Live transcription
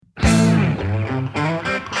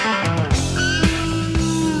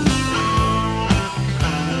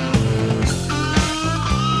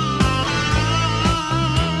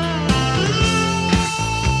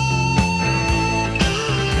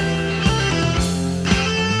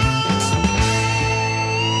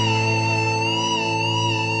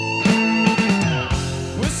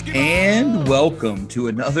welcome to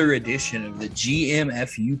another edition of the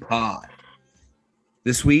GMFU pod.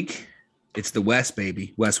 This week, it's the West,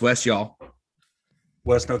 baby. West, y'all.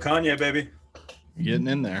 West no Kanye, baby. Getting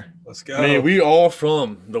in there. Let's go. Man, we all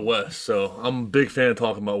from the West, so I'm a big fan of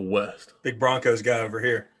talking about West. Big Broncos guy over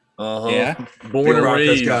here. Yeah. Born Big and Broncos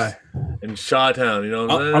raised guy. in Chi-Town, you know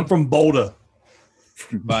what I'm saying? I'm from Boulder.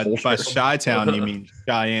 By Chi-Town, you mean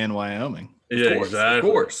Cheyenne, Wyoming. Yeah, Of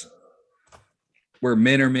exactly. course. Where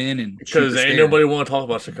men are men and Because sheep are ain't scared. nobody want to talk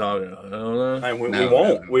about Chicago. I don't know. Hey, we No,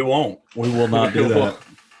 won't. no. We won't. We will not do that.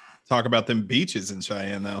 Talk about them beaches in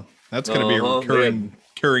Cheyenne, though. That's going to be a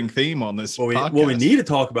recurring theme on this podcast. What we need to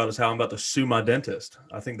talk about is how I'm about to sue my dentist.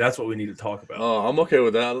 I think that's what we need to talk about. Oh, I'm okay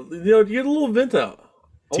with that. You know, get a little vent out. I want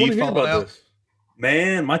Teeth to hear falling about out? this.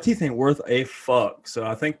 Man, my teeth ain't worth a fuck. So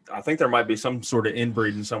I think there might be some sort of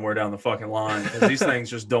inbreeding somewhere down the fucking line because these things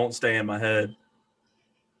just don't stay in my head.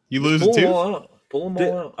 You lose a Pull them tooth? all out. Pull them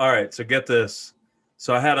all out. All right, so get this.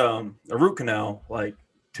 So I had a root canal like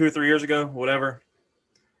 2 or 3 years ago, whatever.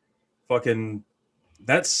 Fucking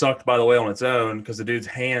that sucked, by the way, on its own because the dude's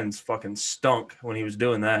hands fucking stunk when he was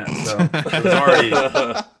doing that. So it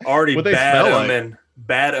was already What they bad smell like? omen.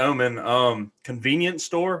 Bad omen. Convenience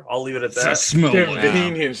store. I'll leave it at It's a that. smell.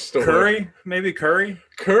 Convenience store. Curry, maybe curry.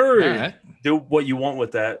 Curry. All right. Do what you want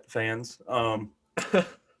with that, fans. I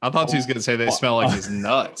thought he was going to say they smell like his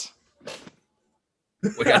nuts.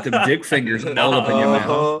 We got them dick fingers all up in your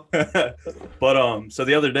mouth. But so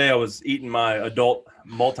the other day I was eating my adult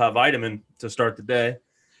multivitamin to start the day.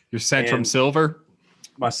 Your Centrum And- Silver?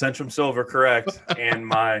 My Centrum Silver, correct, and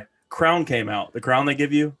my crown came out. The crown they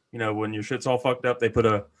give you, you know, when your shit's all fucked up, they put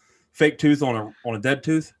a fake tooth on a dead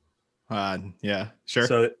tooth. Yeah, sure.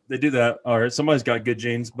 So they do that. All right, somebody's got good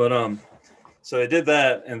genes, but so they did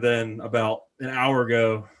that, and then about an hour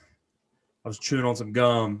ago, I was chewing on some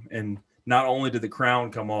gum, and not only did the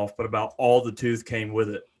crown come off, but about all the tooth came with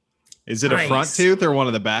it. Is it a front Nice. tooth or one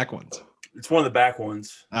of the back ones? It's one of the back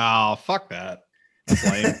ones. Oh, fuck that. That's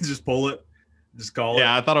lame. Just pull it. Just call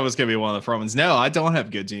Yeah, it. I thought it was going to be one of the front ones. No, I don't have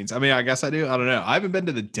good genes. I mean, I guess I do. I don't know. I haven't been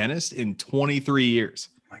to the dentist in 23 years.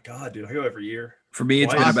 My God, dude, I go every year. For me,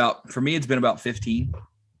 it's Twice. been about 15.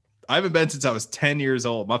 I haven't been since I was 10 years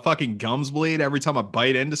old. My fucking gums bleed every time I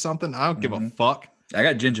bite into something. I don't give a Mhm. fuck. I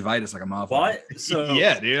got gingivitis like a motherfucker. Why? So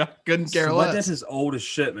Yeah, dude. I couldn't care so my less. dentist is old as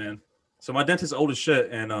shit, man. So my dentist is old as shit,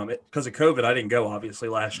 and because of COVID, I didn't go obviously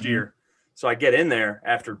last year. So I get in there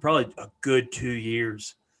after probably a good 2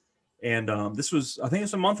 years, and this was I think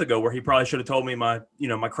it's a month ago where he probably should have told me my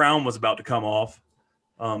crown was about to come off.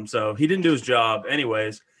 So he didn't do his job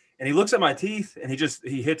anyways, and he looks at my teeth and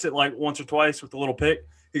he hits it like once or twice with the little pick.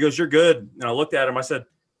 He goes, "You're good," and I looked at him. I said,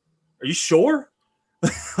 "Are you sure?"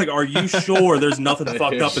 Like, are you sure there's nothing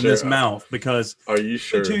fucked up in this Sure. mouth? Because Are you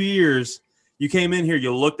sure? in 2 years, you came in here,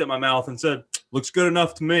 you looked at my mouth and said, "Looks good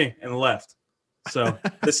enough to me," and left. So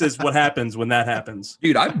this is what happens when that happens.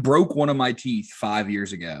 Dude, I broke one of my teeth 5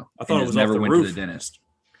 years ago. I thought and it just was never off the went roof. to the dentist.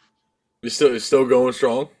 It's still going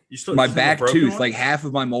strong? You still My you still have back a broken tooth, one? like half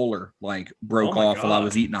of my molar, like broke Oh my off while I God.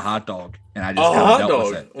 was eating a hot dog, and I just Oh, kinda hot dealt dog.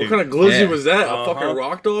 with it. What kind of glizzy Yeah. was that? A Uh-huh. fucking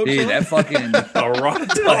rock dog? Dude, son? that fucking a rock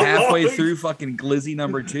dog. about halfway through fucking glizzy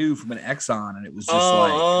number 2 from an Exxon, and it was just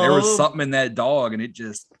like there was something in that dog, and it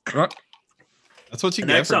just That's what you An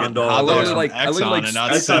get for Exxon getting dog. hot dogs I from literally Exxon and not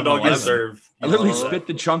spit Exxon dog 7-Eleven. deserve. I literally Uh-huh. spit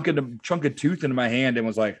the chunk of tooth into my hand and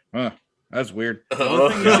was like, "Huh, that's weird." The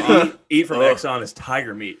only thing you should eat from Exxon is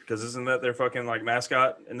tiger meat because isn't that their fucking like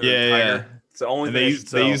mascot? And their Yeah, tiger? yeah. It's the only And thing they should use,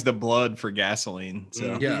 sell. they use the blood for gasoline. So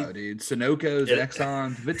Mhm. Yeah, dude. Sunoco's, Yeah.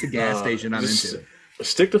 Exxon. If it's a gas station, I'm just into it.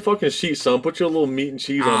 Stick to fucking sheets, son. Put your little meat and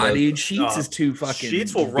cheese on that. Dude, Sheets is too fucking.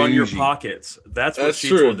 Sheets will run your bougie. pockets. That's what That's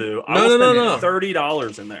Sheets true. will do. I No, will no, spend no.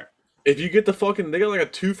 $30 in there. If you get the fucking, they got like a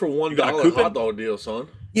 2 for $1 You got a coupon? hot dog deal, son.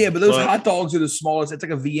 Yeah, but those But- hot dogs are the smallest. It's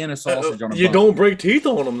like a Vienna sausage on a You bun. don't break teeth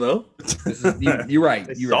on them though, You're right.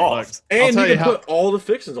 It's You're right. soft. and tell you you can how- put all the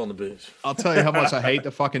fixings on the bitch. I'll tell you how much I hate the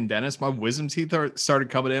fucking dentist. My wisdom teeth started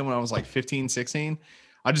coming in when I was like 15, 16.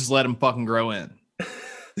 I just let them fucking grow in.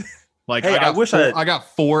 Like Hey, I wish I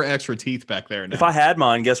got 4 extra teeth back there now. If I had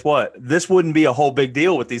mine, guess what? This wouldn't be a whole big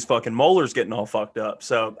deal with these fucking molars getting all fucked up.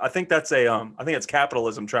 So I think that's I think it's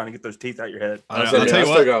capitalism trying to get those teeth out your head. I know, said, I'll man, tell I you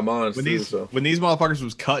still what, got mine when too, these so. when these motherfuckers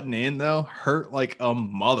was cutting in though, hurt like a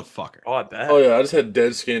motherfucker. Oh, I bet. Oh yeah, I just had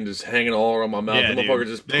dead skin just hanging all around my mouth. Yeah, the dude. motherfucker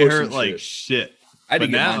just They pushing hurt like shit. shit. I had to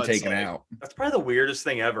But get now mine it's taken like- out. That's probably the weirdest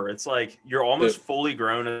thing ever. It's like you're almost fully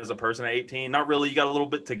grown as a person at 18. Not really. You got a little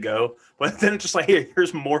bit to go, but then it's just like,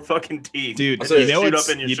 here's more fucking teeth. Dude, And you just know shoot what's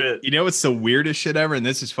up in your shit. you know what's the weirdest shit ever, and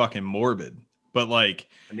this is fucking morbid. But like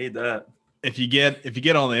I need that. if you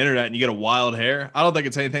get on the internet and you get a wild hair, I don't think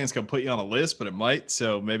it's anything that's gonna put you on a list, but it might.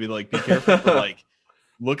 So maybe like be careful. But, like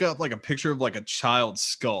look up like a picture of like a child's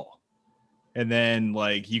skull, and then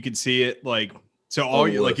like you can see it like so all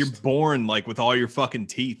you like you're born like with all your fucking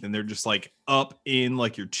teeth, and they're just like up in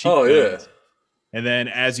like your cheekbones. Oh yeah. And then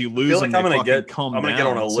as you I lose feel them, like I'm they gonna fucking get come I'm gonna get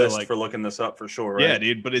down. on a So, list like, for looking this up for sure. Right? yeah,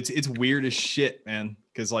 dude, but it's weird as shit, man.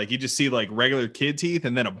 Because like you just see like regular kid teeth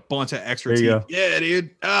and then a bunch of extra There you teeth. Yeah, dude.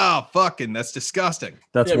 Oh, fucking, that's disgusting.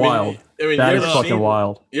 That's Yeah, I mean, wild. I mean, That you is ever fucking seen-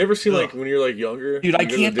 wild. You ever see like when you're like younger, Dude, I you go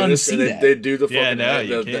to the can't dentist unsee and that. They do the Yeah, fucking no,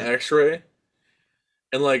 you the can't. X-ray,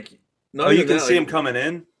 and like not Oh, you even can that, see like, them coming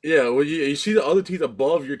in. Yeah, well, you see the other teeth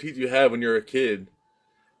above your teeth you have when you're a kid,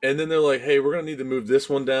 and then they're like, "Hey, we're gonna need to move this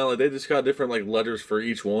one down." Like they just got different like letters for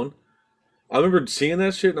each one. I remember seeing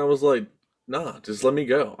that shit, and I was like, "Nah, just let me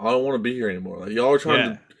go. I don't want to be here anymore." Like y'all are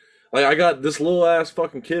trying to, like, I got this little ass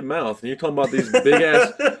fucking kid mouth, and you're talking about these big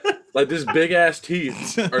ass, like this big ass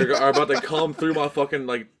teeth are about to come through my fucking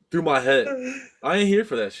like through my head. I ain't here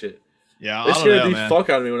for that shit. Yeah, It I don't scared know, the man. fuck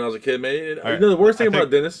out of me when I was a kid, man. And, All you know the worst right, thing I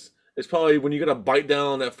about dentists is probably when you gotta bite down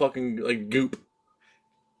on that fucking like goop.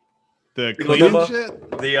 The You know cleaning what I'm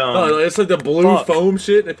shit. The No, it's like the blue fuck. foam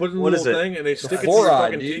shit. They put it in the What is little it? thing and they stick it to fluoride, your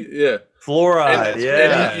fucking dude. teeth. Yeah, fluoride. And-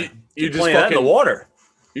 yeah, and you just playing that in fucking the water.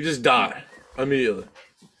 you just die immediately. See,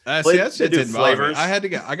 that They shit do didn't bother me.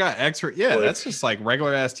 flavors. I got X-ray. Yeah, Flavors. that's just like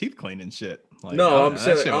regular ass teeth cleaning shit. Like, I No, don't I'm know, that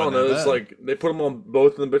saying shit I don't wasn't know. that It's bad. like they put them on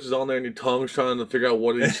both of the bitches on there, and your tongue's trying to figure out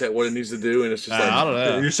what it needs to do, and it's just like I don't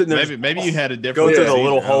know. You're sitting there Maybe you had a different. Go through the procedure,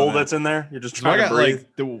 little I don't hole know. that's in there. You're just So I trying to got breathe.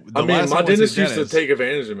 like the I mean, last my time I went to dentist the used to dentist- take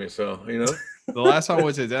advantage of me, so you know. The last time I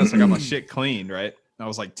went to the dentist, I got my shit cleaned, right? I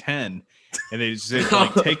was like 10. And they just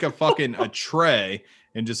like take a tray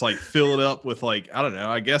and just like fill it up with like, I don't know,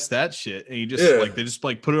 I guess that shit. And you just Yeah. like they just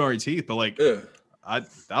like put it on your teeth. But like Yeah, I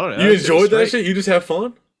don't know. you that shit was enjoyed that straight. shit. You just have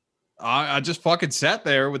fun. I just fucking sat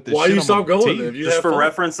there with the Why shit you on stop my going? teeth. Then? If you Just have for fun.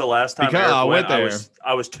 reference, the last time Because Eric I went there.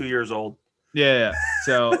 I was 2 years old. Yeah.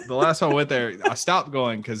 So the last time I went there, I stopped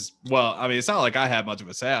going because, well, I mean, it's not like I had much of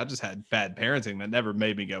a say. I just had bad parenting that never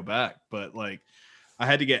made me go back. But like, I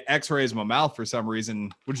had to get X-rays in my mouth for some reason,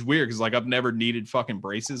 which is weird because like I've never needed fucking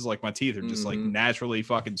braces. Like my teeth are just like Mhm. naturally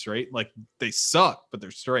fucking straight. Like they suck, but they're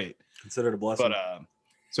straight. Considered a blessing. But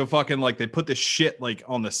so fucking like they put this shit like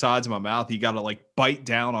on the sides of my mouth. You got to like bite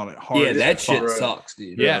down on it hard. Yeah, as that fuck. shit Right. sucks,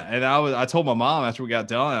 dude. Yeah, and I told my mom after we got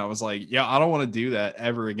done, I was like, yeah, I don't want to do that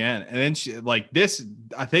ever again. And then she like this,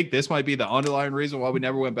 I think this might be the underlying reason why we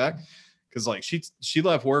never went back. Cause like she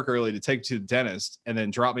left work early to take me to the dentist and then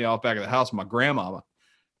drop me off back at the house with my grandmama.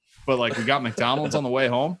 But like we got McDonald's on the way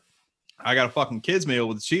home. I got a fucking kids meal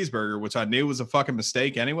with a cheeseburger, which I knew was a fucking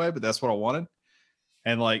mistake anyway, but that's what I wanted.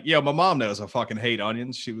 And like, yeah, my mom knows I fucking hate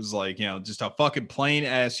onions. She was like, you know, just a fucking plain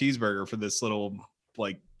ass cheeseburger for this little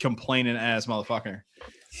like complaining ass motherfucker.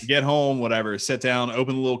 Get home, whatever, sit down,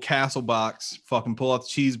 open the little castle box, fucking pull out the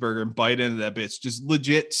cheeseburger and bite into that bitch. Just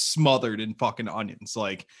legit smothered in fucking onions.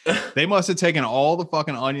 Like they must have taken all the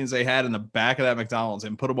fucking onions they had in the back of that McDonald's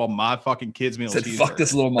and put them on my fucking kids meal. Said, cheeseburger. fuck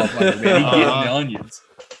this little motherfucker, man. He getting the Uh-huh. onions.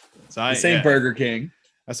 So I, This ain't yeah. Burger King.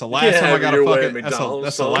 That's the last time I have got your a way at fucking. McDonald's,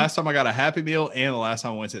 That's the son. last time I got a Happy Meal and the last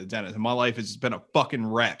time I went to the dentist. And my life has just been a fucking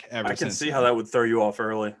wreck ever I can since. see how that would throw you off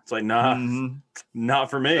early. It's like, nah, Mhm. not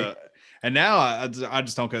for me. And now I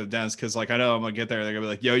just don't go to the dentist because like I know I'm gonna get there. They're gonna be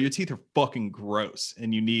like, "Yo, your teeth are fucking gross,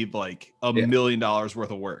 and you need like $1 million worth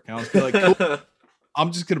of work." And I was be like, cool.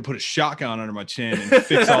 I'm just gonna put a shotgun under my chin and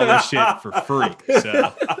fix all this shit for free.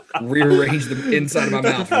 So Rearrange the inside of my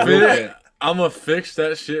mouth real quick. I'm gonna fix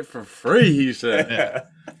that shit for free. He said. yeah,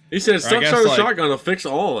 He said, I "Stop guess, starting like- shotgun to fix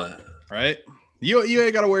all that." right. You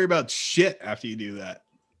ain't got to worry about shit after you do that.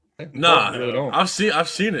 Nah, I really don't. I've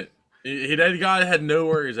seen it. That guy had no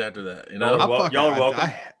worries after that. You know. Oh, well, y'all are welcome.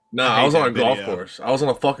 No, I I was hate on a that golf video. course. I was on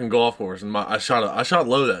a fucking golf course, and I shot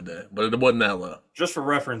low that day, but it wasn't that low. Just for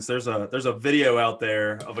reference, there's a video out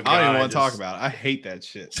there of a guy I don't even want to talk just about it. I hate that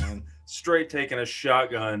shit, man. straight taking a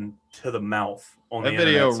shotgun to the mouth on That the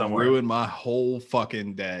video internet somewhere. ruined my whole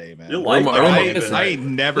fucking day, man. Your life Oh my- might oh my have I, been- I ain't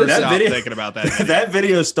never That stopped video- thinking about that. Video. that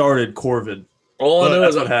video started Corvid. All I know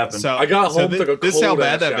That's is what happened. So I got home, took a this is how cold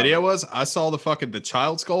bad ass that shower. video was. I saw the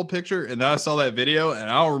child skull picture, and then I saw that video, and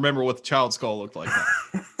I don't remember what the child skull looked like.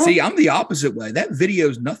 See, I'm the opposite way. That video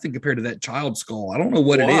is nothing compared to that child skull. I don't know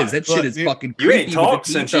what Why? it is. That shit Look, is dude, fucking you ain't creepy with talked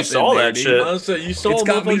the since teeth you up in saw there, that dude. shit. Honestly, you saw It's a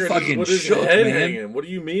got me motherfucker fucking with his shook, head man. hanging. What do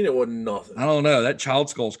you mean it wasn't nothing? I don't know. That child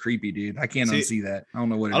skull's creepy, dude. I can't See, unsee that. I don't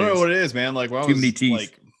know what it is. I don't know what it is, man. Like when I Too was many teeth.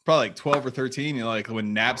 like probably like 12 or 13, you know, like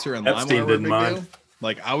when Napster and Epstein LimeWire were a didn't big mind. deal,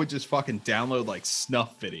 like I would just fucking download like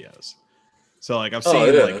snuff videos. So like I've Oh,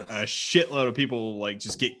 seen yeah. like a shitload of people like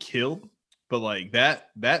just get killed but like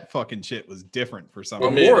that fucking shit was different for some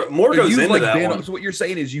Well, reason. More So goes you've into like that been one. on, so what you're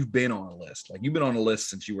saying is you've been on a list. Like you've been on a list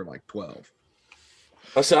since you were like 12.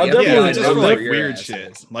 I said, I Yeah, definitely, Yeah, just I for know like where your weird ass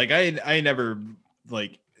shit. is. Like I never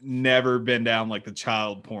like never been down like the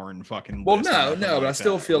child porn fucking. Well, list or no, nothing but I like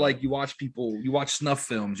still that, feel but- like you watch snuff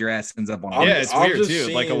films, your ass ends up on. I'm- yeah, it's I'm weird just too.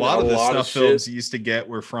 Like a seeing lot of a the lot of stuff films shit. you used to get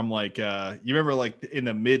were from like you remember like in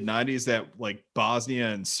the mid '90s that like Bosnia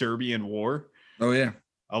and Serbian war. Oh yeah,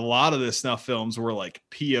 A lot of the snuff films were like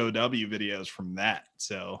POW videos from that.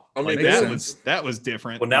 So I mean, like, makes that was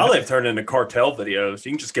different. Well, now they've turned into cartel videos.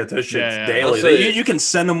 You can just get those shits Yeah, yeah. daily. I'll say- You can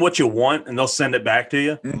send them what you want, and they'll send it back to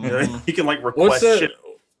you. Mhm. You can like What's request that? shit.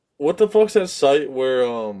 What the fuck's that site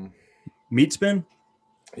where Meat spin.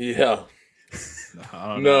 yeah. I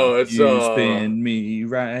don't No, know. it's you spin me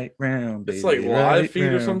right round, baby. it's like right live feed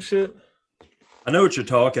or round. some shit. I know what you're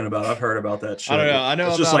talking about. I've heard about that shit. I don't know. I know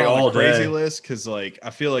it's I'm just not like on all the crazy day. list because like I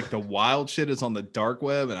feel like the wild shit is on the dark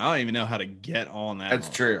web, and I don't even know how to get on that. That's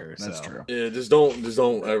true. motherfucker, That's so. true. Yeah, just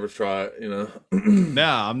don't ever try it. You know. No,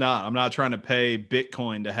 I'm not. I'm not trying to pay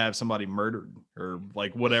Bitcoin to have somebody murdered or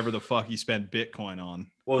like whatever the fuck you spend Bitcoin on.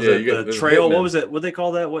 What was Yeah, it? you get The this trail. hitman. What was it? What they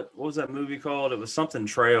call that? What was that movie called? It was something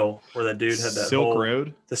Trail where that dude had that Silk whole,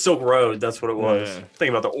 Road. The Silk Road. That's what it was. Yeah.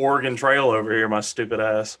 Thinking about the Oregon Trail over here, my stupid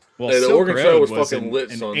ass. Well, Hey, the Silk Oregon Road Trail was was fucking an,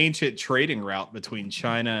 lit, an son. ancient trading route between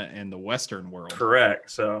China and the Western world. Correct.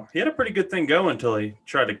 So he had a pretty good thing going until he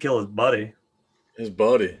tried to kill his buddy. His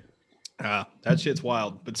buddy. That shit's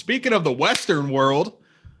wild. But speaking of the Western world,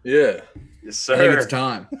 Yeah. Yes, I think it's sir.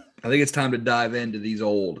 time. I think it's time to dive into these a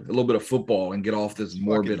little bit of football and get off this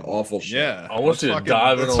morbid, Fucking- awful shit. yeah, I want let's you to fucking-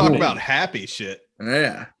 dive in Let's on talk me. about happy shit.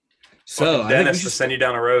 Yeah. So Fucking I think we Dennis to should send you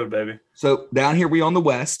down the road, baby. So down here we on the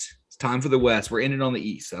West. It's time for the West. We're ending on the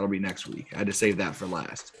East. That'll be next week. I had to save that for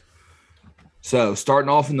last. So starting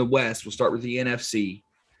off in the West, we'll start with the NFC.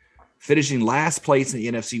 Finishing last place in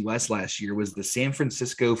the NFC West last year was the San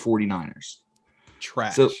Francisco 49ers.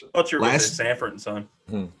 Trash. So I thought you were going to Last- say Sanford and Son.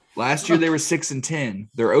 last year they were 6-10.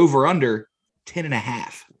 They're over under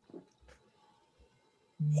 10.5.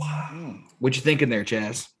 Wow. What you thinking there,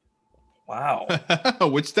 Chaz? Wow.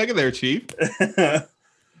 Which second there, Chief?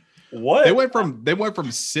 What? They went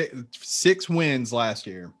from six wins last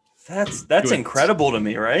year That's to a- incredible to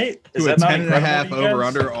me, right? to a not 10 and a half incredible to you over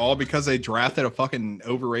guys? under, all because they drafted a fucking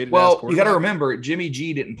overrated. Well, ass you got to quarterback. remember Jimmy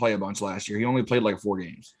G didn't play a bunch last year. He only played like 4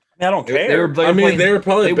 games. I don't They care. were I mean, playing- they were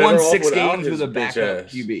probably they better won off 6 without games his with a bitch backup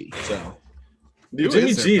ass. QB. So Dude, Who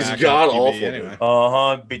Jimmy is their G's backup god QB awful.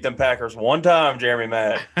 anyway? Beat them Packers one time, Jeremy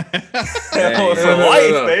Matt. Yeah, For no,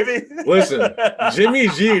 life, no. baby. Listen, Jimmy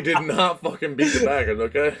G did not fucking beat the Packers,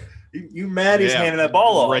 okay? You mad he's Yeah. handing that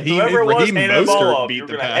ball off. Raheem- Whoever it was Raheem handing that ball Mostert off. beat you were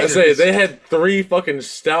the gonna I hate Packers. it. say they had 3 fucking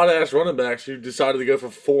stout ass running backs who decided to go for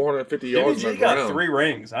 450 Jimmy yards G on the got ground. 3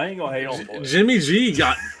 rings. I ain't gonna hate on the boy. Jimmy G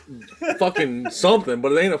got fucking something,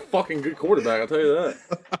 but it ain't a fucking good quarterback. I'll tell you that.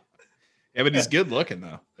 Yeah, but he's good looking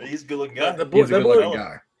though. He's a good looking guy. The boy, he's a that good boy, looking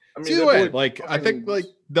guy. I mean, Either that way, boy like I think fucking- like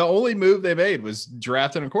the only move they made was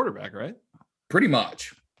drafting a quarterback, right? Pretty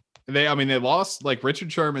much. They lost. Like Richard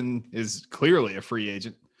Sherman is clearly a free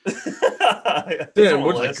agent. Sam,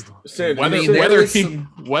 what, what- Sam, Whether did you say- there whether is he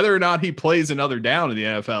some- whether or not he plays another down in the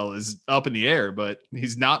NFL is up in the air, but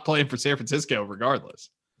he's not playing for San Francisco regardless.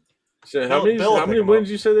 Sam, Bill- how many Bill how many pick 'em wins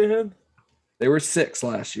up. you say they had? They were 6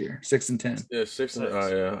 last year, 6-10. Yeah, 6. Six. Oh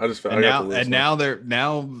yeah, I just I And got now the list and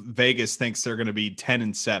now Vegas thinks they're going to be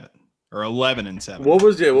 10-7 or 11-7. What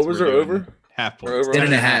was That's their we're doing over? half Or points. over?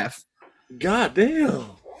 10.5. God damn.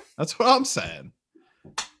 That's what I'm saying.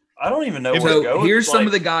 I don't even know where to So go. here's some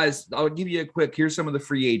of Like, the guys. I'll give you a quick. Here's some of the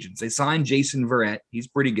free agents. They signed Jason Verrett. He's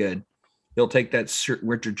pretty good. He'll take that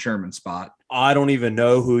Richard Sherman spot. I don't even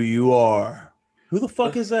know who you are. Who the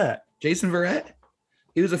fuck is that? Jason Verrett.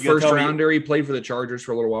 He was a You gonna first tell me- rounder. He played for the Chargers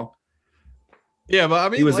for a little while. Yeah, but I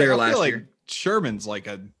mean, He was like, there I feel last like year. Sherman's like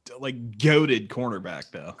a goaded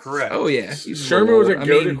cornerback though. Correct. Oh yeah, he's Sherman was a little- I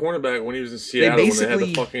goaded mean, cornerback when he was in Seattle when they had the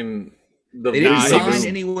basically- fucking They didn't Nah, he sign was-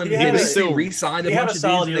 anyone. he They had a- basically re-signed a he had bunch a of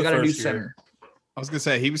solid dudes, and they year got a new first year. center. I was gonna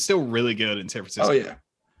say he was still really good in San Francisco. Oh yeah.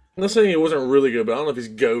 I'm not saying he wasn't really good, but I don't know if he's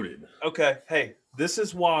goaded. Okay. Hey, this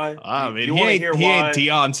is why. I mean, you he wanna ain't hear he why? ain't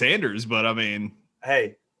Deion Sanders, but I mean,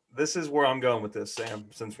 Hey, this is where I'm going with this, Sam.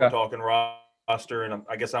 Since we're Yeah. talking roster, and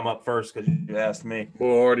I guess I'm up first because you asked me.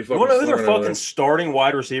 Well, already You fucking. want to know who their slurring over fucking starting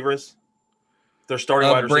wide receivers? Their starting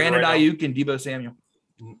wide receiver Brandon right Ayuk and Debo Samuel.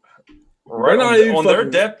 now? Right Brandon on, Ayuk on their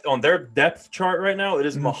fucking- depth on their depth chart right now, it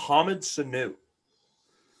is Mhm. Mohamed Sanu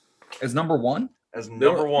As number 1. as They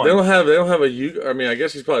number don't, one. They don't have a you. I mean, I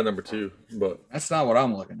guess he's probably number 2, but That's not what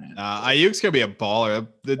I'm looking at. Ayuk's gonna be a baller.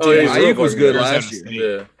 The Oh, yeah, dude- he's real Ayuk was fucking good good. last Arizona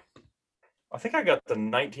year. State. yeah. I think I got the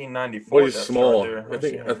 1994. Well, he's depth small. chart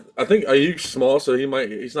there. I think Ayuk's small, so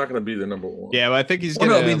he's not going to be the number one. Yeah, but I think he's Well,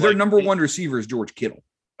 gonna. no, I mean, their number one receiver is George Kittle.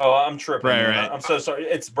 Oh, I'm tripping. Right, man. right. I'm so sorry.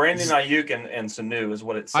 It's Brandon Ayuk and Sanu is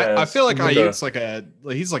what it says. I feel like Okay. Ayuk's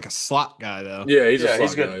he's like a slot guy though. Yeah, he's a yeah, slot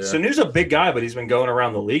he's good. guy, yeah. Sanu's a big guy, but he's been going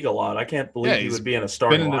around the league a lot. I can't believe Yeah, he he's would be in a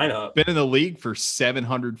starting lineup. Been in the league for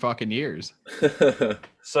 700 fucking years.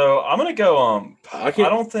 So I'm gonna go. I can't-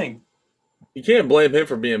 don't think. You can't blame him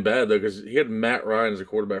for being bad though, because he had Matt Ryan as a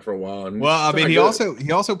quarterback for a while. And Well, I he's mean, not he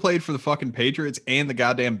good. also played for the fucking Patriots and the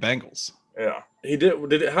goddamn Bengals. Yeah, He did.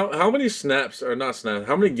 Did it, how many snaps or not snaps?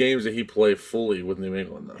 How many games did he play fully with New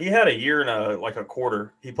England though? he had a year and a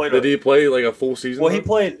quarter. He played. Did he play like a full season? Well, he though?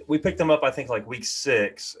 played. We picked him up, I think, like week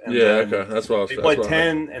 6. And Yeah, then okay, that's what I was. He that's played what I-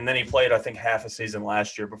 10, and then he played, I think, half a season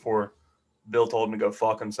last year before Bill told him to go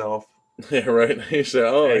fuck himself. Yeah, right. He said,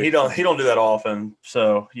 "Oh, Yeah, he don't do that often,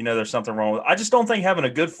 so there's something wrong with it. I just don't think having a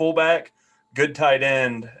good fullback, good tight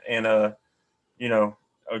end, and a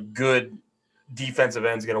good defensive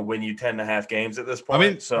end is going to win you 10.5 games at this I point.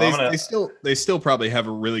 mean, so they still probably have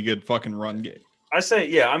a really good fucking run game. I say,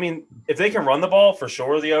 yeah. I mean, if they can run the ball, for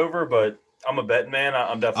sure the over. But I'm a betting man.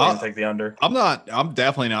 I'm definitely going to take the under. I'm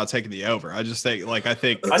definitely not taking the over. I just think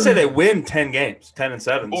I say they win 10 games,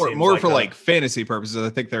 10-7. more for like fantasy purposes. I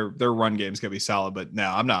think their run game's gonna be solid, but no,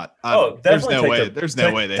 I'm not. There's There's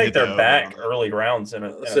no way they take hit their the over back on that. early rounds in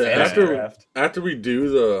a So fantasy draft. after we do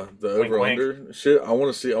the Wink, over under shit, I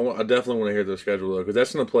want to see. I definitely want to hear their schedule though, because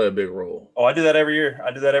that's going to play a big role. Oh, I do that every year.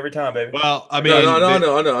 I do that every time, baby. Well, I mean, No, I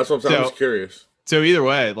know. That's what I'm saying. I'm just curious. So either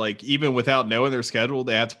way, like even without knowing their schedule,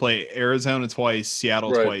 they have to play Arizona twice,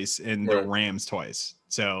 Seattle Right. twice, and the Right. Rams twice.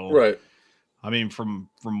 So Right. I mean, from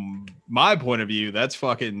my point of view, that's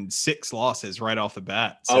fucking 6 losses right off the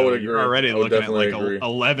bat. I So would agree. you're already I would looking at definitely like agree.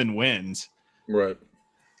 11 wins. Right.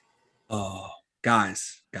 Oh,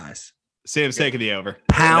 guys. Sam's taking the over.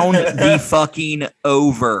 Pound the fucking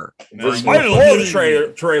over. Versus- I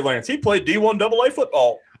love Trey Lance. He played D1 AA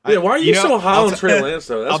football. Yeah, why are you so high I'll on t- Trey Lance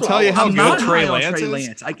though? That's I'll what tell I you want. how I'm good not Trey high on Lance Trey is.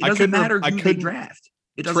 Lance. It I doesn't couldn't- matter I who they couldn't- draft.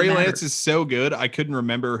 It doesn't Trey matter. Lance is so good. I couldn't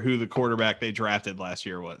remember who the quarterback they drafted last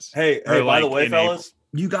year was. Hey, Or, by the like, way, in fellas,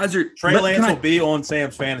 You guys are Trey can Lance I- will be on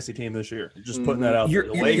Sam's fantasy team this year. Just putting that out there.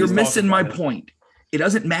 The way You're he's missing talking my about it. point. It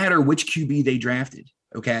doesn't matter which QB they drafted.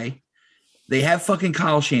 Okay, they have fucking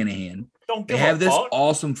Kyle Shanahan. Don't They give have a this fuck.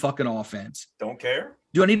 awesome fucking offense. Don't care.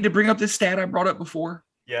 Do I need to bring up this stat I brought up before?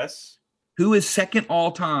 Yes. Who is second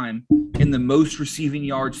all time in the most receiving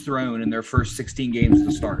yards thrown in their first 16 games as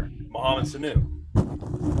a starter? Mohamed Sanu.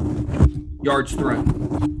 Yards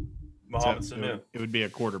thrown. Mohamed So Sanu. it would be a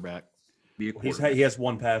quarterback. Be a He quarterback. has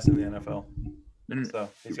one pass in the NFL. No, no, no. So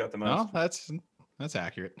he's got the No, most. that's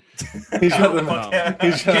accurate. He's got the- No.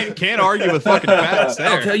 he's got- Can't argue with fucking facts I'll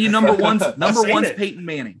there. tell you number one's seen one's it. Peyton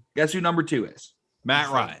Manning. Guess who number 2 is? Matt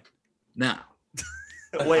Ryan. No.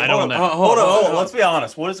 Wait, I don't hold know. on. Hold on. Let's be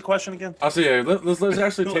honest. What is the question again? I'll say, yeah, let's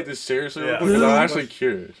actually take this seriously real Yeah. quick, because I'm actually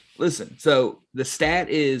curious. Listen, so the stat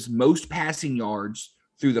is most passing yards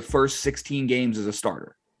through the first 16 games as a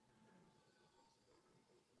starter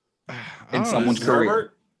I in don't know. someone's Justin career.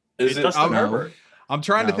 Herbert? Is it? Justin I'm- Herbert. I'm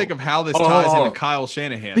trying to No. think of how this Hold on, ties hold into on. Kyle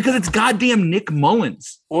Shanahan. Because it's goddamn Nick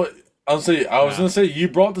Mullins. Well, I was No. gonna say you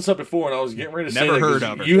brought this up before, and I was getting ready to Never say that, heard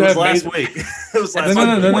 'cause of it. You It was have last made, week. It was last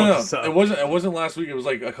No. week. So- It wasn't last week. It was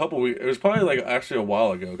like a couple weeks. It was probably like actually a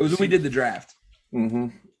while ago. It was when we did the draft. Mm-hmm.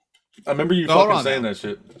 I remember you Hold fucking on saying now. that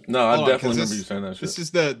shit. No, I Hold on, definitely 'cause remember you saying that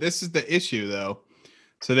shit. This is the issue though.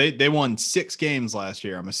 So they won 6 games last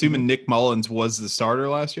year. I'm assuming Nick Mullins was the starter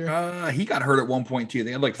last year. He got hurt at one point too.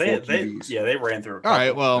 They had like 4 They QBs. they ran through. All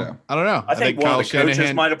right, well, Yeah. I don't know. I think one Kyle of the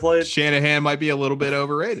coaches might have played. Shanahan might be a little bit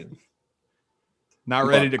overrated. Not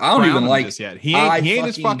Look, ready to I don't crown even him like- just yet. He I ain't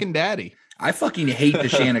his fucking- fucking daddy. I fucking hate the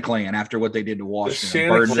Shana clan after what they did to Washington.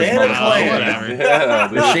 Shanna Burned this Clan. motherfucker. Whatever. Yeah,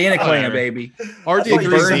 The dude. Shana clan, Whatever. baby. RG3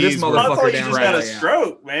 burned this Z's I were motherfucker thought you down just had a right now.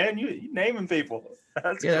 stroke, man. You naming people.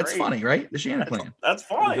 That's Yeah, that's great. funny, right? The Shana clan. That's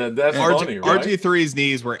fine. That's funny, right? RG3's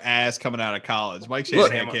knees were ass coming out of college. Mike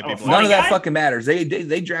Look, Shanahan can't be I'm blamed. None of that guy. fucking matters.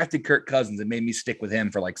 They drafted Kirk Cousins and made me stick with him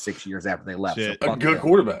for like 6 years after they left. Shit. So A fuck good them.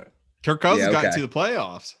 quarterback. Kirk Cousins Yeah, got okay. into the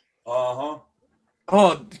playoffs. Uh-huh.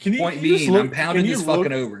 Oh, can you? Point can you just being, look- I'm pounding can you this look-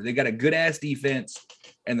 fucking over. They got a good ass defense,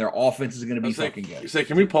 and their offense is going to be Say, fucking good. say,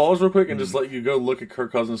 can we pause real quick and just let you go look at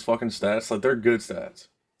Kirk Cousins' fucking stats? Like they're good stats.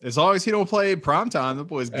 As long as he don't play primetime, the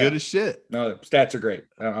boy's good as shit. No, stats are great.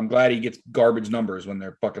 I'm glad he gets garbage numbers when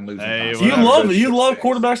they're fucking losing. Hey, You whatever. love it. You love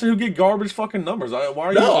quarterbacks who get garbage fucking numbers. Why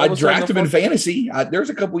are you? No, all I of a sudden draft him in fucking- fantasy. There's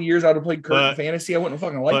a couple years I'd have played Kurt in fantasy. I wouldn't have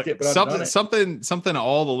fucking liked it, but I've done it. something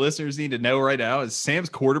all the listeners need to know right now is Sam's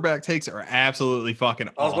quarterback takes are absolutely fucking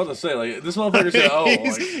I was awful. about to say, like, this motherfucker said, "Oh,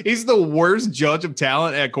 he's the worst judge of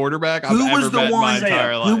talent at quarterback I've ever met in my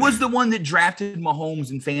entire life. Who was the one that drafted Mahomes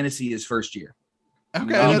in fantasy his first year? Okay,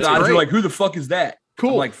 Guys that's are great. like, who the fuck is that?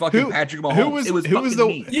 Cool. I'm like fucking Who- Patrick Mahomes. who was- it was who was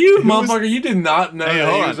fucking the- me. you Who was- motherfucker, you did not know Hey, that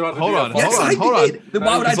hold he was on, about to hold do on, that. Yes, hold on, I hold on. did. Then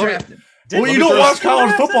why would I Let me- draft him? Well, Let you me don't throw- watch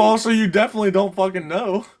college football, so you definitely don't fucking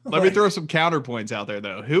know. Let me throw some counterpoints out there,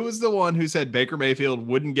 though. Who was the one who said Baker Mayfield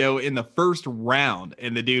wouldn't go in the first round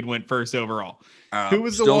and the dude went first overall? Who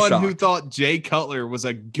was the Still one who shocked. thought Jay Cutler was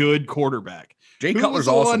a good quarterback? Jay Who Cutler's was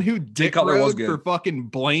the awesome. one who dick Cutler was rode good. for fucking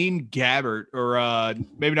Blaine Gabbert or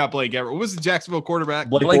maybe not Blaine Gabbert? What was the Jacksonville quarterback?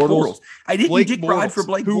 Blake Bortles. Bortles. I didn't Blake dick ride for Bortles,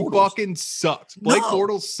 Blake who Bortles. fucking sucks. Blake No.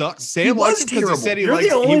 Bortles sucks. Sam He likes was him because he terrible. said he You're likes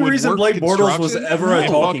the only he would reason work Blake Bortles was construction ever a and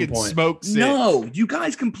talking fucking point. smoke sick. No, you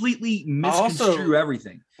guys completely misconstrue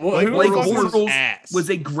everything. Well, Blake who Blake the fuck Bortles is- Bortles ass. was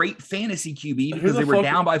a great fantasy QB Who because the they were fuck-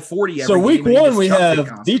 down by 40 every So week game and he one just we chucked it have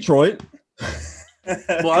constantly. Detroit.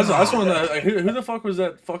 Well, I just want to. Like, who the fuck was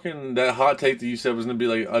that fucking that hot take that you said was going to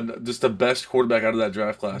be like just the best quarterback out of that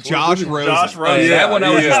draft class? Josh Rosen. Josh Oh, Rosen. yeah, that one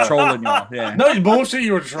I was Yeah. just trolling y'all. Yeah. No, you bullshit.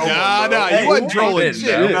 You were trolling. Nah, bro. nah, Hey, you wasn't hey, trolling hey,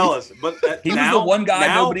 shit. no. fellas, but He was now- the one guy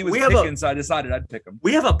now nobody was we have picking, a so I decided I'd pick him.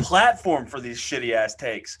 we have a platform for these shitty ass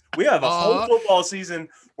takes. We have a whole football season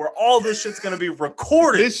where all this shit's going to be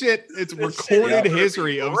recorded. This shit, it's This shit recorded is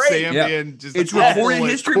history of great. Sam Yeah. being just It's an recorded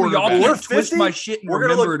excellent history, but y'all quarterback. We're can't twist 50. my shit and We're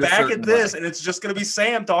gonna remember look it a back certain at this, way. and it's just gonna be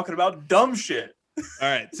Sam talking about dumb shit. All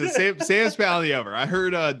right, so Sam's pounding the over. I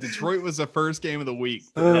heard Detroit was the first game of the week.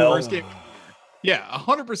 No. First game. Yeah,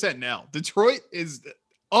 100% now. Detroit is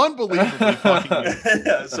unbelievably fucking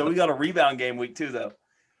good. So we got a rebound game week 2, though.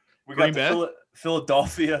 We Green got Bay? the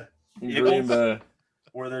Philadelphia Green Bay.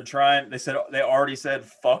 where they already said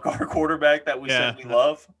fuck our quarterback that we Yeah. said we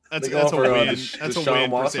love. That's They a go for, win. Deshaun That's a win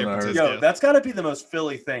for Watson, San I heard. Francisco. Yo, that's got to be the most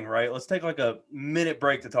Philly thing, right? Let's take like a minute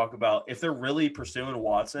break to talk about if they're really pursuing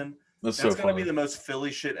Watson. That's That's so gonna funny. be the most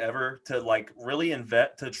Philly shit ever to like really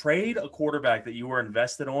invest to trade a quarterback that you were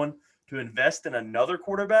invested on to invest in another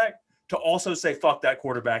quarterback to also say fuck that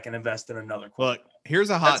quarterback and invest in another quarterback. Look, here's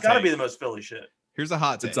a hot That's got to take. be the most Philly shit. Here's a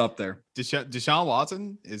hot take. It's up there. Deshaun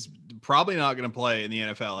Watson is probably not going to play in the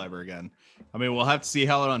NFL ever again. I mean, we'll have to see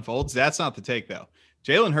how it unfolds. That's not the take, though.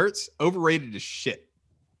 Jalen Hurts, overrated as shit.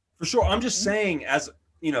 For sure. I'm just saying, as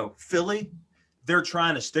you know, Philly, they're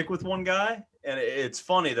trying to stick with one guy, and it's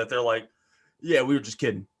funny that they're like, "Yeah, we were just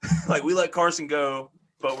kidding. Like we let Carson go,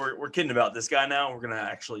 but we're kidding about this guy now. We're gonna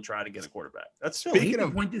actually try to get a quarterback." That's Phil, Speaking I hate to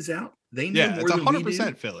of- point this out. They know Yeah, more it's than 100%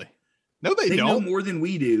 we do. Philly. No, they They know don't. more than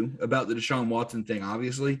we do about the Deshaun Watson thing,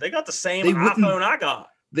 obviously. they got the same They wouldn't- iPhone I got.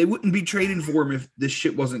 They wouldn't be trading for him if this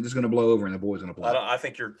shit wasn't just going to blow over and the boys going to play. I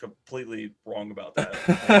think you're completely wrong about that.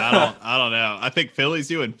 I don't know. I think Philly's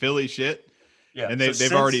doing Philly shit, Yeah, and so they've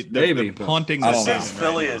since- already they're maybe, but punting I the don't know. since season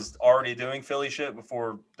Philly right now. is already doing Philly shit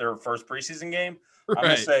before their first preseason game. I'm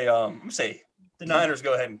Right. gonna say the Niners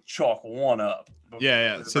go ahead and chalk one up.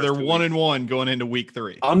 Yeah. for the So they're first 2 1 weeks. and 1 going into week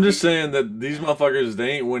 3. I'm just saying that these motherfuckers,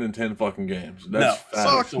 they ain't winning 10 fucking games. That's No. fact.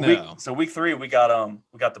 Fuck So no. week 3 we got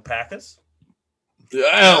the Packers.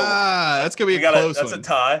 Ow. That's gonna be We a got close that's one. a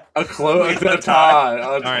tie. A close, We got a a tie. A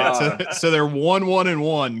All right, tie. so they're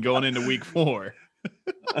 1-1 going into week 4.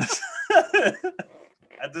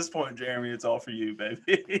 At this point, Jeremy, it's all for you,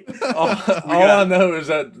 baby. all got- I know is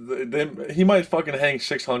that he might fucking hang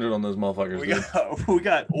 600 on those motherfuckers. we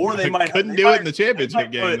got, or they might Couldn't they do might- it in the championship they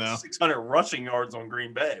might game put though. 600 rushing yards on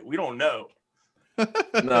Green Bay. We don't know. They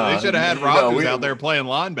should have had no, Rodgers we- out there playing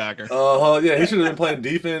linebacker. Yeah, he should have been playing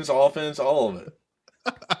defense, offense, all of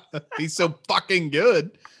it. He's so fucking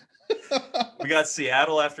good. We got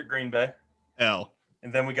Seattle after Green Bay, L.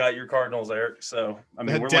 and then we got your Cardinals, Eric. So I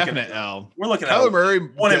mean, A we're definite looking, L. we're looking Kyler at Murray.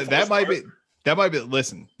 one and That four might be.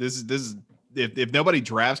 Listen, this is if nobody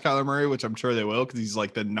drafts Kyler Murray, which I'm sure they will, because he's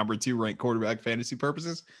like the number 2 ranked quarterback fantasy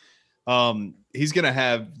purposes. He's gonna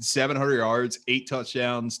have 700 yards, 8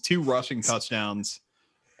 touchdowns, 2 rushing touchdowns.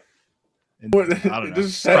 And I don't know.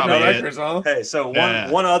 Just setting Probably it. records, huh? Hey, so Yeah.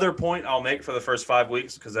 one other point I'll make for the first 5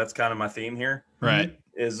 weeks, because that's kind of my theme here, Right.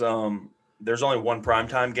 is there's only one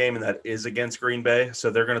primetime game, and that is against Green Bay. So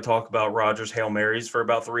they're going to talk about Rodgers' Hail Marys for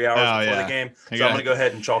about 3 hours Oh, before yeah. the game. So Okay. I'm going to go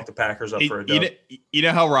ahead and chalk the Packers up for a dub. You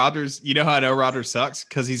know how Rodgers, you know how I know Rodgers sucks?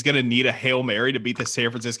 Because he's going to need a Hail Mary to beat the San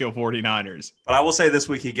Francisco 49ers. But I will say this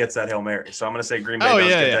week he gets that Hail Mary. So I'm going to say Green Bay Oh, does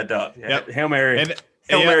yeah, get yeah. that dub. Yeah, Yep. Hail Mary.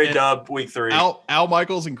 Hail Yeah, Mary and dub week 3. Al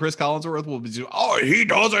Michaels and Chris Collinsworth will be just, oh, he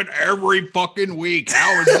does it every fucking week.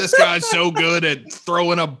 How is this guy so good at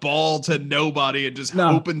throwing a ball to nobody and just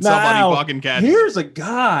hoping somebody Now, fucking catches? Here's a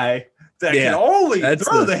guy that Yeah, can only that's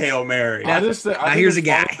throw the- the Hail Mary. I just think here's it's a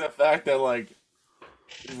guy. funny the fact that like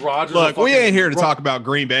Rodgers. Look, will we fucking ain't here to run- talk about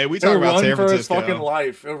Green Bay. We He'll talk about run San for his Francisco. fucking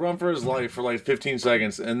life. He'll run for his life for like 15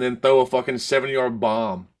 seconds and then throw a fucking 7-yard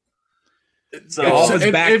bomb. So, Off So his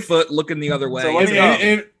if- back if- foot, looking the other way. So let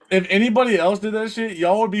If, me if anybody else did that shit,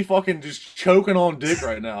 y'all would be fucking just choking on dick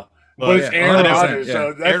right now. Look, But it's yeah, Aaron 100%, Rodgers, yeah. so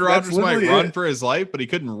that's, Aaron that's Rodgers might literally run it. for his life, but he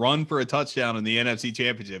couldn't run for a touchdown in the NFC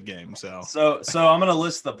Championship game. So So I'm gonna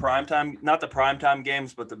list the primetime, not the primetime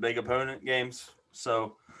games, but the big opponent games.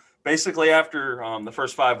 So basically, after the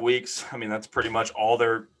first 5 weeks, I mean that's pretty much all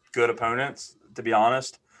their good opponents. To be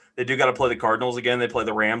honest, they do got to play the Cardinals again. They play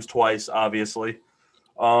the Rams twice, obviously.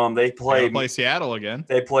 They play Seattle again.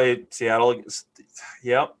 They play Seattle.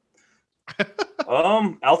 Yep.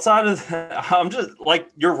 Outside of I'm just like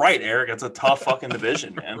you're right, Eric. It's a tough fucking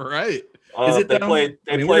division, man. Right. Is it They though? played.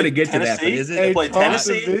 They I mean, played we're gonna get to that, Tennessee. but is it? They A played tough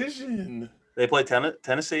Tennessee. division. They played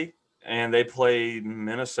Tennessee, and they played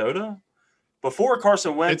Minnesota. Before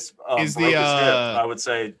Carson Wentz is broke the, his hip, I would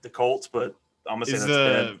say the Colts, but I'm gonna say Is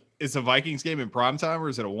that's dead. the Vikings game in prime time or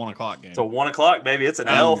is it a 1:00 game? So 1:00, baby. It's an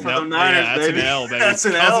L for the Niners, that's baby. an L, baby. That's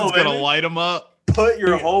an Cousins L, gonna baby. light them up. Put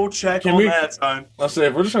your whole check Can on we- that, son. Let's say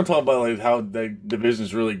if we're just gonna talk about like how the division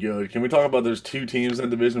is really good, can we talk about there's 2 teams in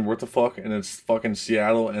the division worth the fuck, and it's fucking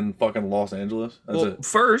Seattle and fucking Los Angeles. That's Well, it.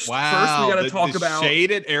 first we got to talk about.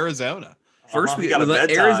 shade at Arizona. First, You we got a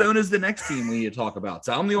bedtime. Arizona's the next team we need to talk about.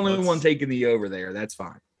 So I'm the only one taking the over there. That's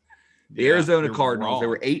fine. The Yeah, Arizona you're Cardinals, they wrong.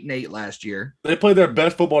 were 8-8 last year. They played their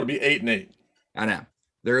best football to be 8-8. I know.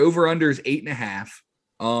 Their over under is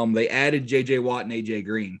 8.5. They added JJ Watt and AJ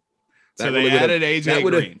Green. So That they really would've- added AJ that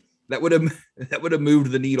would've- Green. That would have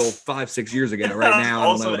moved the needle 5-6 years ago. Right now, I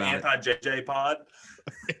don't also know an about it. anti-JJ pod.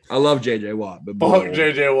 I love JJ Watt, but Fuck boy.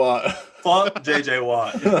 JJ Watt. Fuck JJ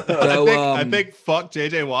Watt. So, I think fuck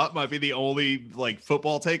JJ Watt might be the only like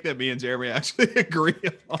football take that me and Jeremy actually agree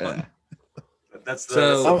on. That's the, So-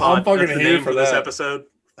 that's the I'm pod. fucking That's the here name for this that. episode.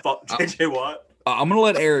 Fuck JJ Watt. I'm gonna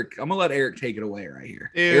let Eric take it away right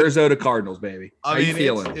here. Dude. Arizona Cardinals, baby. How I you mean,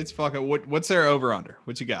 feeling? it's fucking. What's their over under?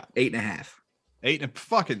 What you got? 8.5. 8 and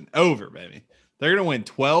fucking over, baby. They're gonna win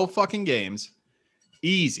 12 fucking games,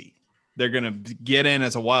 easy. They're gonna get in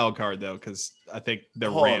as a wild card though, because I think the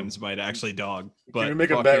Hold on. Rams might actually dog. But Can we make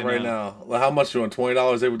a bet fucking, right now? Like, how much you want?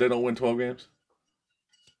 $20 they don't win 12 games?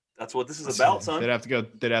 That's what this is about, son. They'd have to go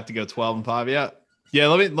 12-5. Yeah.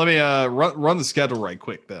 Let me run the schedule right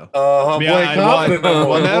quick though. I'm Yeah, way I- confident.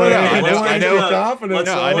 well, I'm no, way- I know- way I know- confident.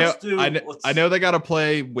 No, so I know, let's do- let's- I know they got to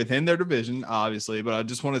play within their division, obviously, but I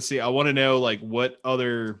just want to see. I want to know like what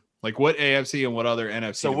AFC and what other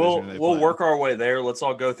NFC. So division they we'll play. work our way there. Let's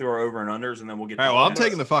all go through our over and unders, and then we'll get. All right, to well, the I'm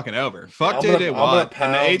taking the fucking over. Fuck I'm gonna- JJ I'm gonna Watt and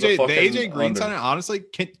pound the the AJ fucking Green under. signing. Honestly,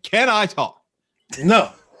 can I talk?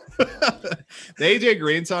 No. The AJ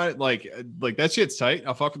Green sign, like that shit's tight.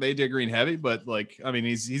 I fuck with AJ Green heavy, but like, I mean,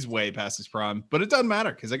 he's way past his prime. But it doesn't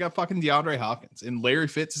matter because I got fucking DeAndre Hopkins and Larry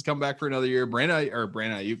Fitz has come back for another year. Brandon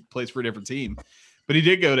Ayuk plays for a different team, but he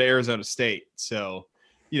did go to Arizona State. So,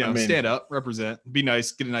 I mean- stand up, represent, be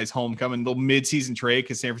nice, get a nice homecoming, little mid-season trade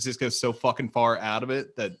because San Francisco's so fucking far out of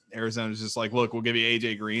it that Arizona's just like, look, we'll give you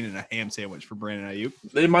AJ Green and a ham sandwich for Brandon Ayuk.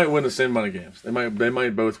 They might win the same amount of games. They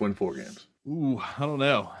might both win 4 games. Ooh, I don't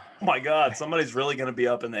know. Oh my God, somebody's really going to be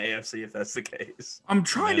up in the AFC if that's the case. I'm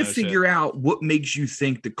trying Yeah, to no figure out what makes you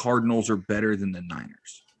think the Cardinals are better than the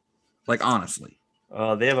Niners. Like honestly, They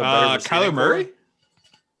have a better receiving Kyler Murray?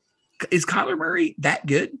 core. is Kyler Murray that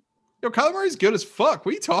good? Yo, Kyler Murray's good as fuck.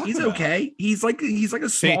 What are you talking He's about? okay. He's like a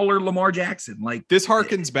smaller Lamar Jackson. Like This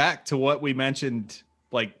harkens back to what we mentioned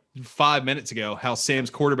like 5 minutes ago, how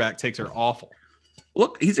Sam's quarterback takes are awful.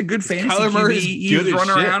 look, he's a good fantasy Kyler QB. Murray's He's good as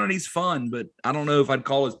running shit. around and he's fun, but I don't know if I'd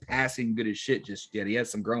call his passing good as shit just yet. He has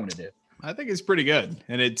some growing to do. I think it's pretty good.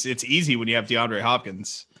 And it's easy when you have DeAndre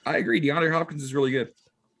Hopkins. I agree. DeAndre Hopkins is really good.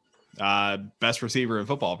 Best receiver in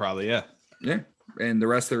football, probably, yeah. Yeah, and the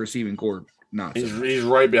rest of the receiving core not. So. He's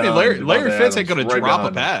right Hey, behind. Larry Devontae Fitz ain't Adams, gonna right drop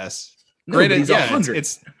a behind him. pass. No, but he's yeah, 100.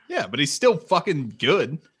 yeah, but he's still fucking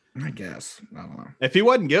good. I guess. I don't know. If he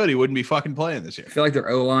wasn't good, he wouldn't be fucking playing this year. I feel like their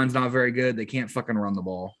O line's not very good. They can't fucking run the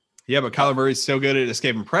ball. Yeah, but Kyler Murray's so good at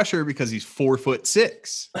escaping pressure because he's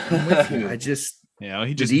 4'6". I'm with you. I just You know,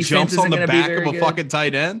 he The just defense jumps on isn't the gonna be back of very a good. fucking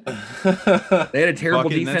tight end. they had a terrible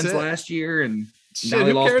Fucking, that's defense it. last year, and Shit, Now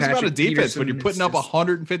they who lost cares about a Patrick defense when Peterson. you're putting It's up just-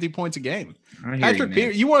 150 points a game? I hear Patrick man.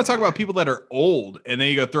 Peterson, you want to talk about people that are old and then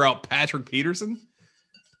you go throw out Patrick Peterson?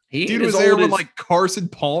 He Dude ain't was as there old when as- like Carson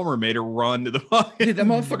Palmer made a run to the fucking Dude, that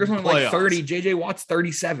motherfucker's only like playoffs. 30. JJ Watt's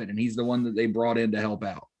 37, and he's the one that they brought in to help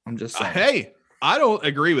out. I'm just saying. Hey, I don't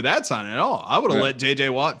agree with that sign at all. I would have let JJ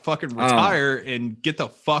Watt fucking retire and get the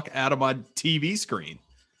fuck out of my TV screen.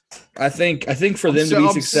 I think for them to be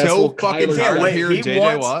I'm successful, so fucking Kyler tired of wait, hearing he JJ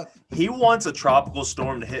wants- Watt. He wants a tropical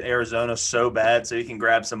storm to hit Arizona so bad so he can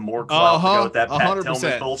grab some more clout to go with that Pat 100%.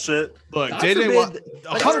 Tillman bullshit. Look, God JJ forbid- Watt,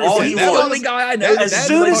 That's 100%. all he the wants. only guy I know. As As that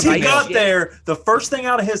soon does as he like got shit. there, the first thing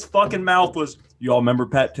out of his fucking mouth was, "Y'all remember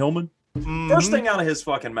Pat Tillman?" Mhm. First thing out of his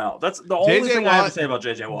fucking mouth. That's the only thing I have to say about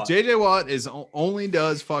JJ Watt. JJ Watt only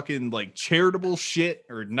does fucking like charitable shit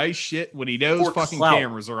or nice shit when he knows For fucking clout.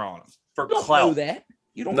 cameras are on him. For You don't know clout. that.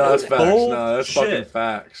 You don't No, know that's that. facts. No, that's fucking Bullshit.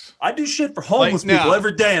 facts. I do shit for homeless Like, people no.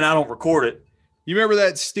 every day and I don't record it. You remember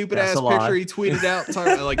that stupid That's ass a lie. picture he tweeted out,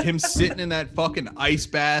 talking about like him sitting in that fucking ice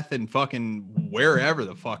bath and fucking wherever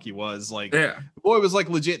the fuck he was. Like, Yeah. the boy was like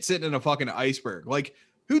legit sitting in a fucking iceberg. Like,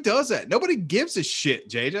 who does that? Nobody gives a shit,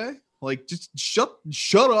 JJ. Like, just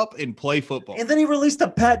shut up and play football. And then he released a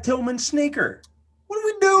Pat Tillman sneaker. What are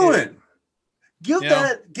we doing? Give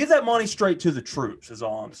Yeah. that money straight to the troops, is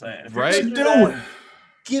all I'm saying. If you're Right? gonna do that,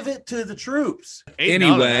 give it to the troops. Ain't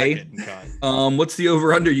none of that Anyway, getting cut. What's the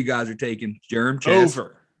over under you guys are taking? Germ Chess?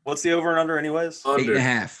 Over. What's the over and under, anyways?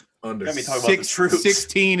 8.5. Under. Let me talk about the troops.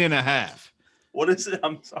 16 and a half. What is it?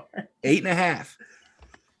 I'm sorry. 8.5.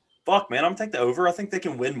 Fuck, man. I'm taking the over. I think they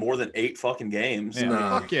can win more than 8 fucking games. Yeah,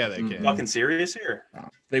 Nah. fuck yeah, they can. Mm-mm. Fucking serious here. If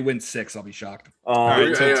they win 6, I'll be shocked. All right,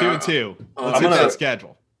 Yeah, so yeah, 2 and 2. Let's I'm hit gonna- that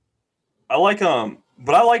schedule. I like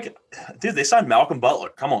but I like, dude. They signed Malcolm Butler.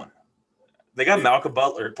 Come on, they got Malcolm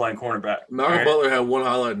Butler playing cornerback. Malcolm Alright? Butler had one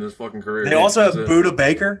highlight in his fucking career. They also have That's it. Buda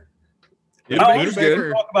Baker. Yeah, I Buda always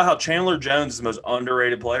Baker. talk about how Chandler Jones is the most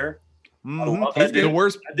underrated player. Mhm. love that The dude.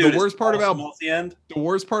 worst, That the dude is worst part awesome about at the end, the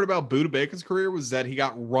worst part about Buda Baker's career was that he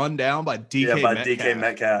got run down by DK yeah, by Metcalf, DK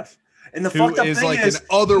Metcalf. And the who fucked up is thing like is, an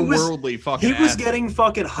otherworldly fucking. he was athlete. getting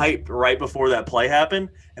fucking hyped right before that play happened,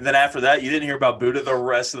 and then after that, you didn't hear about Buda the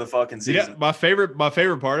rest of the fucking Yeah, season. my favorite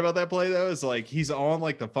part about that play though is like he's on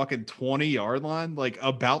like the fucking 20-yard line, like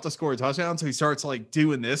about to score a touchdown. So he starts like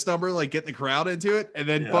doing this number, like getting the crowd into it, and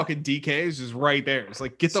then Yeah. fucking DK is just right there. It's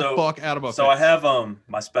like get the So- fuck out of my So face. I have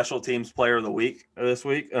my special teams player of the week this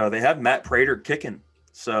week. They have Matt Prater kicking.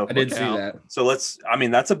 So I did Look see out. that. So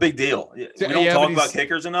that's a big deal. We Yeah, don't but talk about he's-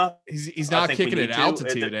 kickers enough. He's I not think we kicking need at to.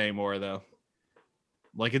 altitude anymore though.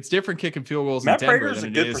 Like it's different kicking field goals Matt in Denver Prater's a than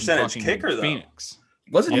it good is in percentage fucking kicker, though. Phoenix.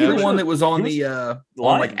 Wasn't Yeah, he for the one sure. that was on He the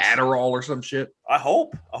on like Lions. Adderall or some shit? I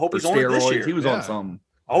hope Or he's on it this steroids. year. He was Yeah. on something.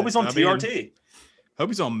 I hope he's on I mean, TRT. Hope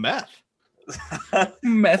he's on meth.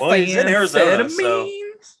 Well, he's in Arizona, so-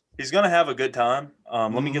 Methamphetamines. He's gonna have a good time.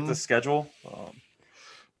 Let me get Mhm. the schedule.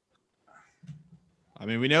 I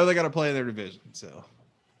mean, we know they got to play in their division, so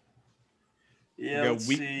Yeah, we go let's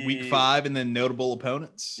week see. 5 and then notable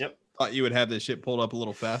opponents. Yep. Thought you would have this shit pulled up a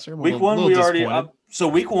little faster. I'm a Week little- one, little we already. disappointed. So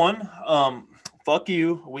week one, fuck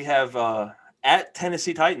you. We have at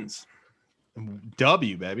Tennessee Titans.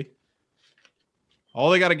 W, baby. All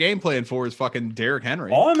they got a game plan for is fucking Derrick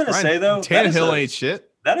Henry. All I'm gonna say, though, that is Tannehill a- ain't shit.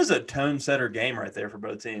 That is a tone setter game right there for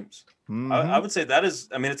both teams. I Mhm. would say that is.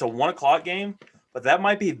 I mean, it's a 1:00 game, but that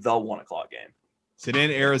might be the 1:00 game. Is it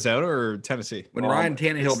in Arizona or Tennessee? When Um, Ryan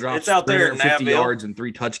Tannehill it's- drops it's out there in 350 Nashville. yards and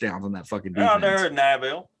 3 touchdowns on that fucking They're out there defense. at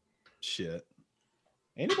Nashville. Shit.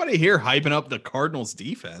 Anybody here hyping up the Cardinals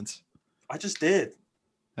defense? I just did.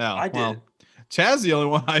 Oh, I did. Chad's the only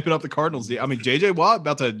one hyping up the Cardinals. I mean, JJ Watt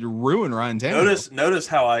about to ruin Ryan Tannehill. Notice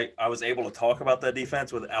how I was able to talk about that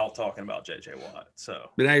defense without talking about JJ Watt.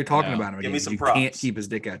 So But now you're talking Yeah. about him Give again. me some You props. can't keep his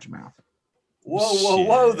dick out your mouth.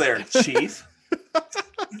 whoa there, Chief.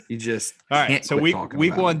 You just All right, can't so quit week talking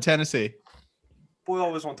week about one, him. Tennessee. Boy, I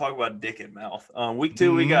always want to talk about dick in mouth. Week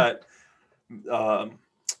 2, we Mhm. got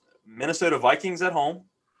Minnesota Vikings at home.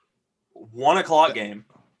 1:00 game.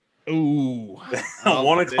 Ooh,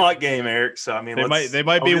 1:00 game, Eric. So I mean, they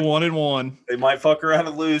might be hope it- 1-1, They might fuck around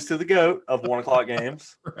and lose to the GOAT of 1:00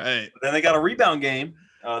 games. right? Then they got a rebound game.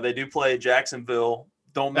 They do play Jacksonville.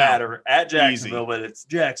 Don't matter at Jacksonville, but it's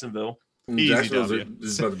Jacksonville. Easy Jacksonville's W.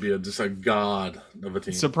 is about to be just a god of a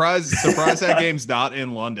team. Surprise that game's not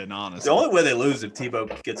in London. Honestly, The only way they lose if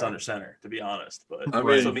Tebow gets under center, to be honest. But I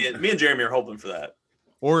mean- so me and Jeremy are hoping for that.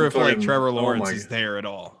 or I'm if like fucking- Trevor oh Lawrence my- is there at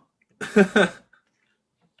all.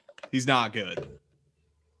 He's not good.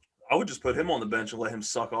 I would just put him on the bench and let him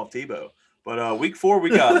suck off Tebow. But week 4, we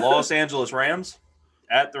got Los Angeles Rams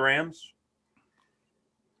at the Rams.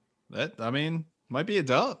 That I mean might be a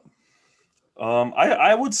dub.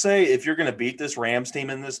 I would say if you're going to beat this Rams team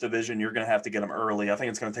in this division, you're going to have to get them early. I think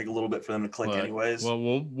it's going to take a little bit for them to click, anyways.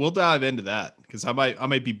 Well, we'll dive into that because I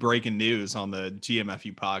might be breaking news on the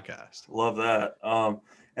GMFU podcast. Love that.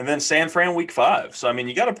 And then San Fran week 5. So I mean,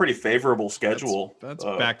 you got a pretty favorable schedule. That's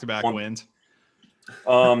back-to-back wins.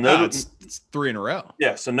 It's 3 in a row.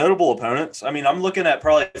 Yeah. So notable opponents. I mean, I'm looking at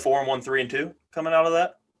probably 4-1, 3-2 coming out of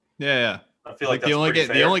that. Yeah. I feel like the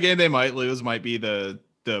only game they might lose might be the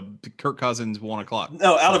Kirk Cousins 1 o'clock.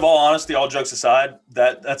 No, out of all honesty, all jokes aside,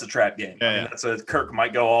 that's a trap game. Yeah, I mean, that's a Kirk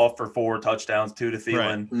might go off for 4 touchdowns, 2 to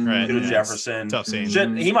Thielen, right. 2 to Jefferson. Tough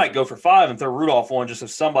scene. He might go for 5 and throw Rudolph one just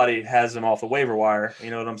if somebody has him off the waiver wire.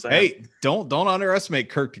 You know what I'm saying? Hey, don't underestimate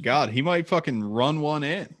Kirk to God. He might fucking run one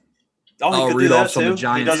in. Oh, he could Rudolph's do on that the too.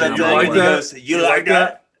 Giants. He does that You thing. like He that? goes, you like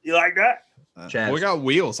that? You like that? Chaz. We got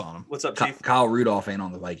wheels on him. What's up, Chief? Kyle Rudolph ain't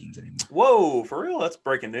on the Vikings anymore. Whoa, for real? That's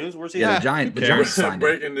breaking news. Where's he Yeah, at? the Giants signed him.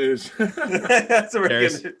 Breaking news. That's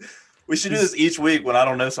breaking news. We should do this each week when I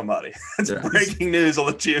don't know somebody. It's Yeah. breaking news on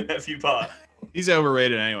the GMFU pod. He's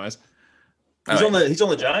overrated anyways. He's on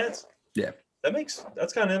the Giants. Yeah.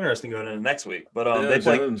 That's kind of interesting going into next week. But Yeah, they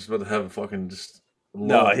play. Jones about to have a fucking just.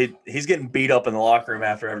 No, he's getting beat up in the locker room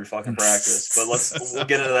after every fucking practice. But we'll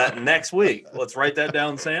get into that next week. Let's write that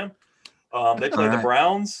down, Sam. They play the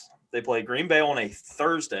Browns. They play Green Bay on a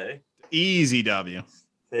Thursday. Easy W.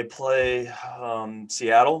 They play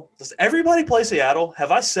Seattle. Does everybody play Seattle?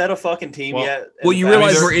 Have I set a fucking team yet? Well, you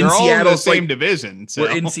realize they're we're in all Seattle, the same division. So.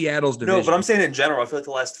 We're in Seattle's division. No, but I'm saying in general. I feel like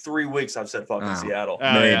the last 3 weeks I've said fucking Seattle.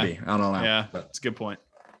 Maybe. I don't know. Yeah, that's a good point.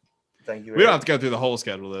 Thank you. We don't have to go through the whole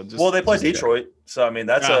schedule though. Well, they play Detroit, so I mean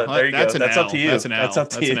there you go. That's up to you. That's an L. That's up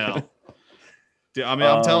to you. An L. Dude, I mean,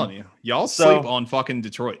 I'm telling you, y'all sleep on fucking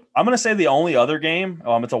Detroit. I'm gonna say the only other game.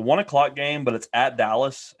 It's a 1 o'clock game, but it's at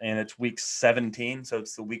Dallas, and it's week 17, so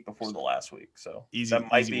it's the week before the last week. So easy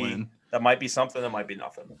win. That might be something. That might be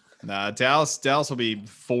nothing. Nah, Dallas will be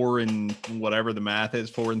 4 and whatever the math is,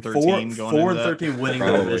 4 and 13 4 going and into 13 winning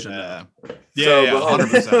the division. Yeah, So,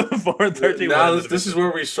 100%. 4 and 13. Now this is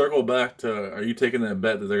where we circle back to: are you taking that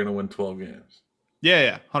bet that they're going to win 12 games?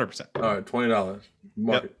 Yeah, 100%. All right, $20.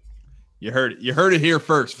 Mark it. You heard it here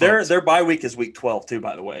first. Their bye week is week 12 too,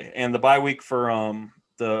 by the way, and the bye week for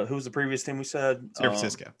who was the previous team we said? San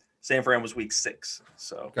Francisco. San Fran was week 6.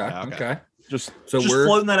 So Okay. just we're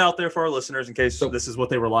floating that out there for our listeners in case this is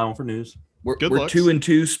what they rely on for news. we're Good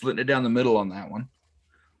 2-2, splitting it down the middle on that one.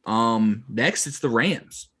 Next it's the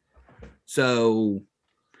Rams. So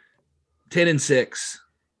 10-6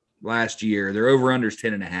 last year. Their over/under's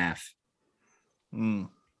 10.5.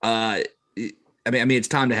 I mean, it's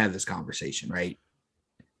time to have this conversation, right?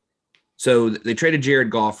 So they traded Jared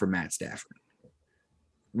Goff for Matt Stafford.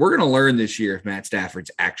 We're going to learn this year if Matt Stafford's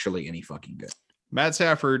actually any fucking good. Matt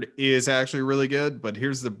Stafford is actually really good, but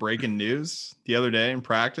here's the breaking news. The other day in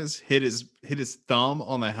practice, hit his thumb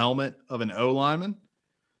on the helmet of an O lineman.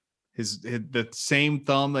 The same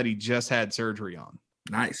thumb that he just had surgery on.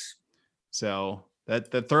 Nice. So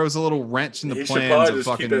that throws a little wrench in the He should plans probably of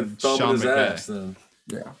just keep fucking that thumb in Sean his ass, McVay. then.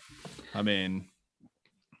 Yeah. I mean,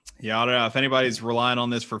 yeah, I don't know if anybody's relying on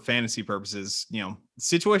this for fantasy purposes.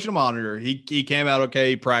 Situational monitor. He came out okay.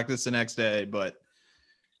 He practiced the next day, but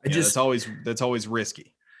that's always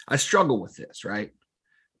risky. I struggle with this, right?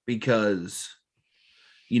 Because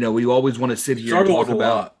we always want to sit here and talk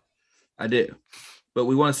about. I do, but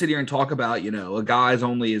we want to sit here and talk about a guy's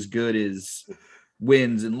only as good as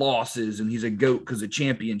wins and losses, and he's a GOAT because of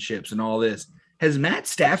championships and all this. Has Matt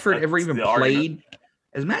Stafford ever even played?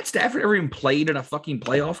 Has Matt Stafford ever even played in a fucking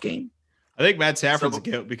playoff game? I think Matt Stafford's a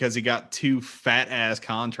GOAT because he got 2 fat ass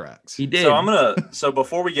contracts. He did. So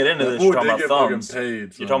before we get into this, you're talking about thumbs. You're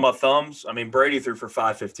talking about thumbs. I mean, Brady threw for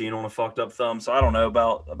 515 on a fucked up thumb, so I don't know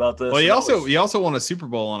about this. Well, he also won a Super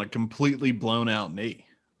Bowl on a completely blown out knee.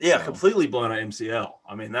 Yeah, completely blown out MCL.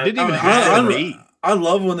 I mean, that didn't even have a knee. I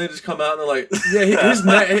love when they just come out and they're like, yeah, his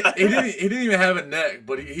neck. He didn't even have a neck,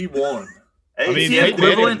 but he won. Hey, I mean, it's the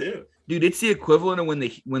equivalent. Dude, it's the equivalent of when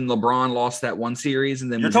LeBron lost that one series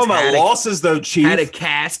and then you're talking about losses though, Chief. Had a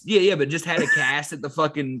cast, but just had a cast at the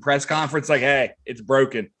fucking press conference like, "Hey, it's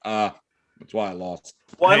broken. That's why I lost."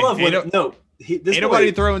 Well, I love ain't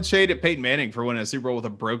nobody throwing shade at Peyton Manning for winning a Super Bowl with a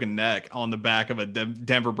broken neck on the back of a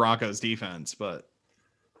Denver Broncos defense, but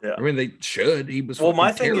yeah, I mean they should. He was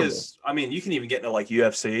my thing terrible. is, I mean, you can even get into like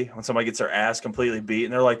UFC when somebody gets their ass completely beat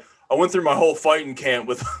and they're like, I went through my whole fighting camp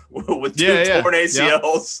with two Yeah. torn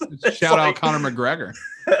ACLs. It's Shout out like- Conor McGregor.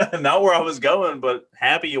 Not where I was going, but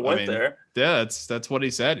happy you went mean, there. Yeah, that's what he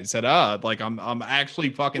said. He said, like I'm actually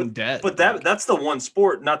fucking dead. But that's the one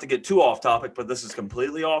sport, not to get too off topic, but this is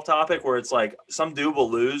completely off topic, where it's like some dude will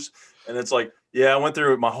lose, and it's like, yeah, I went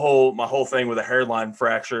through my whole thing with a hairline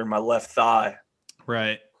fracture in my left thigh.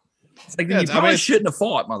 Right. It's like, Yeah, you I probably mean, shouldn't have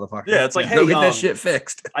fought, motherfucker. Yeah, it's like, Go hey, get that shit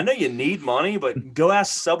fixed. I know you need money, but go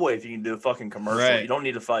ask Subway if you can do a fucking commercial. Right. You don't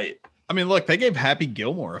need to fight. I mean, look, they gave Happy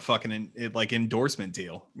Gilmore a fucking endorsement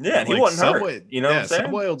deal. Yeah, and he Like, wasn't Subway, hurt. You know what I'm saying?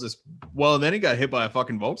 Subway will just then he got hit by a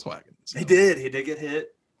fucking Volkswagen. So, He did get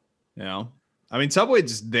hit. You know, I mean, Subway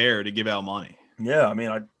just there to give out money. Yeah, I mean,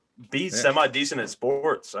 I'd be semi decent at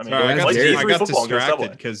sports. I mean, Sorry, I like got- I G3 got football and go distracted Subway.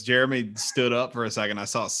 because Jeremy stood up for a second. I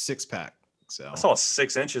saw a 6-pack. So I saw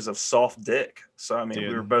 6 inches of soft dick. So I mean, we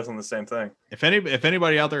Dude. were both on the same thing. if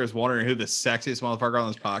anybody out there is wondering who the sexiest motherfucker on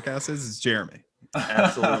this podcast is, it's Jeremy.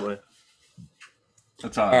 Absolutely.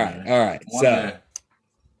 That's all All right. right, all right. One So day.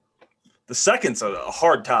 The second's a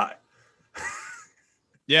hard tie.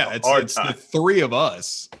 Yeah, Hard it's the time. 3 of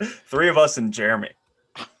us. 3 of us and Jeremy.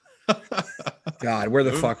 God, where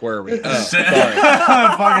the fuck were we? Oh, Sam-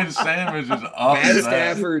 sorry. fucking sandwich is up. Matt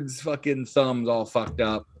Stafford's fucking thumbs all fucked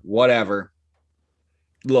up. Whatever.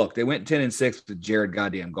 Look, they went 10-6 with Jared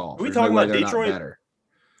goddamn Goff. Are we There's talking way about they're not Detroit? better.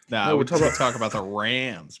 Nah, No, we're we're talking talking about the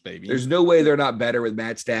Rams, baby. There's no way they're not better with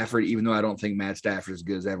Matt Stafford, even though I don't think Matt Stafford is as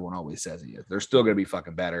good as everyone always says he is. They're still going to be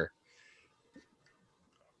fucking better.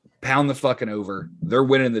 Pound the fucking over. They're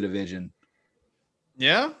winning the division.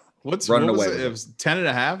 Yeah. What Running was away it? with It was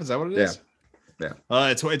 10.5. Is that what it is? Yeah.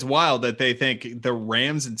 It's wild that they think the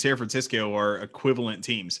Rams and San Francisco are equivalent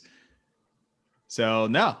teams. So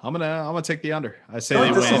no, I'm gonna take the under. I say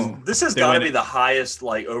they win. This has They got to win be it. the highest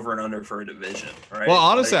like over and under for a division, right? Well,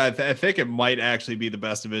 honestly, Like, I think it might actually be the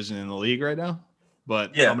best division in the league right now.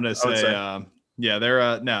 But Yeah, I'm gonna I would say,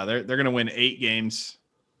 say. they're gonna win 8 games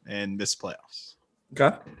and miss playoffs.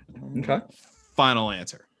 Okay. Okay. Final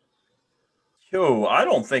answer. yo, I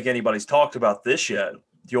don't think anybody's talked about this yet. Do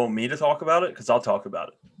you want me to talk about it? Because I'll talk about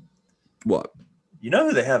it. What? You know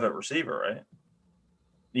who they have at receiver, right?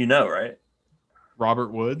 You know, right?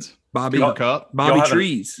 Robert Woods, Bobby Cooper Cup. Bobby Y'all haven't-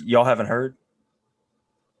 Trees. Y'all haven't heard?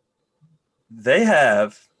 They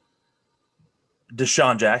have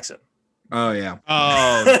Deshaun Jackson. Oh yeah.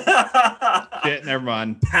 Oh shit! Never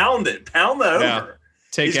mind. Pound it. Pound the over. Yeah.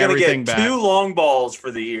 Take He's going to everything get back. 2 long balls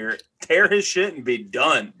for the year, tear his shit, and be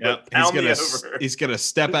done. Yep. But pound the over. He's gonna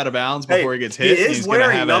step out of bounds Hey, before he gets he hit. is and he's gonna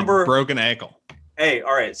wearing have number- a broken ankle. Hey,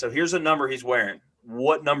 all right. So here's a number he's wearing.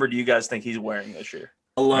 What number do you guys think he's wearing this year?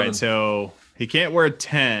 11. Right, so he can't wear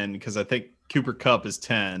 10 because I think Cooper Cup is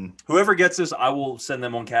 10. Whoever gets this, I will send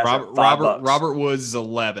them on cash. App $5. Robert Woods is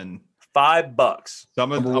 11. $5. So I'm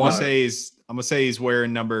Number gonna one. say he's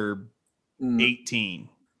wearing number Mm, 18.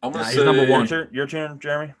 I'm gonna Nah, say he's number one. Your turn,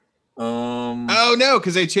 Jeremy. Oh no,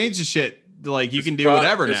 because they changed the shit. Like you it's can do pro-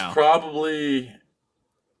 whatever it's now. Probably.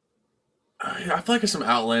 I feel like it's some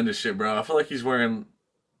outlandish shit, bro. I feel like he's wearing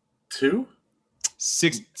 2.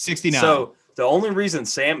 69. So the only reason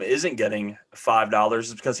Sam isn't getting $5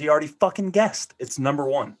 is because he already fucking guessed. It's number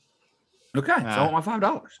 1. Okay. So Ah. I want my $5.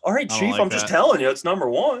 All right, I don't Chief. like I'm just that. telling you, it's number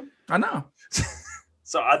 1. I know.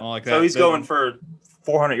 So don't like so that. he's The- going for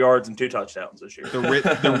 400 yards and 2 touchdowns this year. the rich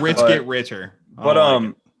But- get richer. I But don't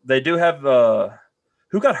like it. they do have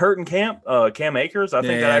who got hurt in camp? Cam Akers. I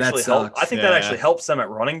think Yeah, that that actually helped. sucks. I think that Yeah. actually helps them at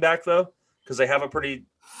running back though, because they have a pretty.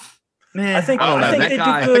 Man, I think- I don't I know. think That they do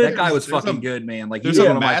guy, good. that guy was There's fucking a- good, man. Like there's he's a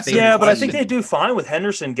one of my massive- favorite. Yeah, but I think players. they do fine with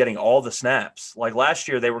Henderson getting all the snaps. Like last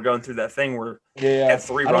year, they were going through that thing where they had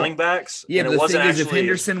 3 I don't- running backs. Yeah, and but it the wasn't thing is, if actually.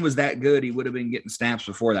 Henderson was that good, he would have been getting snaps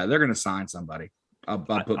before that. They're going to sign somebody. I'll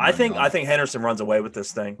put I think money on it. Henderson runs away with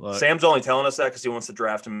this thing. Look. Sam's only telling us that because he wants to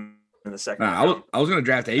draft him in the second. Nah, round. I was going to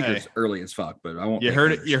draft Akers Hey. early as fuck, but I won't. You pick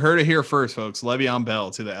heard it. Henderson. You heard it here first, folks. Le'Veon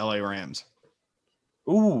Bell to the LA Rams.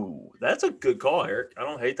 Ooh, that's a good call, Eric. I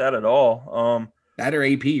don't hate that at all. That or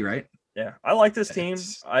AP, right? Yeah, I like this team.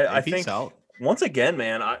 It's- I AP think solid. once again,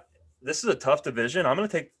 man, this is a tough division. I'm gonna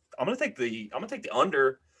take the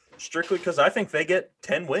under strictly because I think they get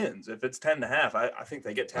 10 wins. If it's 10.5, I think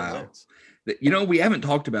they get 10 Wow. wins. You know, we haven't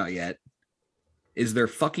talked about yet is their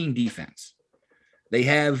fucking defense. They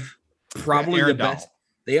have probably Aaron the best. Donald.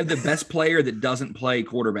 They have the best player that doesn't play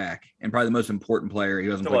quarterback, and probably the most important player. He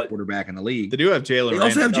doesn't So play what? quarterback in the league. They do have Jalen. They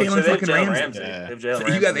also have Ramsey. Jalen they have fucking Jalen Ramsey. Ramsey. Yeah. They have So Jalen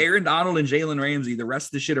you have Ramsey. Aaron Donald and Jalen Ramsey. The rest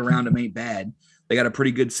of the shit around them ain't bad. They got a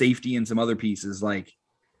pretty good safety and some other pieces. Like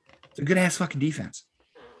it's a good ass fucking defense.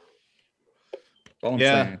 That's all I'm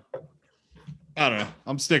Yeah. saying. I don't know.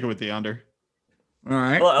 I'm sticking with the under. All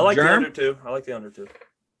right. Well, I like the Germ? under too. I like the under too.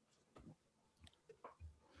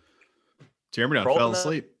 Jeremy done Roll fell that?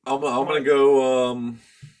 asleep. I'm gonna go. I'm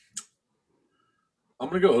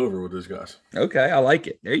gonna go over with these guys. Okay, I like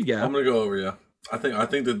it. There you go. I'm gonna go over. Yeah, I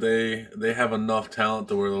think that they have enough talent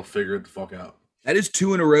to where they'll figure it the fuck out. That is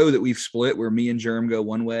 2 in a row that we've split where me and Germ go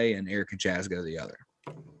one way and Eric and Chaz go the other.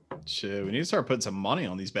 Shit, we need to start putting some money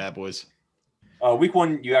on these bad boys. Week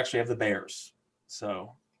 1, you actually have the Bears.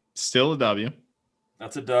 So Still a W.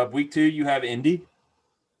 that's a dub. Week 2, you have Indy.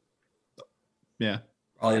 Yeah.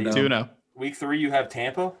 Probably Yeah, 2-0. Week 3, you have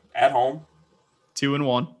Tampa at home,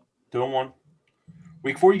 2-1. 2-1.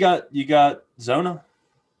 Week 4, you got Zona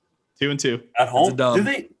 2-2. at home. dub. Do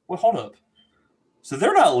they? Well, hold up. So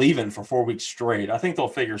they're not leaving for 4 weeks straight. I think they'll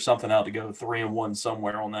figure something out to go 3-1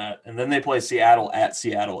 somewhere on that, and then they play Seattle at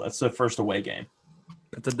Seattle. That's the first away game.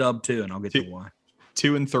 That's a dub too, and I'll get to Two. why.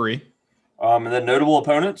 2-3. And then notable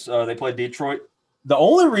opponents, they play Detroit. The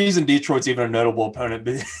only reason Detroit's even a notable opponent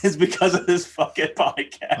is because of this fucking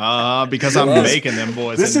podcast. Because I'm This- making them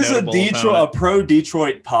boys. This is a notable opponent. pro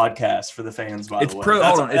Detroit podcast for the fans. By It's the way, pro-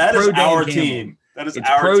 That's, hold on, it's that is pro Dan our Campbell. team. That is It's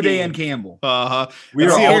our pro team. Dan Campbell. We I are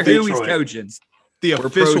don't all care who he's Detroit. coaching. The We're pro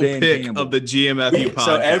official Dan pick Campbell. of the GMFU podcast.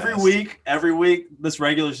 So every week this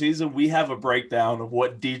regular season, we have a breakdown of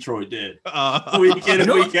what Detroit did week in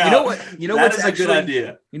and week out. You know That what's is a actually good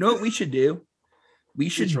idea. You know what we should do? We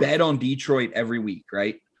should Detroit. bet on Detroit every week,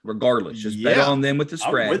 right? Regardless, just bet Yeah. on them with the I'm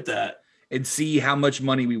spread with that. and see how much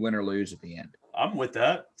money we win or lose at the end. I'm with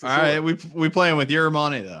that. for All sure. right, we playing with your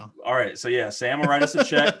money though. All right. So yeah, Sam will write us a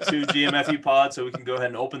check to GMFU Pod so we can go ahead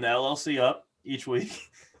and open the LLC up each week.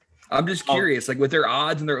 I'm just Oh. curious, like with their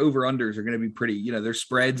odds and their over unders are going to be pretty, their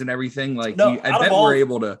spreads and everything. Like, No, I out of bet all- we're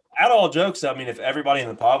able to. Out of all jokes, I mean, if everybody in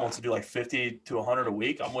the pod wants to do like 50 to 100 a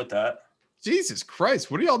week, I'm with that. Jesus Christ,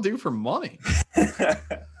 what do y'all do for money?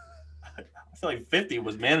 I feel like 50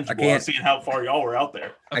 was manageable. can't- I'm seeing how far y'all were out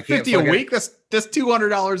there. I can't 50 a fucking- week? That's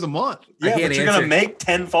 $200 a month. I Yeah, can't but you're answer. gonna make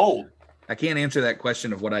tenfold. I can't answer that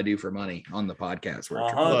question of what I do for money on the podcast. Where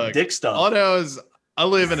it's- Look, Dick stuff. All I know is I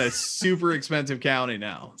live in a super expensive county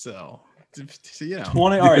now, so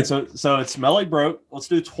 20. All right, so it's smell like broke. Let's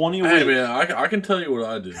do 20 a Hey week. man, I can tell you what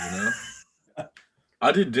I do.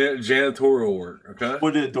 I do janitorial work. Okay.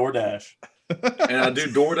 We'll do DoorDash. And I do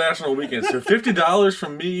DoorDash on the weekend. So $50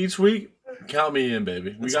 from me each week, count me in,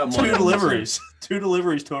 baby. We got money. Two deliveries. 2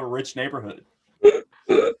 deliveries to a rich neighborhood.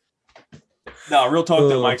 No, real talk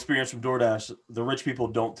though, my experience from DoorDash, the rich people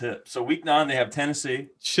don't tip. So week 9 they have Tennessee.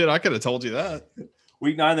 shit, I could have told you that.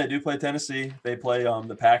 Week 9 they do play Tennessee. They play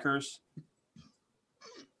the Packers.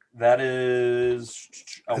 That is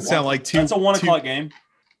That sound like two- That's a 1 two- o'clock game.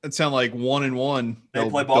 It sound like 1-1. They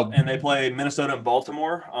play and they play Minnesota and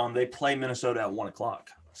Baltimore. They play Minnesota at 1 o'clock.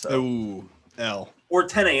 So Ooh, L. or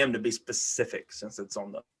 10 a.m. to be specific, since it's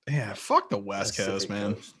on the Yeah, fuck the West Coast, Pacific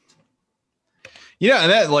man. Coast. Yeah,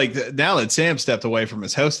 and that like now that Sam stepped away from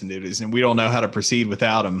his hosting duties and we don't know how to proceed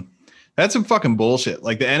without him, that's some fucking bullshit.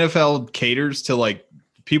 Like the NFL caters to like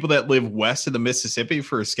people that live west of the Mississippi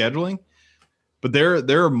for scheduling, but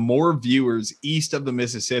there are more viewers east of the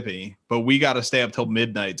Mississippi, but we got to stay up till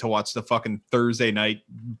midnight to watch the fucking Thursday night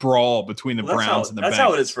brawl between the Well, Browns and the that's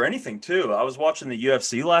how it Bengals. is for anything too. I was watching the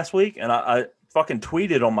UFC last week, and I fucking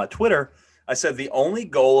tweeted on my Twitter. I said the only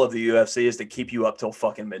goal of the UFC is to keep you up till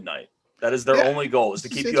fucking midnight. That is their Yeah. only goal, is to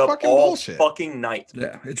keep It's you up fucking all bullshit. fucking night.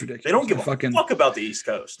 Yeah, it's ridiculous. They don't give a fucking fuck about the East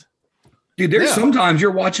Coast. dude. There's Yeah. sometimes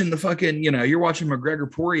you're watching the fucking, you're watching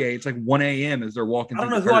McGregor Poirier. It's like 1 a.m. as they're walking. I don't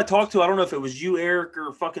through know the who I curtains. talked to. I don't know if it was you, Eric,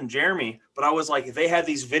 or fucking Jeremy, but I was like, they had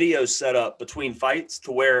these videos set up between fights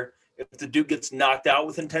to where if the dude gets knocked out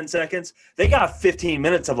within 10 seconds, they got 15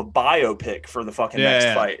 minutes of a biopic for the fucking next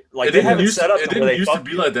Yeah. fight. Like It they have it used set up it to where didn't they used to fuck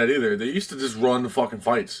be you. like that either. They used to just run the fucking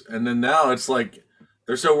fights, and then now it's like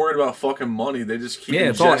they're so worried about fucking money, they just keep Yeah,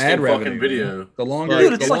 it's all ad ingesting revenue. fucking video. The longer,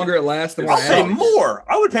 Dude, it's the like- longer it lasts, the more I'll pay ads. more.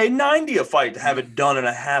 I would pay 90 a fight to have it done in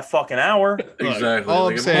a half fucking hour. Exactly. all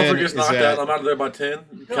Like I'm if a saying motherfucker gets is knocked that- out, I'm out of there by 10. No, I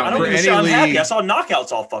count don't me For in. even I'm any happy. league- I saw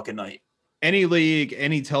knockouts all fucking night. Any league,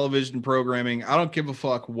 any television programming, I don't give a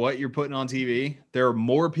fuck what you're putting on TV. There are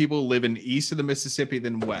more people living east of the Mississippi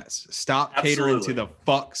than west. Stop catering to Absolutely. the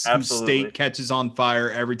fucks whose Absolutely. state catches on fire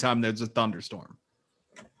every time there's a thunderstorm.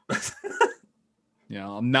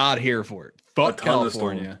 I'm not here for it. Fuck A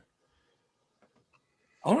thunderstorm. California.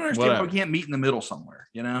 I don't understand why Whatever. we can't meet in the middle somewhere.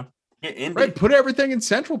 Yeah, Indy. Right, put everything in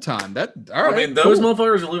Central Time. That all right. I mean, those cool.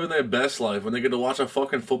 motherfuckers are living their best life when they get to watch a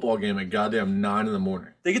fucking football game at goddamn 9 in the morning.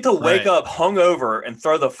 They get to wake Right. up hungover and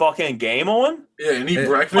throw the fucking game on. Yeah, and eat It-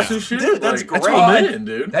 breakfast and shit. Dude, that's Like, great. I'm in,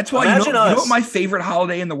 dude. That's why Imagine you know us. what my favorite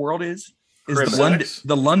holiday in the world is Christmas.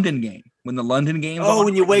 the London game. When the London game, Oh,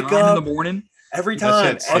 when you wake 9 up. in the morning, Every That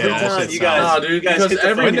time, shit's- every yeah, that time shit's you guys, Nah, dude, you guys because hit the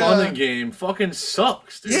every fucking- London game fucking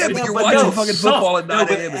sucks, dude. Yeah, It- but you're but watching no, fucking suck. football at 9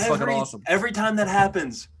 but a.m. It's fucking awesome. Every time that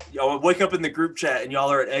happens, y'all wake up in the group chat and y'all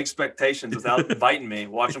are at expectations without inviting me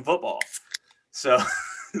watching football. So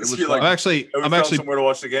was you're fun. I'm like, actually "Oh, we I'm found actually somewhere to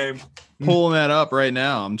watch the game. pulling that up right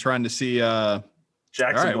now. I'm trying to see.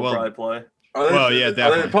 Jacksonville well- probably play. Are yeah, They're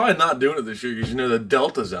definitely. probably not doing it this year because the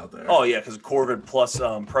Delta's out there. Oh yeah, because Corvid plus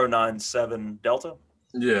Pro 9/7 Delta.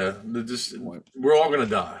 Yeah, we're all gonna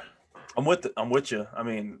die. I'm with you. I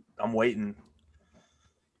mean, I'm waiting.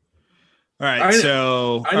 All right, I ain't-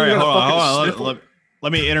 so I ain't all right, even hold gonna on, hold fucking on. sniffle.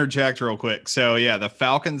 Let me interject real quick. So yeah, the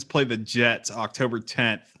Falcons play the Jets October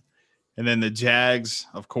 10th, and then the Jags,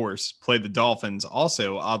 of course, play the Dolphins.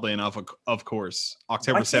 Also, oddly enough, of course,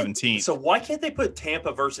 October Why can't- 17th. So why can't they put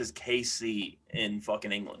Tampa versus KC in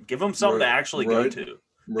fucking England? Give them something to Right, actually go right, to.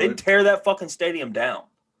 Right? They'd tear that fucking stadium down.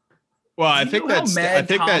 Well, I Do you think know how that's mad I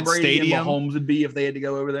think Tom that Brady and stadium. Mahomes would be if they had to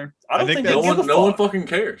go over there. I don't I think think, that- they no give a one, no one fuck. fucking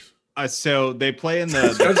cares. So they play in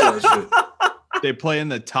Schedule the that shit. they play in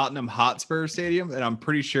the Tottenham Hotspur Stadium, and I'm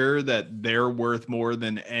pretty sure that they're worth more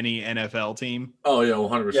than any NFL team. Oh yeah,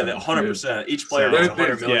 100%. Yeah, 100%. Each player So- gets They're-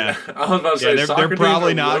 100 million. Yeah. I was about to say, Yeah, they're soccer teams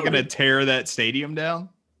probably are not loaded. going to tear that stadium down.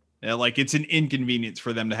 Yeah, like it's an inconvenience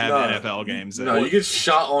for them to have No, NFL games. No, you get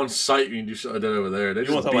shot on sight when you do something like that over there. They You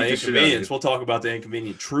just want to talk beat about the shit out of inconvenience? you. We'll talk about the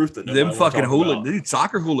inconvenient truth that Them nobody fucking wanna talk about. hooligans, dude.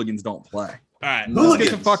 Soccer hooligans don't play. All right,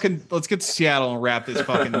 Hooligans. let's get to Seattle and wrap this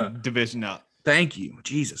fucking division up. Thank you,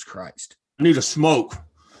 Jesus Christ. I need a smoke.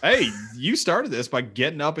 Hey, you started this by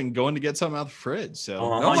getting up and going to get something out of the fridge, so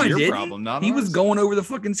Uh-huh. No, that's I your didn't. problem, not He ours. was going over the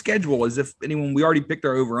fucking schedule as if anyone. We already picked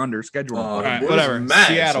our over under schedule. All right, We're whatever. just mad,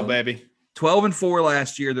 Seattle, son. baby. 12-4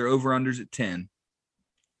 last year. Their over unders at 10.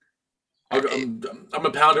 I'm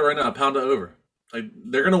gonna pound it right now. Pound it over. Like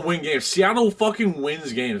they're gonna win games. Seattle fucking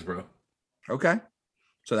wins games, bro. Okay,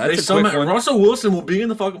 so They that's a quick somehow one. Russell Wilson will be in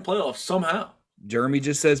the fucking playoffs somehow. Jeremy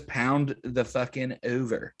just says pound the fucking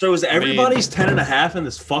over. So is everybody's 10.5 in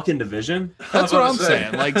this fucking division? That's what I'm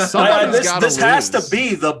saying. Like somebody's this got to this has to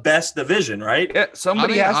be the best division, right? Yeah,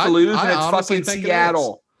 somebody I mean, has to lose, I and it's honestly fucking think it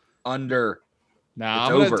Seattle under. Nah,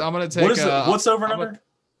 It's I'm over. gonna take What is it? What's over and I'm under?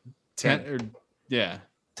 10 or yeah.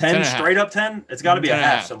 10 10.5. straight up 10? It's got to be a 10 and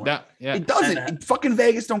half half. somewhere. That- yeah. It doesn't. 10.5. Fucking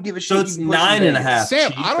Vegas don't give a shit. So it's You can push 9.5. Vegas.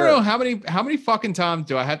 Sam, I don't Cheater. know how many fucking times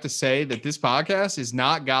do I have to say that this podcast is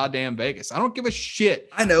not goddamn Vegas. I don't give a shit.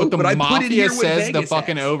 I know, what the but I put it mafia here with says Vegas the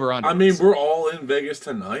fucking has. over under. I mean, we're all in Vegas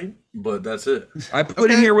tonight, but that's it. I put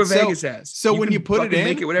it Okay, here with so- Vegas has. so when can you put it fucking in,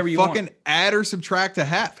 make it whatever you fucking want. add or subtract a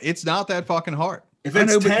half. It's not that fucking hard. If I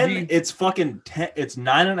it's know, but 10, you- it's fucking 10. It's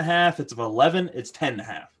 9.5. It's 11. It's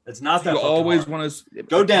 10.5. It's not that You fucking always hard. want to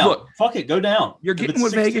Go down. Look, Fuck it. Go down. You're If getting it's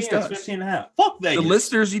what 16, Vegas does. It's 15.5. Fuck the Vegas.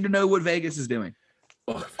 listeners need to know what Vegas is doing.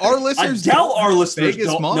 Our I listeners doubt our listeners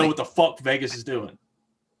Vegas don't money. know what the fuck Vegas is doing.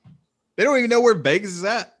 They don't even know where Vegas is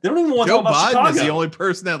at. They don't even want to Joe talk about Biden Chicago. is the only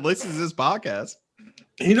person that listens to this podcast.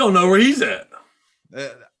 He don't know where he's at.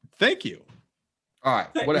 Thank you. All right,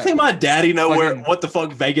 You whatever. think my daddy know Fucking- what the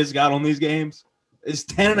fuck Vegas got on these games? It's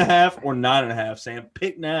 10.5 or 9.5, Sam.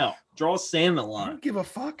 Pick now. Draw a sand in the I line. don't give a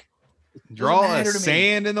fuck. Draw a matter to me.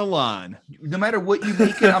 sand in the line. No matter what you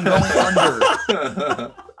make it, I'm going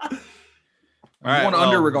under. All right, I'm going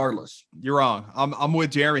under well, regardless. You're wrong. I'm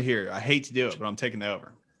with Jeremy here. I hate to do it, but I'm taking the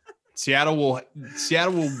over. Seattle will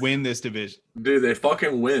win this division. Dude, they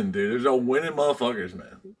fucking win, dude. There's no winning motherfuckers,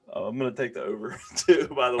 man. Oh, I'm going to take the over, too,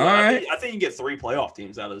 by the way. All I think you get 3 playoff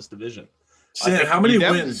teams out of this division. Sam, think how many you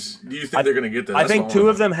definitely- wins do you think they're going to get? There? I That's think what 2 wanna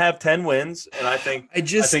of them have 10 wins, and I think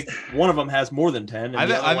one of them has more than 10. And I,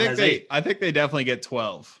 the th- other I one think has they 8. I think they definitely get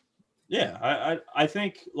 12. Yeah, I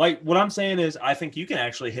think like what I'm saying is I think you can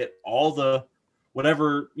actually hit all the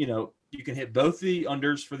whatever, you can hit both the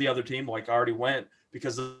unders for the other team, like I already went,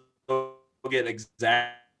 because they'll get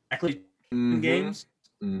exactly Mhm, games.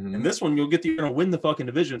 mhm. And this one you're going to win the fucking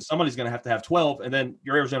division. Somebody's going to have 12, and then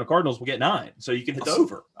your Arizona Cardinals will get 9. So you can hit the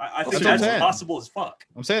over. I think That's what I'm that's saying. possible as fuck.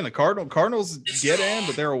 I'm saying the Cardinals get in,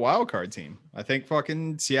 but they're a wild card team. I think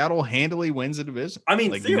fucking Seattle handily wins the division. I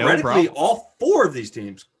mean, Like, no theoretically, problem. all 4 of these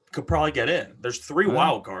teams could probably get in. There's 3 Wow.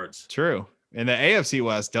 wild cards. True. And the AFC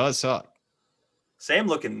West does suck. Sam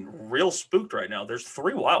looking real spooked right now. There's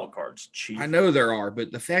 3 wild cards. Chief. I know there are,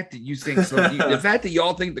 but the fact that you think the fact that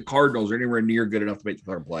y'all think the Cardinals are anywhere near good enough to make the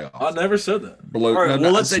third playoffs. I never said that. Below, All right, no, well, no,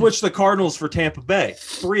 let's I said- switch the Cardinals for Tampa Bay.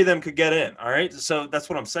 3 of them could get in. All right, so that's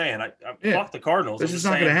what I'm saying. I Yeah. fuck the Cardinals. This I'm is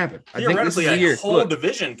just not going to saying, happen. I think this is Theoretically, the a year. whole Look,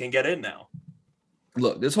 division can get in now.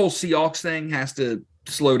 this whole Seahawks thing has to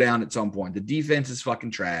slow down at some point. The defense is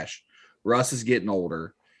fucking trash. Russ is getting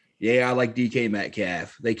older. Yeah, I like DK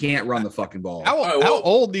Metcalf. They can't run the fucking ball. How, right, how well-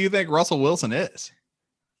 old do you think Russell Wilson is?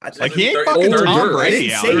 Like he ain't 30, fucking 30, Tom 30.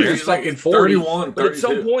 Brady I out didn't say here. he's fucking 40, 31, but at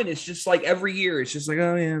some 32. point, it's just like every year, it's just like,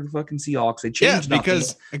 oh yeah, the fucking Seahawks. They Yeah, changed nothing.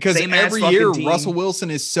 because Same ass every fucking year team. Russell Wilson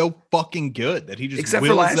is so fucking good that he just Except for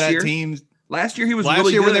wills last that year. team. Last year he was Last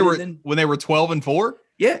really year good. when they were 12-4.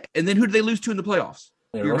 Yeah, and then who did they lose to in the playoffs?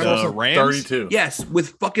 Yeah, You Russell remember? Wilson, Rams? 32. Yes, with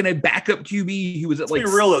fucking a backup QB who was at Let's like.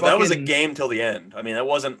 be real though, that was a fucking- game till the end. I mean, that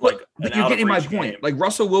wasn't like. But an you're out of getting my reach point. game. Like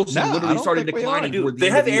Russell Wilson No, I literally don't started think we are. declining Dude, toward the they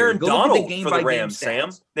end have of the year. Aaron Go look at Donald game for by the game Rams, Sam.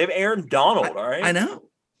 stats. They have Aaron Donald. All right. I know.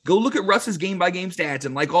 Go look at Russ's game by game stats,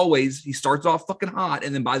 and like always, he starts off fucking hot,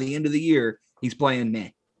 and then by the end of the year, he's playing meh.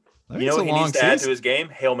 You know what he needs to add to his game?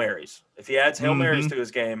 Hail Marys. If he adds Hail Marys Mhm. to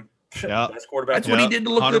his game, Yeah. best quarterback. That's what he Yep, did to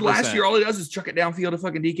look good last 100%. year. All he does is chuck it downfield to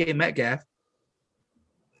fucking DK Metcalf.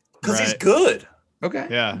 Because he's Right. good. Okay.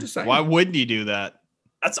 Yeah. I'm just saying. Why wouldn't you do that?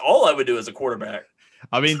 That's all I would do as a quarterback.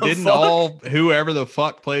 I mean, The didn't fuck? all whoever the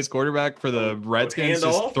fuck plays quarterback for the Redskins Hand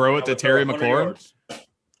just off, throw I it to would throw Terry 100 McLaurin? yards.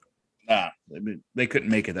 Nah, they couldn't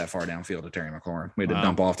make it that far downfield to Terry McLaurin. We had to Wow.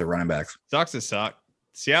 dump off the running backs. Sucks to suck.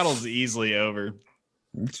 Seattle's easily over.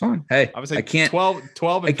 It's fine. Hey, I would say I can't. 12 and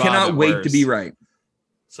I 5 cannot at wait to worst. be right.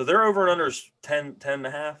 So they're over and under 10 and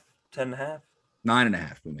a half, 10 and a half,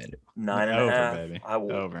 9.5. We made it. 9 and a Over, half. baby. I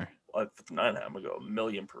will. Over. With 9 and a half, I'm going to go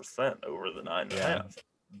 1,000,000% over the 9 and a Yeah. half,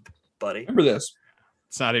 buddy. Remember this.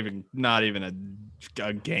 It's not even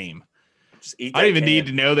a game. Just eat I don't that even need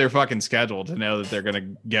can. to know their fucking schedule to know that they're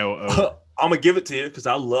gonna go over. I'm going to give it to you because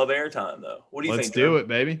I love airtime, though. What do you Let's think? do it,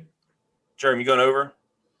 baby. Jeremy, you going over?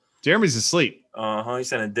 Jeremy's asleep. He's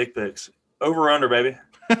sending dick pics. Over or under, baby?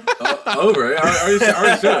 Over. I already said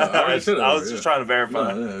it. I already said it. I was just trying to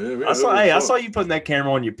verify. No, I saw you putting that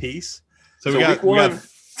camera on your piece. So, So we week got one-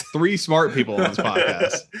 3 smart people on this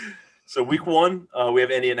podcast. So week 1, we have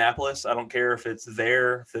Indianapolis. I don't care if it's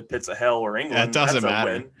there, if it pits a hell or England. That doesn't That's a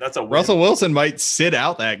matter. win. That's a win. Russell Wilson might sit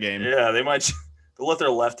out that game. Yeah, they might they'll let their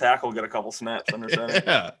left tackle get a couple snaps under center.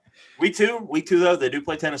 Yeah. Week two though, they do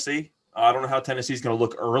play Tennessee. I don't know how Tennessee's going to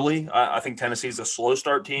look early. I think Tennessee's a slow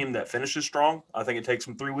start team that finishes strong. I think it takes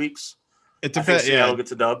them 3 weeks. It I think depends. Seattle Yeah.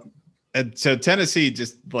 gets a dub. And so Tennessee,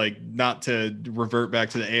 just like not to revert back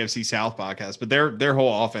to the AFC South podcast, but their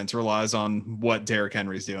whole offense relies on what Derrick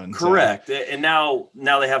Henry's doing. So Correct. And now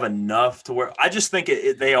they have enough to where I just think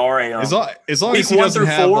they are a as long as week he 1 doesn't through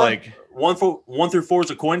have 4, like 1 through 4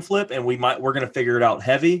 is a coin flip, and we're going to figure it out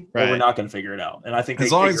heavy, or we're Right. not going to figure it out. And I think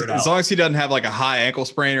as long as he doesn't have like a high ankle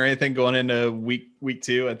sprain or anything going into week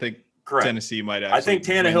 2, I think correct. Tennessee might. I think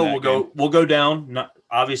actually win Tannehill that game. will go down. Not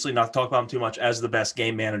obviously not to talk about him too much as the best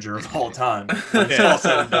game manager of all time. When it's Yeah. all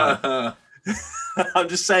said and done. I'm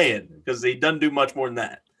just saying because he doesn't do much more than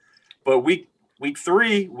that. But week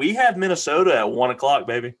 3, we have Minnesota at 1:00,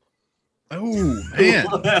 baby. Oh man,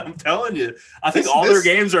 I'm telling you, I think This- all their this-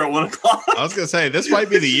 games are at 1:00. I was gonna say this might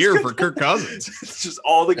be the year for Kirk Cousins. It's just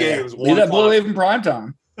all the games. Leave that 1:00. boy away from prime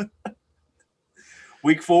time.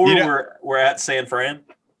 Week 4, You know- we're at San Fran,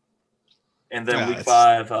 and then Yeah, week it's-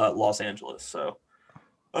 5, Los Angeles. So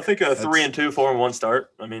I think a That's- 3-2, 4-1 start.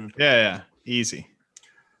 I mean, Yeah, easy.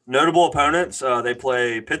 notable opponents. They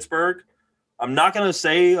play Pittsburgh. I'm not going to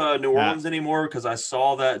say New Orleans anymore because I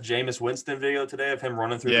saw that Jameis Winston video today of him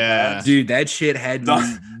running through Yeah. the pads. Dude, that shit had me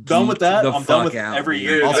Done with that. geeked the I'm done fuck with out, every dude.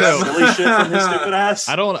 year. Also- That silly shit from his stupid ass.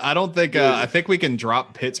 I don't think I think we can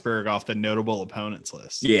drop Pittsburgh off the notable opponents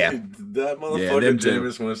list. Yeah. That Yeah, motherfucker them too.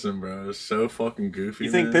 Jameis Winston, bro, is so fucking goofy.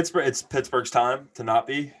 You think man. Pittsburgh? It's Pittsburgh's time to not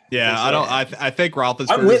be. Yeah, I don't. I think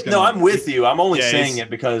Roethlisberger's I'm with. No, gonna- I'm with you. I'm only Yeah, saying he's- it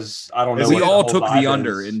because I don't know. We what all whole took vibe the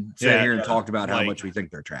under is. and sat Yeah. here and talked about how Like, much we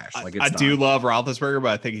think they're trash. Like I it's do done. love Roethlisberger, but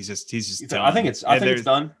I think he's just done. I think it's And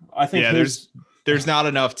done. I think yeah, his, there's not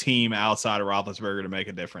enough team outside of Roethlisberger to make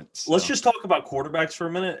a difference. Let's so. just talk about quarterbacks for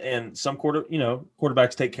a minute. And some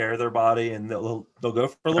quarterbacks take care of their body and they'll go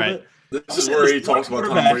for a little Right. bit. This is where he talks about Tom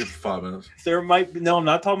quarterback. Brady for 5 minutes. There might be no. I'm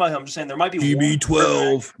not talking about him. I'm just saying there might be one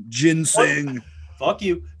TB12, ginseng. quarterback- Fuck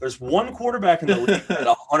you. There's one quarterback in the league that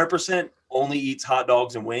 100% only eats hot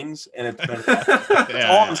dogs and wings, and it's been. That's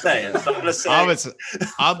Yeah. all I'm saying. So I'm gonna say.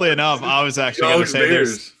 Oddly enough, I was actually going to Dogs, say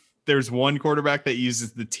Bears. there's one quarterback that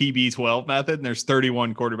uses the TB12 method, and there's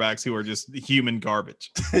 31 quarterbacks who are just human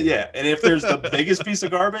garbage. Yeah, and if there's the biggest piece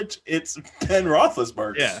of garbage, it's Ben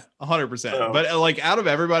Roethlisberger. Yeah, 100%. So- But like out of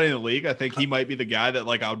everybody in the league, I think he might be the guy that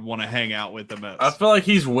like I would want to hang out with the most. I feel like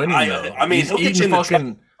he's winning though. I mean, he's he'll get you eating in the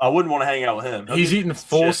fucking. I wouldn't want to hang out with him. He's eating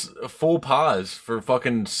full shit. full pies for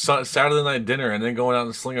fucking Saturday night dinner and then going out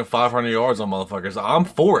and slinging 500 yards on motherfuckers. I'm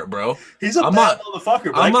for it, bro. He's a I'm bad not- motherfucker.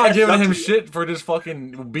 But I'm not giving him shit. shit for just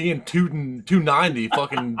fucking being 290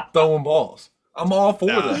 fucking throwing balls. I'm all for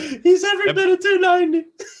Nah. that. He's every bit of 290.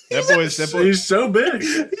 That boy, He's so big.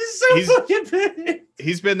 He's fucking big.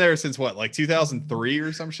 he's been there since what, like 2003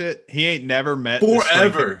 or some shit. He ain't never met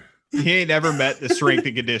Forever. He ain't never met the strength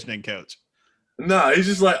and conditioning coach. Nah, he's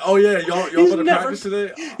just like, oh yeah, y'all He's better never- practice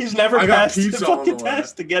today. He's never I got passed the pizza on fucking the way.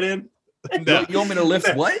 test to get in. No. You want me to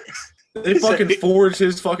lift what? They fucking forge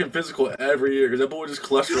his fucking physical every year because that boy just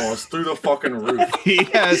cholesterol is through the fucking roof. He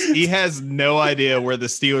has no idea where the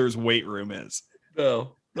Steelers weight room is.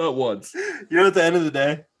 No, not once. You know, at the end of the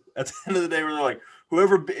day, where they're like,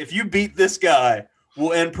 if you beat this guy,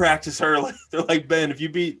 we'll end practice early. They're like, Ben, if you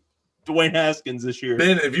beat Dwayne Haskins this year,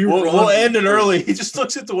 Ben, if you we'll end it early. He just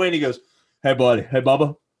looks at Dwayne and he goes, hey, buddy. Hey,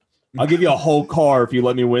 Bubba. I'll give you a whole car if you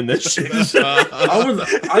let me win this shit.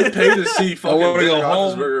 I'd pay to see fucking wanna Ben go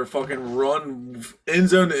home. Roethlisberger fucking run end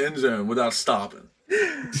zone to end zone without stopping.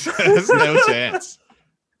 There's no chance.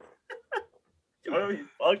 Oh, you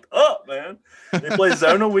fucked up, man. They play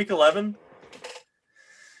Zona week 11.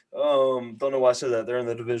 Don't know why I said that. They're in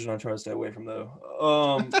the division I try to stay away from,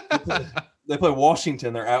 though. They play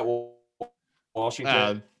Washington. They're at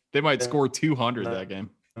Washington. They might score 200 that game.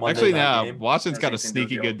 Monday Actually, night no. game. Washington's got a Washington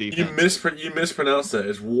sneaky don't good go. defense. You mispronounced that.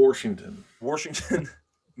 It's Washington. Washington.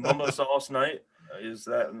 Mumbo Sauce night is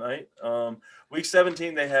that night. Week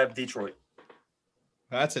 17, they have Detroit.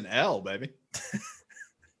 That's an L, baby.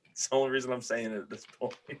 It's the only reason I'm saying it at this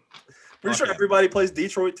point. Pretty Okay. sure everybody plays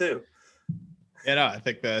Detroit, too. Yeah, no, I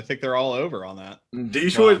think they're all over on that.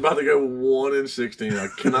 Detroit's about to go 1-16. I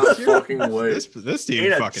cannot fucking wait. This team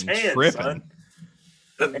Ain't a fucking chance, tripping. son.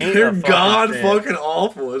 They're a fucking god chance. fucking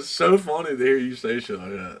awful. It's so funny to hear you say shit like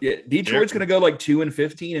that. Yeah, Detroit's gonna go like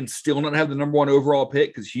 2-15 and still not have the number 1 overall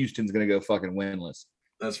pick because Houston's gonna go fucking winless.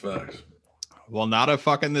 That's facts. Well, not a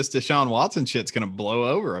fucking this Deshaun Watson shit's gonna blow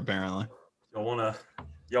over apparently. Y'all wanna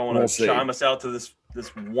We'll see. chime us out to this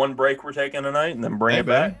one break we're taking tonight and then bring Hey, it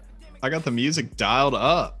back? I got the music dialed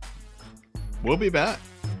up. We'll be back.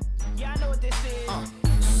 Yeah, I know what this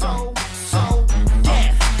is. So,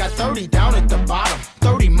 yeah. Got 30 down at the bottom,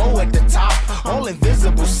 30 more at the top. All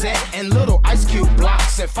invisible set and little ice cube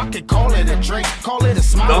blocks. If I could call it a drink, call it a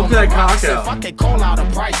smile. Dump on that my rocks. cock out. If I could call out a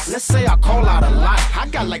price, let's say I call out a lot. I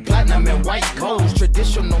got like platinum and white gold,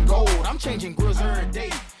 traditional gold. I'm changing grills every day,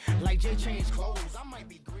 like Jay changed clothes. I might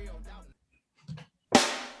be grilled out.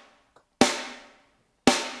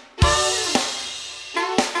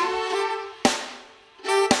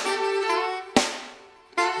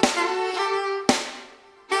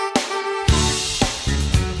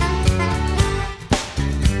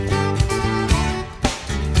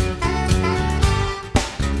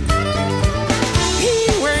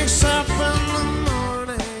 He wakes up in the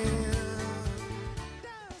morning.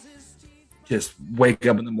 Just wake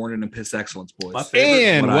up in the morning and piss excellence, boys. My favorite-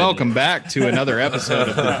 And what I welcome do. back to another episode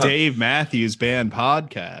of the Dave Matthews Band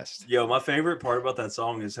Podcast. Yo, my favorite part about that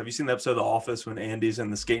song is, have you seen the episode of The Office when Andy's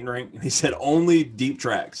in the skating rink? And he said only deep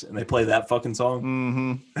tracks, and they play that fucking song.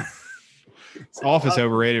 Mm-hmm. Office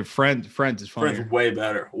overrated. Friends is Friends, funny. way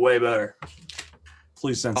better, way better.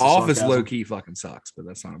 Please sense the Office sarcasm. low key fucking sucks, but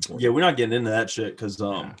that's not important. Yeah, we're not getting into that shit because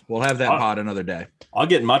We'll have that pod another day. I'll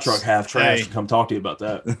get in my truck half trash Hey. and come talk to you about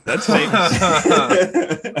that. That's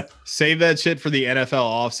save that shit for the NFL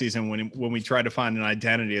offseason when we try to find an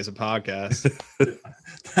identity as a podcast.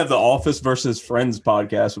 The Office versus Friends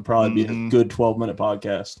podcast would probably be a Mhm. good 12-minute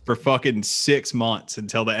podcast. For fucking 6 months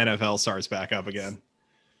until the NFL starts back up again.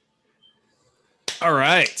 All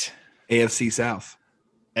right. AFC South.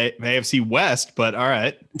 AFC West, but all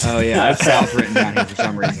right. Oh yeah, I have South written down here for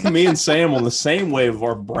some reason. Me and Sam on the same wave of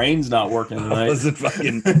our brains not working I was tonight.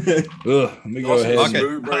 fucking. Ugh, let me go ahead. Okay.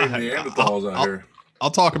 Smooth brain Neanderthals out here.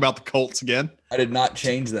 I'll talk about the Colts again. I did not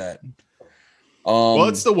change that. Well,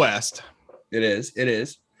 it's the West. It is,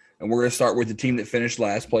 and we're gonna start with the team that finished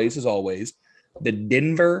last place as always, the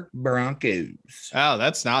Denver Broncos. Oh,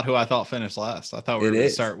 that's not who I thought finished last. I thought we It were going to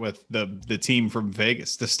is. start with the team from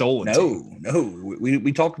Vegas, the stolen team. No,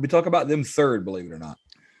 we talk about them third, believe it or not.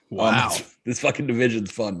 Wow. This fucking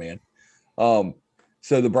division's fun, man. So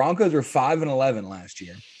the Broncos are 5-11 last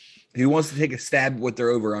year. Who wants to take a stab at what their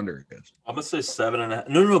over under is? I'm gonna say 7.5.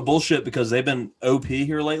 No, bullshit, because they've been OP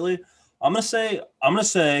here lately. I'm gonna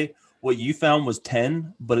say what you found was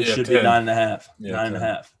 10, but it Yeah, should 10. be 9.5. Yeah,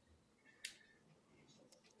 9.5.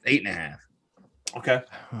 8.5. Okay.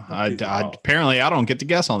 Apparently, I don't get to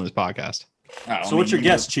guess on this podcast. So what's your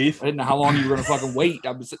guess, Chief? I didn't know how long you were gonna fucking wait.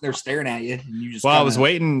 I've been sitting there staring at you, and you just. Well, I was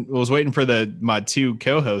kinda- waiting for my two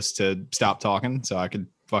co-hosts to stop talking so I could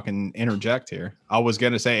fucking interject here. I was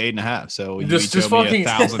gonna say 8.5, so Just you owe me fucking-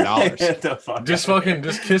 $1,000. Get the fuck Just out.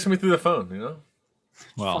 just kiss me through the phone, you know?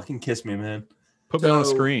 Well, Fucking kiss me, man. put me on the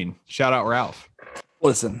So- screen. Shout out Ralph.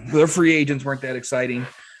 Listen, their free agents weren't that exciting.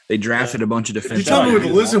 They drafted a bunch of You defensive. tell me linemen.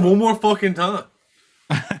 to listen one more fucking time.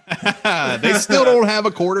 They still don't have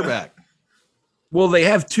a quarterback. Well, they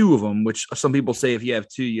have two of them, which some people say if you have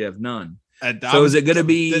two, you have none. And So is it going to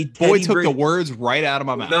be the boy Teddy took the Bridge- words right out of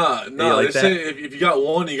my mouth. Nah, you like they say that? if you got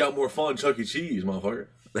one, you got more fun. Chuck E. Cheese, motherfucker.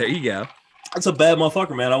 There you go. That's a bad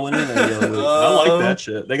motherfucker, man. I went in there the other week. I like that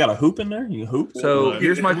shit. They got a hoop in there. You can hoop. So Look,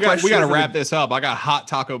 here's my we question. got to for the- wrap this up. I got hot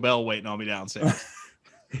Taco Bell waiting on me downstairs.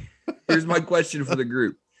 Here's my question for the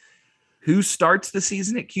group: who starts the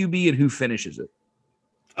season at QB and who finishes it?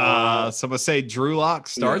 So I'm gonna say Drew Lock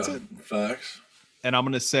starts Yeah, it, Facts. and I'm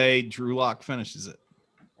gonna say Drew Lock finishes it.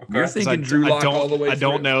 You're 'Cause thinking Drew Lock all the way. I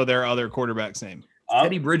don't through. know their other quarterback's name.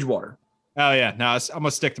 Teddy Bridgewater. Oh yeah, no, I'm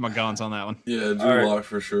gonna stick to my guns on that one. Yeah, Drew All right. Lock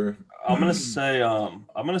for sure. I'm gonna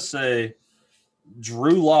say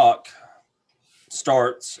Drew Lock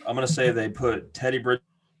starts. I'm gonna say they put Teddy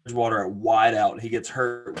Bridgewater at wide out. He gets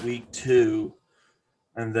hurt week 2,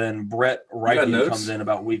 and then Brett Reich notes? comes in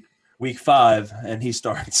about week 5, and he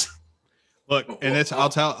starts. Look, and it's I'll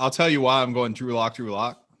tell you why I'm going Drew Lock,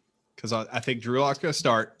 because I think Drew Lock's gonna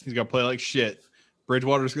start. He's gonna play like shit.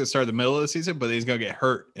 Bridgewater's gonna start the middle of the season, but he's gonna get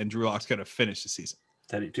hurt, and Drew Lock's gonna finish the season.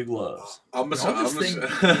 Teddy 2 gloves. Y'all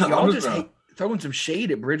just hate throwing some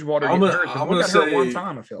shade at Bridgewater. I'm getting gonna- hurt. I'm One gonna got hurt say- one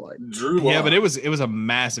time. I feel like. Drew Lock. Yeah, but it was a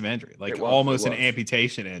massive injury, like It was, almost it an was.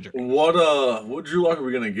 amputation injury. What Drew Lock are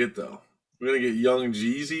we gonna get though? We're gonna get young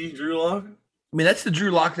Jeezy Drew Lock. I mean, that's the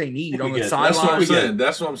Drew Lock they need We on the get- That's what I'm sideline. saying.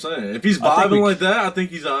 That's what I'm saying. If he's I think vibing we- like that, I think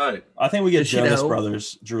he's all right. I think we get Does she Jonas know?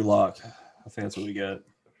 Brothers Drew Lock. I think that's what we get.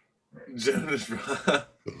 Jonas,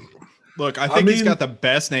 Look, I think he's mean- got the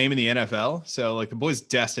best name in the NFL, so like the boy's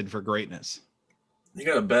destined for greatness. you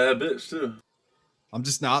got a bad bitch too. I'm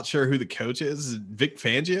just not sure who the coach is. Is it Vic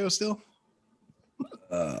Fangio still?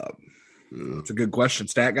 It's a good question.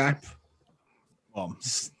 Stat guy,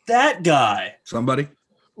 That guy. somebody.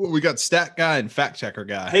 Well, we got stat guy and fact checker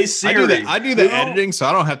guy. Hey, I Siri. do the who- editing, so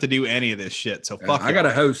I don't have to do any of this shit. So fuck. I got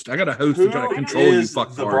a host. I got a host Who to try to control you. is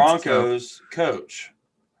Fuck the Broncos coach?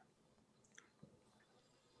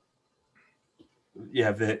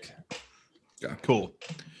 Yeah, Vic. Cool.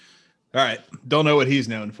 All right. Don't know what he's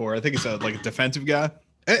known for. I think it's like a defensive guy.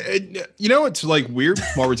 You know, it's like weird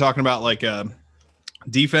while we're talking about like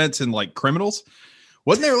defense and like criminals.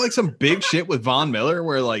 Wasn't there like some big shit with Von Miller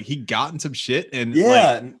where like he got in some shit and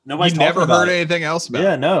Yeah, like, nobody's you talking never about heard it. anything else about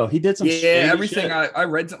Yeah, it? no, he did some. Yeah, shady everything. shit. I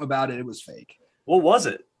read something about it. It was fake. What was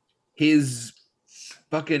it? His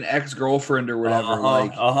fucking ex girlfriend or whatever. I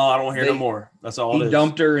don't want to hear no they- more. That's all it He is.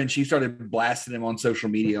 dumped her and she started blasting him on social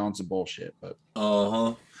media on some bullshit. But They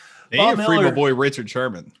Von ain't free my Miller- boy Richard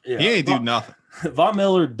Sherman. Yeah. He ain't do nothing. Von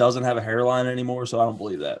Miller doesn't have a hairline anymore, so I don't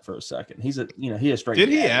believe that for a second. He's he a straight. Did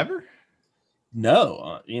he dad. ever?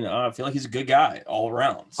 No, I feel like he's a good guy all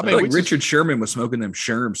around. So. I mean, feel we like just- Richard Sherman was smoking them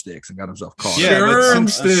Sherm sticks and got himself caught. Yeah, but Sherm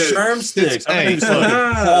since- sticks. Sherm sticks. I Hey, think he's smoking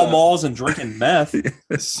Paul Malls and drinking meth.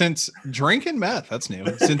 Since drinking meth, that's new.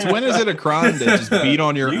 Since when is it a crime to just beat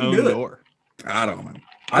on your You can own do it. door? I don't know.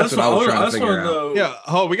 That's what I was trying to figure out. Yeah,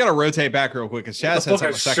 oh, we got to rotate back real quick because Chaz What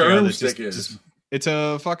the said fuck something a a second ago Sherm that's stick is? it's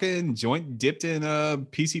a fucking joint dipped in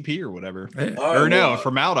PCP or whatever. Yeah. Or no,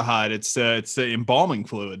 formaldehyde. It's the embalming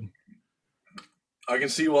fluid. I can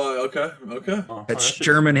see why. Okay. Oh, That's that shit-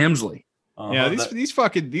 Sherman Hemsley. Yeah, that- these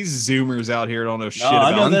Zoomers out here don't know shit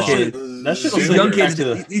I know about that shit. shit. That shit'll These send young you back kids, to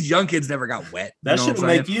the- these young kids never got wet. That you know shit what will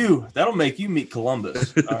I'm make saying? you. That'll make you meet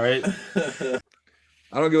Columbus. All right.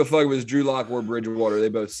 I don't give a fuck if it's Drew Lock or Bridgewater. They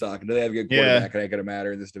both suck. Do they have a good Yeah. quarterback? It ain't gonna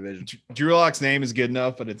matter in this division. Drew Lock's name is good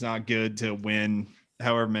enough, but it's not good to win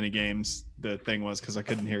however many games the thing was because I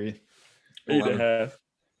couldn't hear you. 8.5.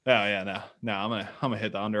 Oh yeah, no, I'm gonna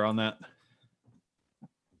hit the under on that.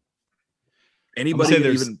 Anybody say gonna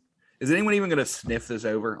there's- even? Is anyone even gonna sniff this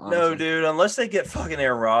over? No, honestly? dude. Unless they get fucking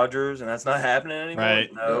Aaron Rodgers, and that's not happening anymore. Right.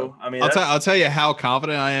 No, I mean, I'll tell you how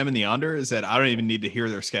confident I am in the under is that I don't even need to hear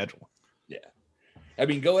their schedule. I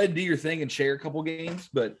mean, go ahead and do your thing and share a couple games,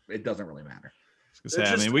 but it doesn't really matter.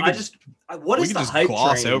 I mean, we could what we is could the just hype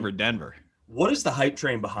gloss train? over Denver. What is the hype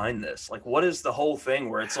train behind this? Like, what is the whole thing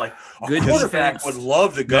where it's like a Good quarterback defense. would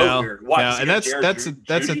love to go No, here? Why? no, Is he and gonna that's dare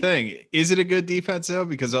that's the Judy? thing. Is it a good defense though?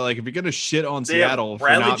 Because like if you're gonna shit on They have Seattle for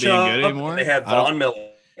Bradley not being Chubb, good anymore, They have I don't- Von Miller.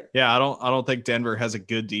 yeah, I don't think Denver has a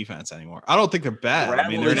good defense anymore. I don't think they're bad. I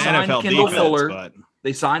mean, they're an Bradley signed NFL Kendall defense, Fuller. but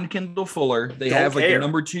They signed Kendall Fuller. They Don't have like care. the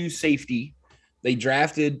number 2 safety. They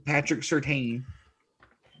drafted Patrick Surtain,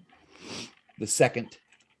 the second.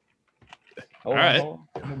 All right.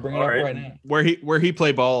 I'm gonna bring it All up right. right now. where he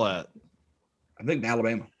play ball at? I think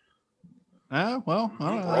Alabama. Well, I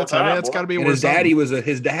don't know. Roll That's, Tide, it's boy. got to be And worth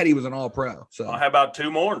his daddy was an all pro. So How about two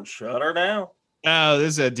more and shut her down? Oh,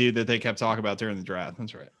 this is a dude that they kept talking about during the draft.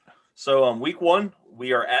 That's right. So week 1,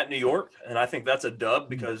 we are at New York, and I think that's a dub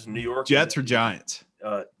because New York Jets or Giants?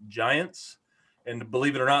 Giants. And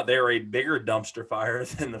believe it or not, they're a bigger dumpster fire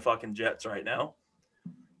than the fucking Jets right now.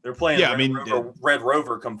 They're playing Red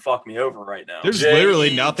Rover come fuck me over right now. There's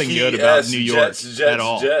literally nothing good about New York at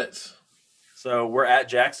all. Jets. So we're at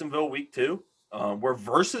Jacksonville week 2. We're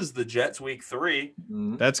versus the Jets week 3.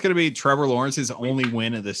 That's going to be Trevor Lawrence's only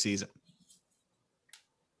win of the season.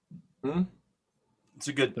 It's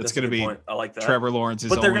a good. That's going to be point. I like that. Trevor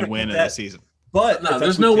Lawrence's only win of the season. But no,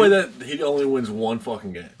 there's no way that he only wins one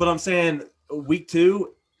fucking game. But I'm saying week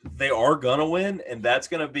 2, they are gonna win, and that's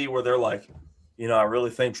gonna be where they're like, I really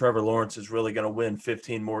think Trevor Lawrence is really gonna win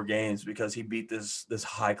 15 more games because he beat this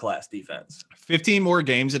high class defense. 15 more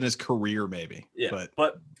games in his career, maybe. Yeah,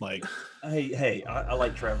 but like, hey, I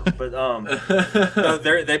like Trevor, but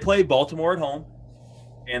they play Baltimore at home,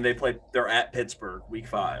 and they're at Pittsburgh week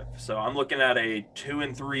 5. So I'm looking at a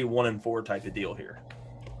 2-3, 1-4 type of deal here.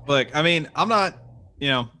 Look, I mean, I'm not, I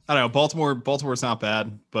don't know. Baltimore's not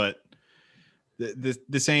bad, but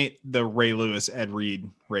this ain't the Ray Lewis, Ed Reed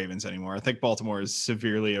Ravens anymore. I think Baltimore is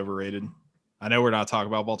severely overrated. I know we're not talking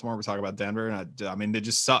about Baltimore. We're talking about Denver, and I mean, they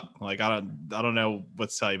just suck. Like, I don't know what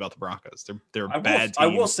to tell you about the Broncos. They're a bad team. I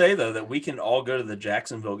will say though that we can all go to the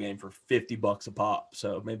Jacksonville game for $50 a pop.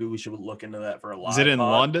 So maybe we should look into that for a live. Is it in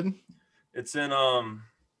London? It's in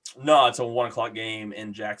no, it's a 1:00 game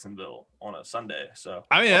in Jacksonville on a Sunday. So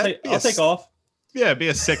I mean, I'll take off. Yeah, it'd be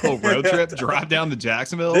a sick little road trip. Drive down to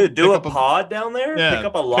Jacksonville. Dude, do a pod down there. Yeah, pick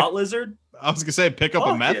up a lot lizard. I was gonna say pick up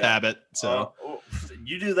a meth habit. So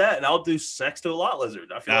you do that, and I'll do sex to a lot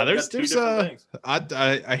lizard. I feel like there's two different things.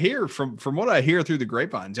 I hear from what I hear through the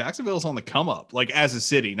grapevine, Jacksonville's on the come up, like as a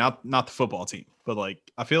city, not the football team, but like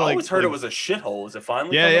I feel like I always heard it was a shithole. Is it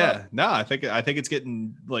finally? Yeah. No, I think it's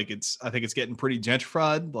getting getting pretty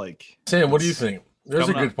gentrified. Like, Sam, what do you think? There's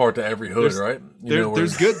a good part to every hood, right?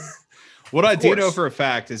 There's good. What I do know for a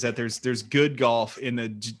fact is that there's good golf in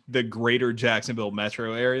the greater Jacksonville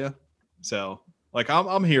metro area. So, like,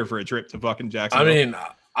 I'm here for a trip to fucking Jacksonville. I mean,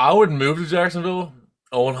 I would move to Jacksonville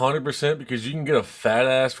 100% because you can get a fat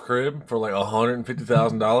ass crib for like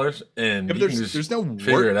 $150,000, and you can just there's no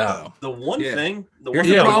figure it out. The one thing, here's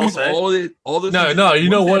the problem with all this. No, you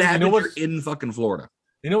know what? You know what's in fucking Florida.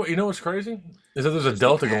 You know what's crazy is that there's a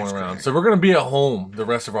Delta going around, so we're gonna be at home the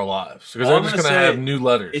rest of our lives because they're just gonna have new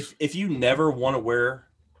letters. If you never want to wear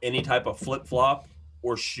any type of flip flop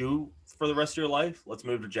or shoe for the rest of your life, let's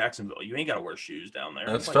move to Jacksonville. You ain't got to wear shoes down there.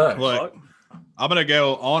 That's fact. Look, I'm gonna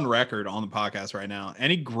go on record on the podcast right now.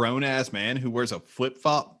 Any grown ass man who wears a flip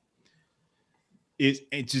flop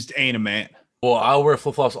it just ain't a man. Well, I wear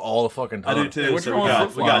flip flops all the fucking time. I do too. Hey, so we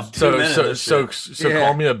got 2 minutes. So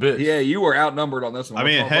call me a bitch. Yeah, you were outnumbered on this one. I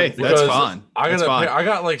mean, hey, that's fine. I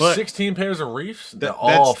got like 16 pairs of Reefs that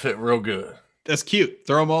all fit real good. That's cute.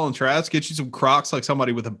 Throw them all in trash. Get you some Crocs like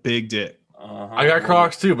somebody with a big dick. I got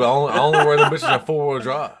Crocs too, but I only wear them bitches in 4-wheel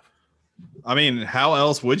drive. I mean, how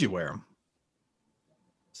else would you wear them?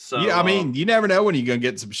 So, yeah, I mean, you never know when you're gonna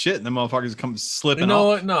get some shit and the motherfuckers come slipping. You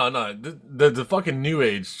know off. what? No. The fucking new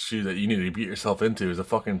age shoe that you need to beat yourself into is a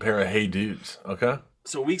fucking pair of Hey Dudes. Okay.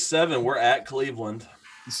 So week 7, we're at Cleveland.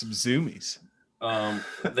 Some zoomies.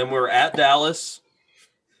 Then we're at Dallas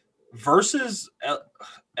versus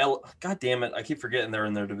God damn it! I keep forgetting they're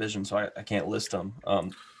in their division, so I can't list them.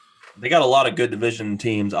 They got a lot of good division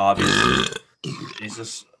teams, obviously.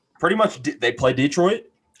 Jesus, pretty much they play Detroit.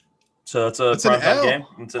 So it's a primetime game.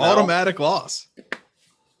 It's an automatic loss.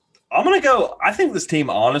 I'm going to go. I think this team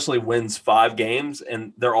honestly wins 5 games,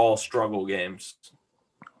 and they're all struggle games.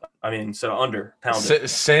 I mean, so under pounded.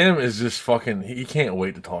 Sam is just fucking. He can't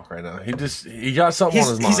wait to talk right now. He got something on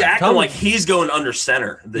his mind. He's acting like he's going under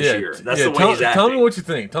center this year. That's the way he's acting. Tell me what you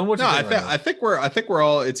think. Tell me what you think. I think we're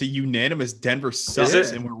all. It's a unanimous Denver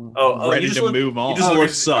sucks, and we're ready to move on. You just look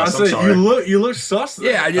sus. I'm sorry. You look sus. Though.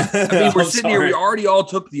 Yeah, I mean, we're sitting here. We already all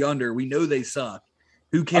took the under. We know they suck.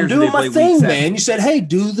 Who cares? I'm doing my thing, man. You said, "Hey,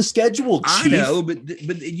 do the schedule." Chief. I know, but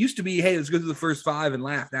it used to be, "Hey, let's go through the first 5 and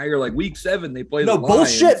laugh." Now you're like, week 7, they play. No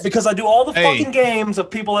bullshit, because I do all the fucking games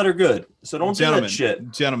of people that are good. So don't do that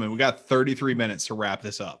shit, gentlemen. We got 33 minutes to wrap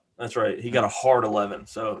this up. That's right. He got a hard 11.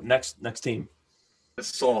 So next team.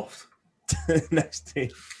 It's soft. Next team.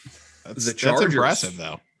 That's impressive,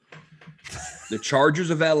 though. The Chargers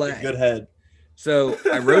of LA. Good head. So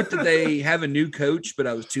I wrote that they have a new coach, but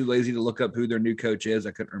I was too lazy to look up who their new coach is.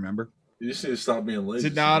 I couldn't remember. You just need to stop being lazy.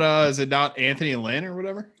 Is it not Anthony Lynn or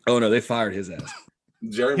whatever? Oh no, they fired his ass.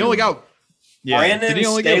 He only got Brandon did he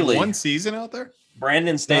only Staley. get 1 season out there?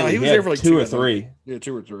 Brandon Staley. he He was had there for like 2 2, or I think. 3. Yeah,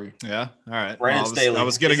 2 or 3. Yeah. All right. Brandon Staley. I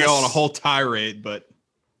was gonna He's go a on a whole tirade, but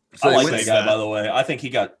So I they like went- that guy, by the way. I think he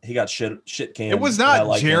got shit canned. it was and I not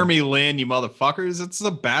like him. Jeremy Lin, you motherfuckers. It's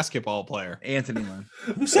a basketball player. Anthony Lynn.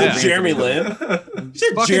 Who said Yeah. Jeremy Lin? You said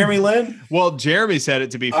Fucking- Jeremy Lin? Well, Jeremy said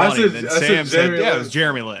it to be I funny, said- and then I said Sam said, Jeremy "Yeah, it Lin. was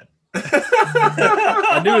Jeremy Lin."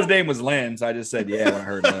 I knew his name was Lynn, so I just said yeah when I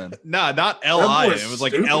heard Lynn. No, not L-I. boy's It was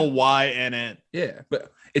like stupid. L-Y-N-N. Yeah,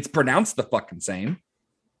 but it's pronounced the fucking same.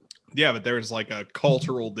 Yeah, but there's like a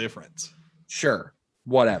cultural difference. Sure,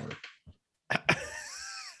 whatever.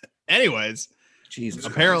 Anyways, Jesus.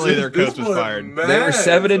 apparently their This coach was boy fired. mad, They were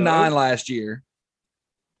 7 and bro. 9 last year.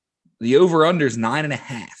 The over/under is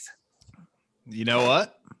 9.5. You know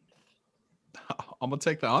what? I'm gonna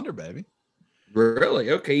take the under, baby.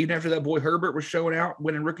 Really? Okay. Even after that boy Herbert was showing out,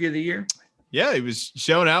 winning Rookie of the Year. Yeah, he was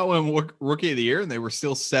showing out when rookie of the year, and they were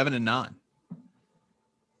still 7 and 9.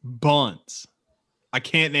 Bunts. I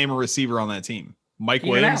can't name a receiver on that team. Mike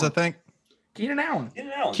Keenan Williams, Allen. I think. Keenan Allen.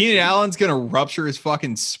 Keenan Allen's gonna rupture his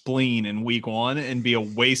fucking spleen in week 1 and be a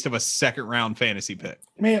waste of a second round fantasy pick.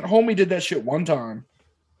 Man, homie did that shit one time.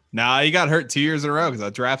 Nah, he got hurt 2 years in a row because I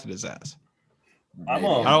drafted his ass. I'm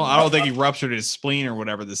I don't think he ruptured his spleen or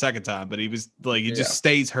whatever the second time, but he was like, he Yeah. just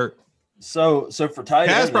stays hurt. So for tight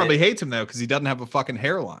Kaz end, probably hates him though because he doesn't have a fucking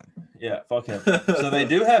hairline. yeah, fuck him. So they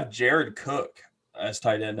do have Jared Cook as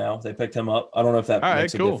tight end now. They picked him up. I don't know if that All right,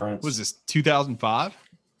 makes a cool. difference. Was this 2005?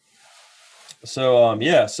 So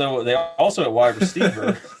yeah, so they also at wide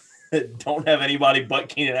receiver don't have anybody but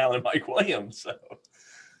Keenan Allen and Mike Williams. So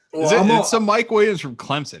Well, Is it, I'm it's some Mike Williams from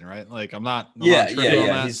Clemson, right? Like I'm not yeah. tripping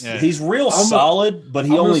on that. He's real I'm a- solid, but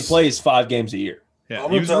he I'm a only s- plays 5 games a year. Yeah,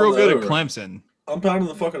 I'm he was gonna real tell good at the Clemson. I'm pounding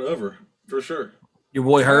the fucking over for sure. Your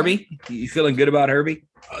boy Herbie? You feeling good about Herbie?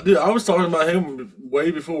 Dude, I was talking about him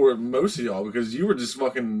way before most of y'all because you were just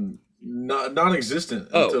fucking non-existent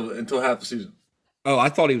until half the season. Oh, I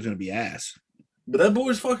thought he was going to be ass. But that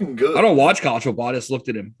boy's fucking good. I don't watch college football. I just looked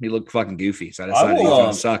at him. He looked fucking goofy. So I decided he was will,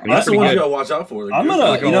 going to suck. And he's That's the pretty one you good. gotta watch out for. I'm Good. gonna,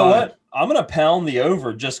 Not you know lie. what? I'm gonna pound the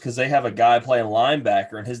over just because they have a guy playing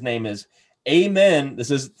linebacker, and his name is Amen. This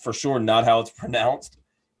is for sure not how it's pronounced.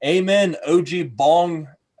 Amen OG Bong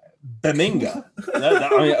Beminga. I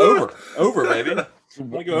mean, over, baby. I'm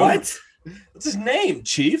gonna go over. What? What's his name,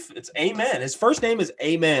 Chief? It's Amen. His first name is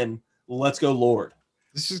Amen. Let's go, Lord.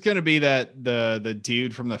 This is gonna be that the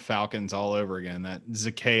dude from the Falcons all over again. That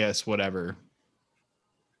Zacchaeus, whatever.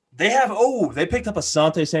 They picked up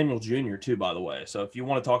Asante Samuel Jr. too, by the way. So if you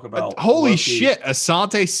want to talk about Holy rookie- shit!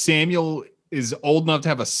 Asante Samuel is old enough to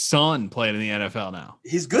have a son playing in the NFL now.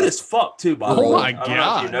 he's good as fuck too. By the Oh way, my I don't know if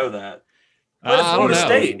God. you know that. But at I don't Florida know.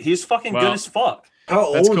 State, he's fucking Well, good as fuck.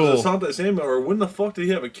 How That's old cool. is Asante Samuel? Or when the fuck did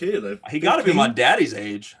he have a kid? Like He got to be my 15? daddy's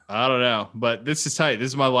age. I don't know, but this is tight. This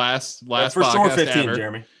is my last That's for sure podcast 15, ever.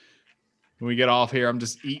 Jeremy. When we get off here, I'm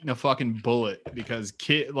just eating a fucking bullet because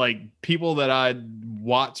people that I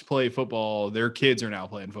watch play football, their kids are now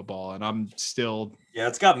playing football, and I'm still Yeah,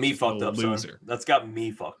 it's got me Still fucked up, loser. son. That's got me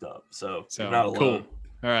fucked up. So, so you're not alone. cool.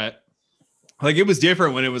 All right. Like it was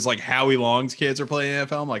different when it was like Howie Long's kids are playing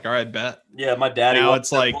NFL. I'm like, all right, bet. Yeah, my daddy. Now watched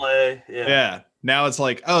it's him like- play. Yeah. Yeah. Now it's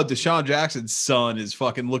like, oh, Deshaun Jackson's son is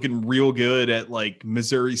fucking looking real good at like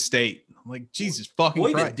Missouri State. I'm like, Jesus fucking Well,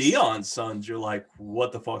 even Christ. Dion's sons, you're like,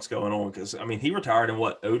 what the fuck's going on? Because I mean, he retired in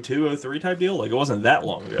what 02, 03 type deal. Like it wasn't that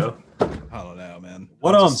long ago. I don't know, man.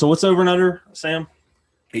 What I'm just- So what's over and under, Sam?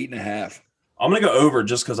 8.5. I'm gonna go over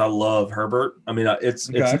just because I love Herbert. I mean, it's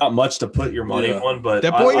Okay. not much to put your money Yeah. on, but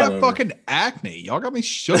That boy I- got fucking acne. Y'all got me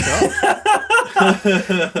shook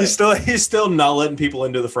up. he's still not letting people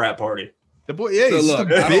into the frat party. The boy, yeah, So he's look,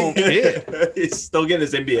 just a I big don't- kid. He's still getting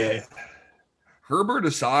his MBA. Herbert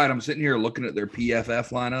aside, I'm sitting here looking at their PFF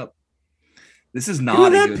lineup. This is Who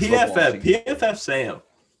not a had good football PFF? team. PFF Sam.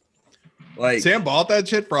 Like, Sam bought that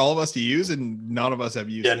shit for all of us to use, and none of us have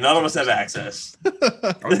used Yeah, it. none of us have access.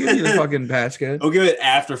 I'll give you the fucking passcode. We'll give it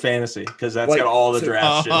after fantasy because that's Like, got all the so-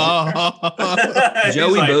 draft shit. He's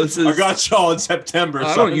Joey Bosa's- I got y'all in September.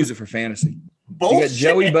 I don't use it for fantasy. Bullshit. You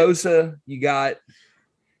got Joey Bosa.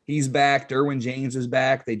 He's back. Derwin James is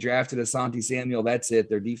back. They drafted Asante Samuel. That's it.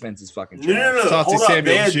 Their defense is fucking No, trash. no, no. Asante Hold up,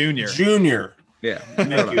 Samuel man. Jr.. Junior. Yeah.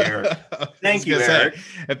 Thank you, Eric. Thank you, I was gonna Eric. say,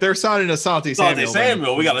 if they're signing Asante Asante Samuel,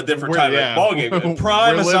 Samuel, we got a different we're- type yeah. of ball game.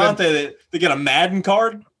 Prime We're living- Asante, they get a Madden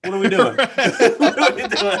card. What are we doing? What are we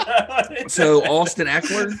doing? So Austin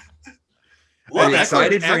Eckler. Look, Are you Eckler-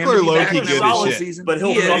 excited for him Eckler to be low-key back in the good as solid shit. season? But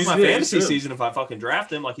he'll He fuck is. my Yeah, fantasy he's good. season if I fucking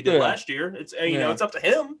draft him like he did Yeah. last year. It's you know Yeah. it's up to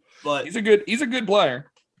him. But He's a good player.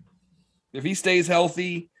 If he stays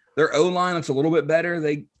healthy, their O line looks a little bit better.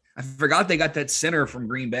 I forgot they got that center from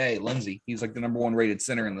Green Bay, Lindsey. He's like the number 1 rated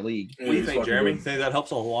center in the league. What do you He's think, fucking Jeremy? good. Think that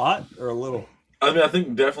helps a lot or a little? I mean, I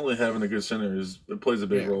think definitely having a good center plays a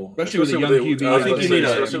big Yeah. role, Especially with a young QB. I was I think about to you say, need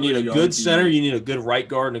especially a, you with need a young good QB. center. You need a good right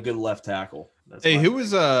guard and a good left tackle. That's Hey, my- who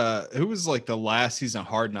was like the last season of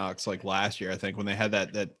Hard Knocks like last year? I think when they had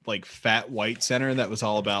that like fat white center that was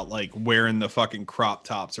all about like wearing the fucking crop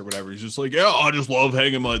tops or whatever. He's just like, yeah, I just love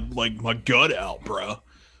hanging my gut out, bro.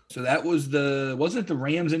 So that was wasn't it the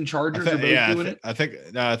Rams and Chargers I are think, both yeah, doing it? I think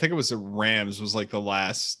it was the Rams was like the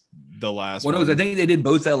last Well, no, one. I think they did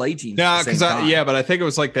both LA teams. No, at the because same time. yeah, but I think it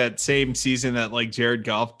was like that same season that like Jared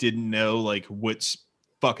Goff didn't know like which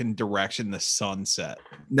fucking direction the sun set.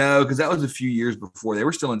 No, because that was a few years before. They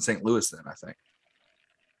were still in St. Louis then, I think.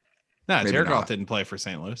 No, Maybe Jared not. Goff didn't play for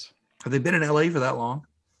St. Louis. Have they been in LA for that long?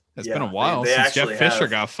 It's Yeah, been a while they since Jeff actually Fisher have.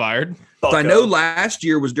 got fired. So I know Bucko. last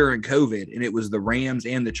year was during COVID, and it was the Rams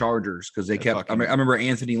and the Chargers because they Yeah, kept. I fucking- remember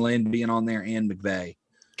Anthony Lynn being on there and McVay,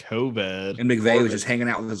 COVID. and McVay was just hanging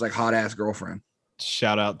out with his like hot ass girlfriend.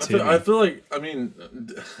 Shout out I to feel, I feel like, I mean,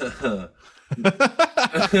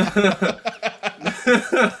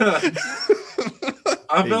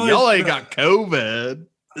 I feel Y'all like, ain't got COVID.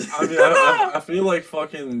 I mean, I feel like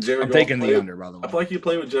fucking Jared. I'm Goff taking the played- under, by the I way. feel like he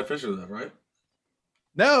played with Jeff Fisher, though, right?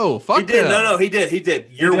 No, fuck He did. them. No, he did. He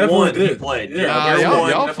did. Year definitely one, he did. played. Yeah, Nah, year y'all, one.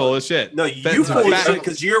 y'all full of shit. No, Fact- you full of fact- shit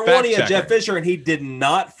because year fact one he had Jeff checker. Fisher and he did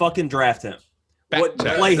not fucking draft him. Fact What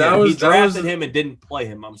checker. play That him? was- He that drafted was- him and didn't play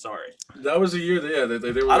him. I'm sorry. That was a year that, yeah,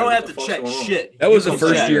 they were I don't like, have what to the fuck's check going on? shit. That was You the can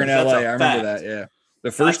first check. year in That's LA. a I remember fact. that. Yeah,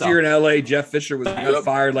 the first That's year in LA, Jeff Fisher was got Yep.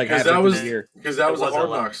 fired like Because halfway that through was the year. because that was It a was hard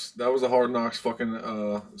LA. knocks. That was a hard knocks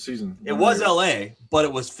fucking season. It was LA, but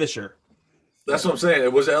it was Fisher. That's what I'm saying.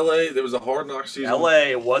 It was LA. There was a hard knocks season.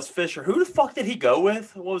 LA was Fisher. Who the fuck did he go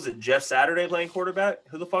with? What was it? Jeff Saturday playing quarterback?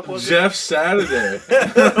 Who the fuck was Jeff Saturday.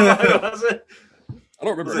 it? was it? I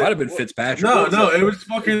don't remember. Was It might have it- been Fitzpatrick. No, was no, it? it was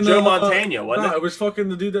fucking Joe Montana, wasn't no, it? it was fucking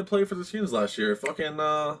the dude that played for the Skins last year. Fucking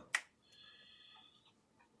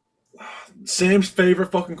Sam's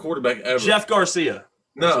favorite fucking quarterback ever. Jeff Garcia.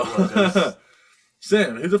 No. That's what it was.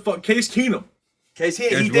 Sam, who the fuck? Case Keenum. Case he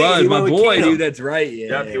It did. was He my went with boy, Keenum. dude. That's right. Yeah.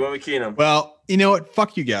 Yep, he went with Keenum. Well, you know what?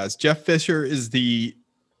 Fuck you guys. Jeff Fisher is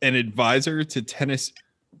an advisor to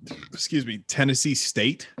Tennessee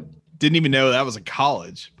State. Didn't even know that was a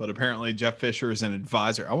college, but apparently Jeff Fisher is an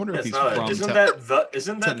advisor. I wonder if It's he's not, from isn't Ten-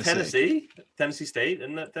 that Tennessee. Tennessee? Tennessee State?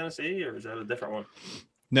 Isn't that Tennessee, or is that a different one?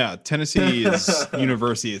 No, Tennessee is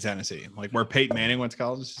University of Tennessee. Like where Peyton Manning went to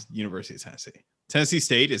college, is University of Tennessee. Tennessee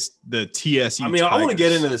State is the TSU. I mean, I want to get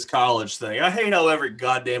Tigers. into this college thing. I hate how every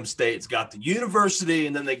goddamn state's got the university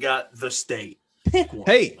and then they got the state. Pick one.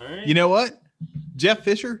 Hey, all right? you know what? Jeff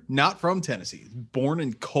Fisher, not from Tennessee, born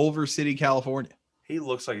in Culver City, California. He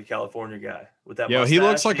looks like a California guy with that. Yo, he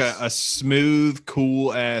looks mustache. like a smooth,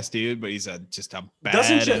 cool ass dude, but he's just a bad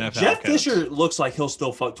Doesn't NFL Jeff coach. Fisher looks like he'll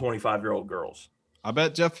still fuck 25-year-old girls. I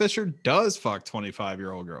bet Jeff Fisher does fuck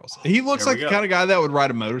 25-year-old girls. He looks There like we the go. kind of guy that would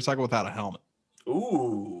ride a motorcycle without a helmet.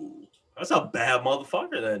 Ooh, that's a bad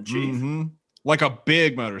motherfucker then, Chief. Mhm. Like a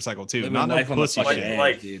big motorcycle too, Living not no life on the pussy fucking shit.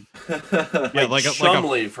 Like- edge, dude. Yeah, like a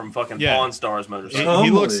Chumley from fucking Yeah. Pawn Stars he, motorcycle.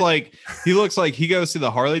 he looks Humbly. like he goes to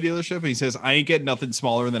the Harley dealership and he says, "I ain't getting nothing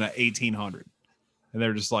smaller than an 1800," and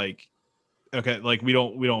they're just like, "Okay, like we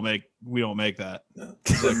don't make that."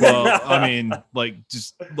 It's like, well, I mean, like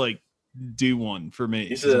just like do one for me.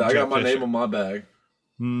 He said, I got my name on my bag.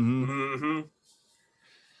 Mm-hmm. Mm-hmm.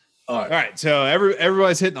 All All right. right, so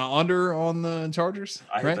everybody's hitting the under on the Chargers,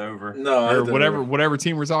 I hit right? the over. No, I Or hit the whatever over. whatever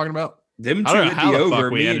team we're talking about. Them I two don't know hit how the the fuck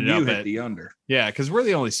over. we Me and ended you up hit at- the under. Yeah, because we're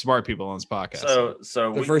the only smart people on this podcast.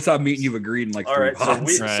 So The we, first time meeting, you've agreed in like all 3 right. So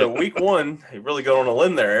pods. Right. so week one, you really go on a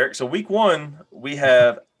limb there, Eric. So week one, we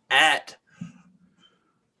have at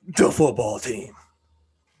the football team.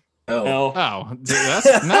 Hell. Oh, dude,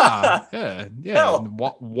 that's nah. Yeah.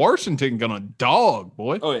 Hell. Washington gonna dog,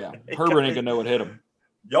 boy. Oh yeah, Herbert ain't gonna know what hit him.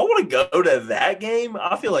 Y'all want to go to that game?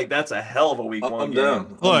 I feel like that's a hell of a week I'm one. down.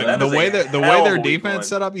 game. Look, That the is a way hell their of a week defense one.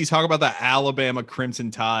 set up, you talk about the Alabama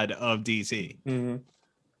Crimson Tide of DC. We You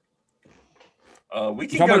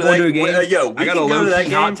can talking go about to going that to a game? Yo, we I got can a go to low that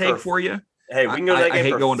key hot game take for. for you. Hey, we can go to that I game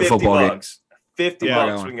hate for going to 50 football bucks. games. 50 Yeah.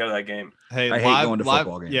 bucks. We can go to that game. Hey, I hate live, going to live-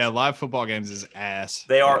 football games. Yeah, live football games is ass.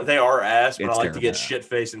 They are ass, but It's I like to get terrible. shit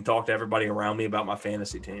faced and talk to everybody around me about my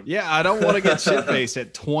fantasy team. Yeah, I don't want to get shit faced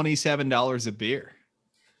at $27 a beer.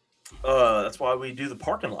 That's why we do the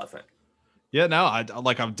parking lot thing. Yeah, no,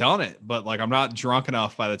 I've done it, but like I'm not drunk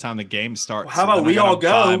enough by the time the game starts. How so about then I we all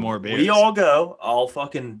gotta buy go? more beers. We all go. I'll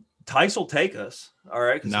fucking Tice will take us. All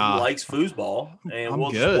right, because Nah. he likes foosball, and I'm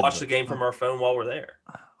we'll good. just watch the game from our phone while we're there.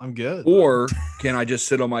 I'm good. Or can I just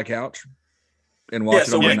sit on my couch? and watch it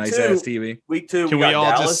so on my week nice 2 ass TV. Week 2, Can we we got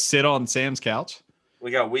all Dallas. just sit on Sam's couch?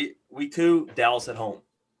 We got week 2, Dallas at home.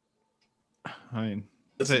 I mean,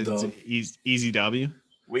 That's it's a an dub. easy W.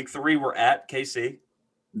 Week 3, we're at KC.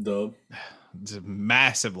 Dub. It's a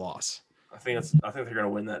massive loss. I think they're gonna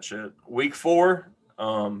win that shit. Week 4,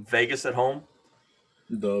 Vegas at home.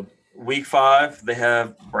 Dub. Week 5, they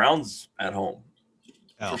have Browns at home.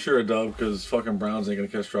 Oh. For sure a dub because fucking Browns ain't gonna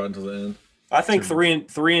catch stride until the end. I think 3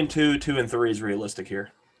 and 2, 2 and 3 is realistic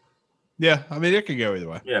here. Yeah, I mean, it could go either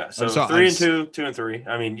way. Yeah, so I'm 3 and 2, 2 and 3.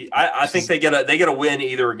 I mean, I think they get a win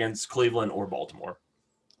either against Cleveland or Baltimore.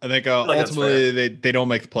 I think like that's ultimately they don't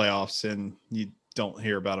make the playoffs, and you don't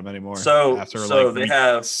hear about them anymore. So they week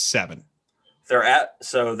have 7.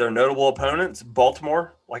 Their notable opponents,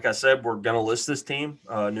 Baltimore. Like I said, we're gonna list this team.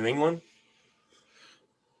 New England,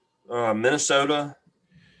 Minnesota.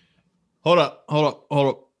 Hold up.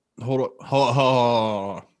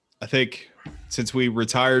 I think since we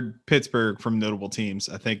retired Pittsburgh from notable teams,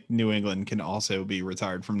 I think New England can also be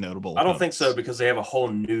retired from notable. I don't think so opponents. because they have a whole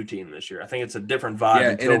new team this year. I think it's a different vibe Yeah,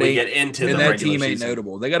 until and it we ain't- get into the And that regular team ain't season.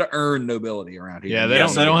 notable. They got to earn nobility around here. Yeah, they Yeah, don't.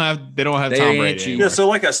 so- They don't have They Tom ain't Brady. cheap. anymore. Yeah, so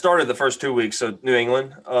like I started the first 2 weeks. So New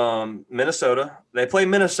England, Minnesota. They play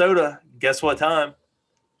Minnesota. Guess what time?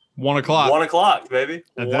 1 o'clock. 1 o'clock, baby.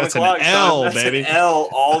 And 1 that's an o'clock, L, son. That's baby. an L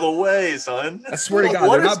all the way, son. I swear to God,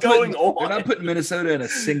 What they're is not going putting, on? They're not putting Minnesota in a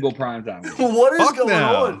single primetime game. What is Fuck going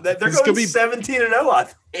no. on? They're It's going gonna be- 17-0, I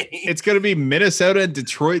think. It's going to be Minnesota and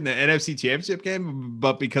Detroit in the NFC Championship game,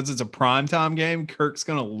 but because it's a primetime game, Kirk's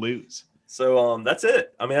going to lose. So that's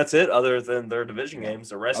it. I mean, that's it. Other than their division games,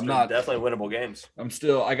 the rest I'm are not- definitely winnable games.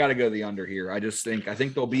 I got to go the under here. I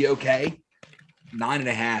think they'll be okay.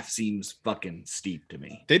 9.5 seems fucking steep to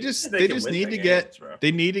me. They just They can need win to their get games, bro.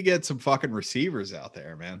 they need to get some fucking receivers out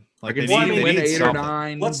there, man. Like I they can Well, need, see I them they win need 8 or something.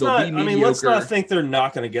 9. Let's They'll not. be I mean, let's not mediocre. think they're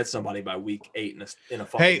not going to get somebody by week 8 in a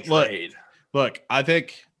fucking Hey, look, trade. Look, I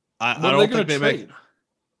think I What are don't gonna think they make. trade?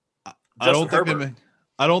 I don't Justin think they Herbert. make.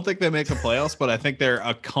 I don't think they make the playoffs, but I think they're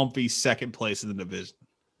a comfy second place in the division.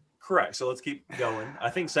 Correct. So let's keep going. I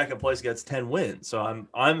think second place gets 10 wins. So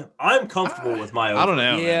I'm comfortable with my. I don't over.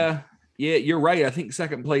 know. man. Yeah, you're right. I think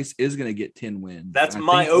second place is going to get 10 wins. That's I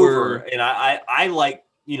my think over, we're- and I like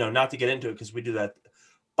not to get into it because we do that.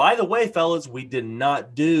 By the way, fellas, we did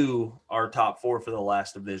not do our top 4 for the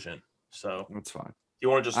last division. So That's fine.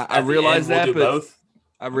 you want to just? I at the realize end, that, we'll do but- both.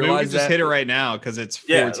 I I mean, we realize can just that, hit it but right now because it's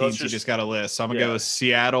 4 Yeah, let's teams you just- just got to list. So I'm gonna yeah. go with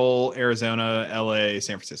Seattle, Arizona, LA,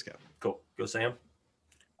 San Francisco. Cool. Go, Sam.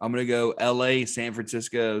 I'm going to go LA, San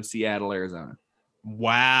Francisco, Seattle, Arizona.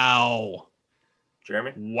 Wow,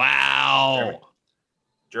 Jeremy. wow.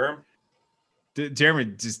 Jeremy. Jeremy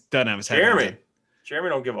just doesn't have his head. in his head. Jeremy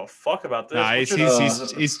don't give a fuck about this. Nah, What's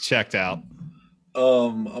he's, your- he's checked out.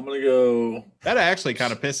 I'm gonna go That actually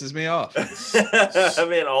kind of pisses me off. I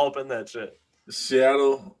mean, all up in that shit.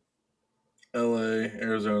 Seattle, LA,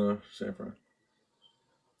 Arizona, San Fran.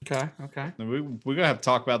 Okay. We're gonna have to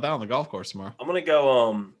talk about that on the golf course tomorrow. I'm gonna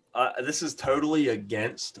go. This is totally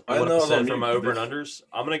against I what know, I I said don't from need over and this. unders.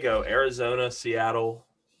 I'm gonna go Arizona, Seattle.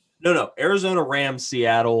 No, Arizona, Rams,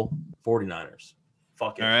 Seattle, 49ers.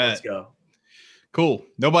 Fuck it. All right. Let's go. Cool.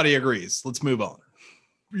 Nobody agrees. Let's move on.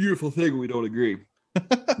 Beautiful thing. We don't agree.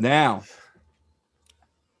 Now,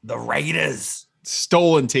 the Raiders.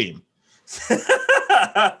 Stolen team.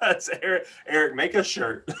 That's Eric, make a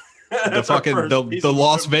shirt. The That's our fucking first the piece the of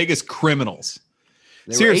Las equipment. Vegas criminals.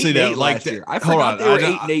 They were Seriously, 8-8 though, like, last year. I hold forgot on, they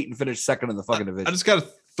were I- 8-8 and finished second in the fucking division. I just got to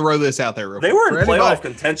throw this out there real They quick. were in For playoff anybody-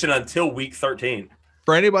 contention until week 13.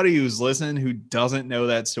 For anybody who's listening who doesn't know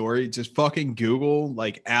that story, just fucking Google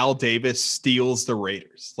like Al Davis steals the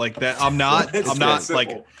Raiders. Like that. I'm not It's I'm that not like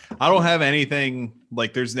simple. I don't have anything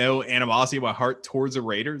like there's no animosity in my heart towards the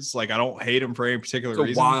Raiders. Like I don't hate them for any particular It's a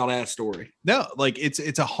reason. wild ass story. No, like it's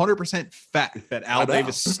 100% fact that I Al know.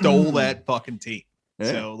 Davis stole that fucking team.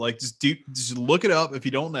 Yeah. So like just look it up if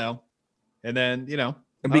you don't know. And then,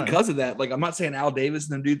 And I don't because of that, like I'm not saying Al Davis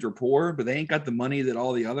and them dudes are poor, but they ain't got the money that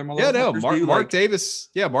all the other motherfuckers yeah, no, do. Mark Like, Davis.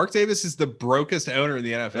 Yeah, Mark Davis is the brokest owner in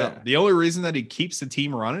the NFL. Yeah. The only reason that he keeps the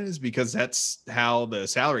team running is because that's how the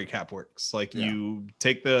salary cap works. Like Yeah. you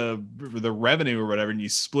take the revenue or whatever, and you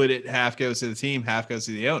split it. Half goes to the team, half goes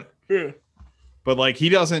to the owner. Yeah. But like he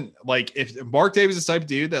doesn't like if Mark Davis is the type of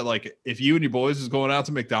dude that like if you and your boys was going out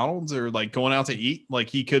to McDonald's or like going out to eat, like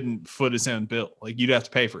he couldn't foot his own bill. Like you'd have to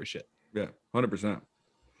pay for his shit. Yeah, 100%.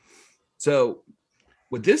 So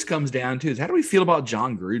what this comes down to is how do we feel about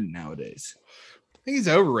John Gruden nowadays? I think he's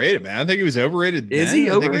overrated, man. I think he was overrated. Is then. he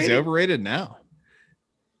I think he's overrated? overrated now.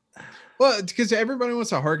 Well, because everybody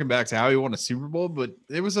wants to harken back to how he won a Super Bowl, but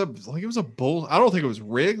it was a bull. I don't think it was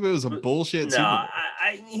rigged, but it was a bullshit Super Bowl.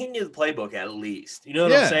 He knew the playbook at least. You know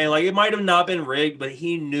what I'm saying? Like it might have not been rigged, but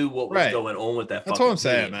he knew what was going on with that. That's what I'm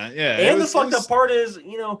saying, team. man. Yeah. And the fucked up part is,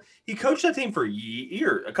 he coached that team for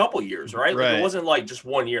a couple years, right? Like it wasn't like just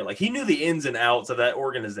 1 year. Like he knew the ins and outs of that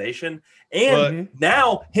organization. And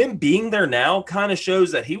now him being there now kind of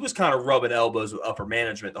shows that he was kind of rubbing elbows with upper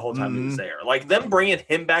management the whole time he was there. Like them bringing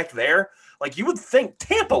him back there, like you would think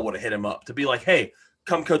Tampa would have hit him up to be like, hey,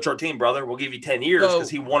 come coach our team, brother. We'll give you 10 years because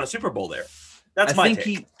he won a Super Bowl there. That's my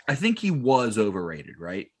take. I think he was overrated,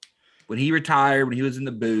 right? When he retired, when he was in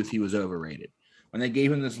the booth, he was overrated. When they gave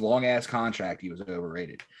him this long-ass contract, he was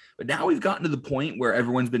overrated. But now we've gotten to the point where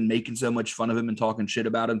everyone's been making so much fun of him and talking shit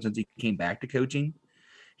about him since he came back to coaching.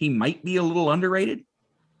 He might be a little underrated.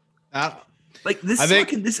 This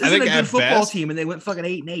isn't a good football team, and they went fucking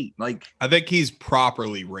 8-8. Like I think he's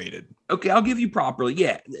properly rated. Okay, I'll give you properly.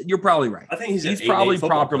 Yeah, you're probably right. I think he's probably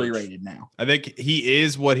properly rated now. I think he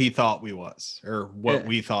is what he thought we was, or what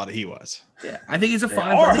we thought he was. Yeah, I think he's a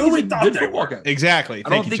fine. Or who we thought they were. Exactly. I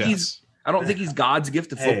don't think he's God's gift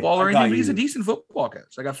to football or anything. But he's a decent football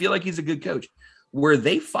coach. Like I feel like he's a good coach. Where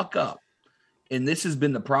they fuck up, and this has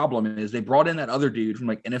been the problem, is they brought in that other dude from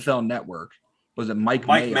like NFL Network. Was it Mike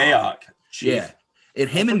Mayock? Chief. Yeah. And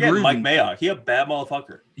him and Gruden. Mike Mayock. He a bad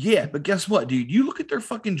motherfucker. Yeah, but guess what, dude? You look at their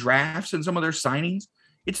fucking drafts and some of their signings.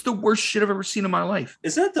 It's the worst shit I've ever seen in my life.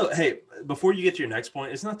 Before you get to your next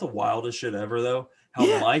point, isn't that the wildest shit ever though? How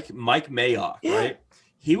Mike Mayock, right?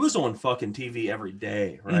 He was on fucking TV every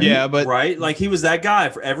day, right? Yeah, but right, like he was that guy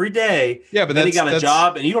for every day. Yeah, but then he got a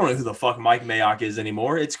job, and you don't know who the fuck Mike Mayock is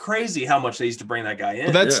anymore. It's crazy how much they used to bring that guy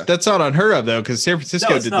in. Well, that's not unheard of though, because San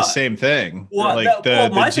Francisco did the same thing. Well, the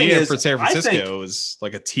GM for San Francisco was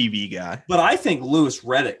like a TV guy. But I think Louis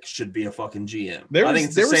Riddick should be a fucking GM. I think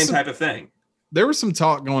it's the same type of thing. There was some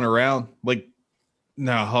talk going around, like.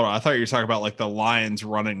 No, hold on. I thought you were talking about like the Lions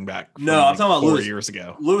running back. No, I'm talking about 4 years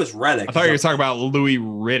ago. Louis Riddick. I thought you were talking about Louis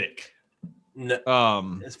Riddick. No,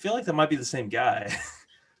 I feel like that might be the same guy.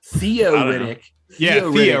 Theo Riddick. Theo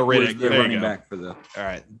Riddick. The running back for the. All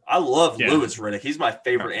right. I love Louis Riddick. He's my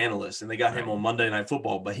favorite analyst, and they got him on Monday Night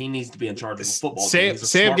Football. But he needs to be in charge of the football.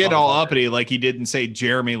 Sam getting all uppity like he didn't say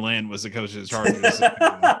Jeremy Lin was the coach of the Chargers.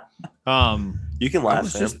 You can laugh,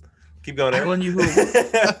 Sam. Keep going, Aaron. You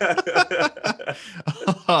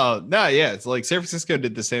it's like San Francisco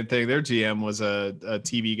did the same thing. Their GM was a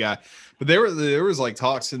TV guy, but there was like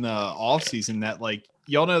talks in the offseason that like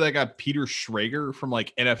y'all know that guy Peter Schrager from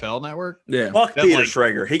like NFL Network. Yeah, fuck Peter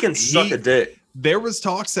Schrager. He can suck a dick. There was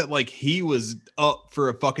talks that like he was up for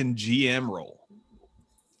a fucking GM role.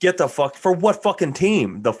 Get the fuck for what fucking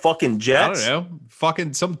team? The fucking Jets? I don't know.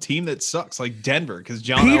 Fucking some team that sucks like Denver because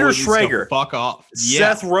John Peter Elway needs to Schrager. Fuck off.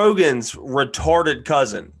 Seth Rogen's retarded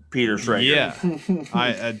cousin, Peter Schrager. Yeah.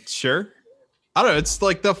 I sure. I don't know. It's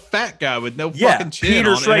like the fat guy with no fucking chin.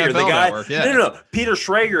 Peter on Schrager, NFL the guy. Network. Yeah. No. Peter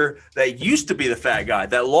Schrager that used to be the fat guy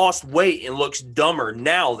that lost weight and looks dumber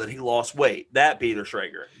now that he lost weight. That Peter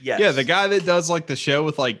Schrager. Yes. Yeah, the guy that does like the show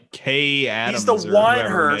with like Kay Adams. He's the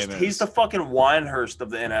Winehurst. He's the fucking Winehurst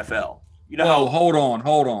of the NFL. You know how? Hold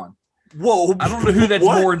on. Whoa. I don't know who that's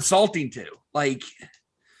more insulting to. Like,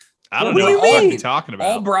 I don't know what you're talking about.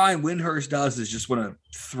 All Brian Windhurst does is just want to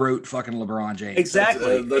throat fucking LeBron James.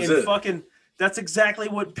 Exactly. That's it. Fucking. That's exactly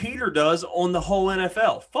what Peter does on the whole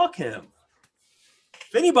NFL. Fuck him.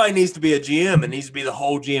 If anybody needs to be a GM, it needs to be the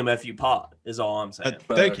whole GMFU pod, is all I'm saying.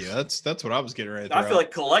 Thank you. That's what I was getting right there. I feel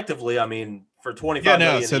like collectively, I mean, for $25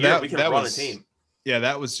 million a year, we can run a team. Yeah,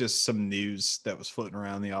 that was just some news that was floating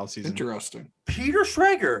around the offseason. Interesting. Peter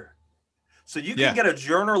Schrager. So you can get a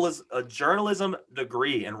journalism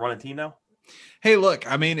degree and run a team now? Hey,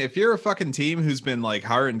 look, I mean, if you're a fucking team who's been like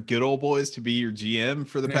hiring good old boys to be your GM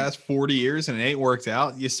for the past 40 years and it ain't worked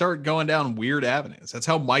out, you start going down weird avenues. That's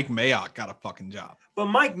how Mike Mayock got a fucking job. But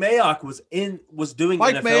Mike Mayock was doing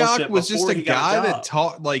Mike NFL Mayock shit was just a guy that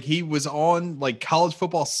talked like he was on like College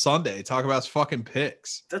Football Sunday talking about his fucking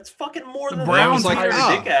picks. That's fucking more than the Browns like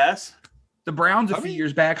dick ass. The Browns a few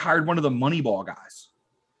years back hired one of the Moneyball guys.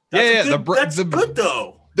 That's good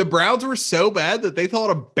though. The Browns were so bad that they thought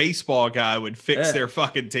a baseball guy would fix their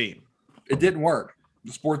fucking team. It didn't work.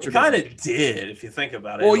 The sports are kind of did, if you think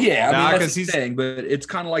about it. Well, yeah, I mean, that's the thing, but it's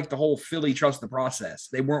kind of like the whole Philly trust the process.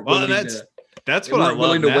 They weren't willing That's what I love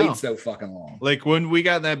willing now. to wait so fucking long. Like when we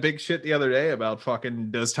got that big shit the other day about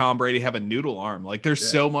fucking does Tom Brady have a noodle arm? Like there's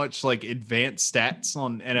so much like advanced stats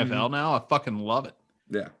on NFL now. I fucking love it.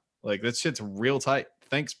 Yeah. Like that shit's real tight.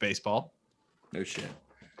 Thanks, baseball. No shit.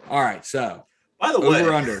 All right, so by the way,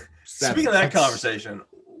 over under. Speaking of that conversation,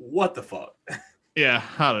 what the fuck? Yeah,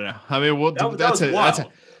 I don't know. I mean, well, That that's was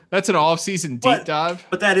wild. that's an off-season deep But- dive.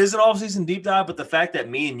 But that is an off-season deep dive. But the fact that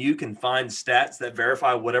me and you can find stats that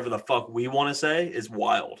verify whatever the fuck we want to say is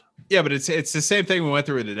wild. Yeah, but it's the same thing we went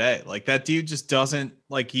through today. Like that dude just doesn't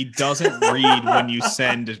read when you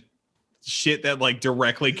send shit that like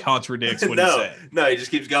directly contradicts what he said. No, he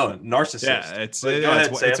just keeps going. Narcissist. Yeah, it's But go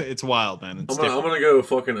ahead, Sam. it's wild, man. It's I'm gonna go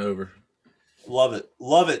fucking over. Love it.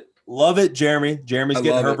 Love it. Love it, Jeremy. Jeremy's I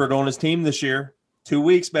getting love it. Herbert on his team this year. 2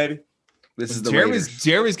 weeks, baby. This is the Raiders.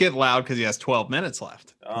 Jeremy's getting loud because he has 12 minutes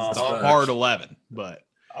left. It's a Uh-huh. hard 11, but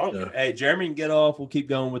I don't, Yeah. Hey, Jeremy can get off. We'll keep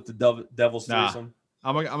going with the Devil's Nah. threesome.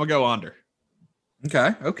 I'm gonna go under.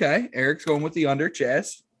 Okay. Eric's going with the under.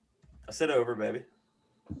 Chess. I said over, baby.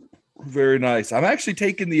 Very nice. I'm actually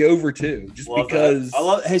taking the over too, just Love because that. I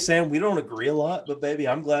love. Hey, Sam, we don't agree a lot, but baby,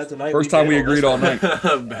 I'm glad tonight. first time we did on agreed this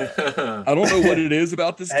all one. night. I don't know what it is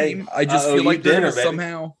about this Hey, team. I just I owe feel you like they're dinner, gonna baby.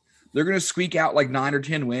 somehow they're gonna squeak out like 9 or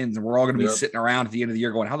 10 wins, and we're all gonna be Yep. sitting around at the end of the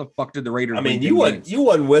year going, "How the fuck did the Raiders?" I mean, win you 10 wasn't games?" you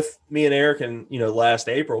wasn't with me and Eric in last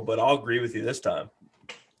April, but I'll agree with you this time.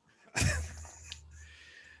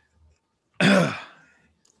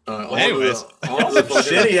 Anyways. On to the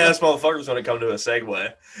fucking- Shitty ass motherfuckers when it comes to a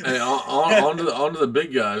segue. Hey, on to the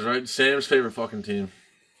big guys, right? Sam's favorite fucking team.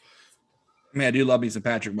 I mean, I do love me some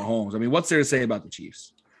Patrick Mahomes. I mean, what's there to say about the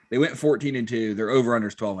Chiefs? They went 14-2. Their over under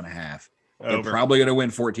is 12.5. They're Over. probably gonna win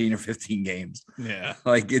 14 or 15 games. Yeah.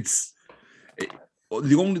 Like the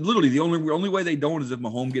only way they don't is if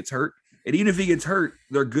Mahomes gets hurt. And even if he gets hurt,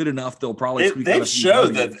 they're good enough. They'll probably squeak out a They've few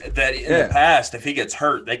showed games. that in Yeah. the past, if he gets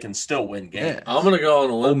hurt, they can still win games. Yeah. I'm gonna go on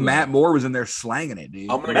a Oh, limb. Matt Moore was in there slanging it, dude.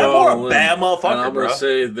 I'm gonna Matt go Moore, on a limb. bad motherfucker, and I'm gonna bro.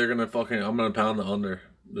 say they're gonna fucking. I'm gonna pound the under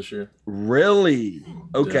this year. Really?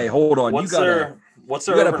 Okay, Yeah. hold on. What's you gotta, their you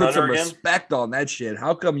gotta over put and some under again? respect on that shit.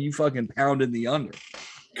 How come you fucking pounding the under?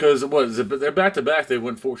 Because what is it? They're back to back. They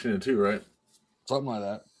went 14-2, right? Something like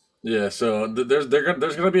that. Yeah. So there's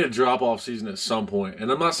gonna be a drop off season at some point, and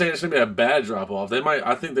I'm not saying it's gonna be a bad drop off. They might.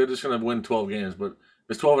 I think they're just gonna win 12 games, but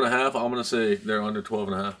if it's 12.5, I'm gonna say they're under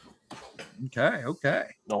 12.5. Okay.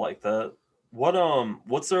 I like that.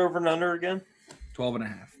 What's their over and under again?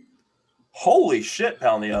 12.5. Holy shit,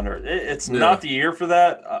 pound the under. It's Yeah. not the year for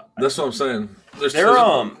that. That's what I'm saying. There's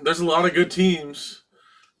a lot of good teams.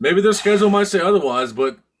 Maybe their schedule might say otherwise,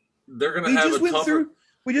 but they're gonna have a tougher.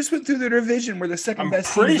 We just went through their division where the second I'm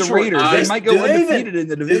best pretty team is the sure- Raiders. I- They might go do they undefeated in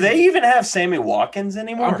the Do division. they even have Sammy Watkins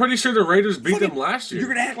anymore? I'm pretty sure the Raiders beat Fucking- them last year. You're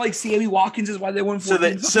gonna act like Sammy Watkins is why they won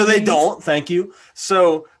 14 so they games? don't. Thank you.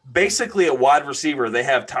 So basically, at wide receiver, they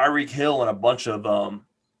have Tyreek Hill and a bunch of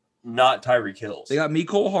not Tyreek Hills. They got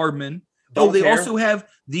Mecole Hardman. Don't they care. also have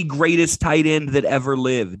the greatest tight end that ever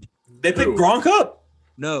lived. They picked Who? Gronk up.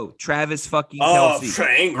 No, Travis fucking Oh, Kelsey.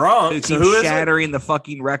 ain't Gronk. Who So keeps who is it? shattering the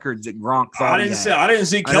fucking records that Gronk I already didn't had. see. I didn't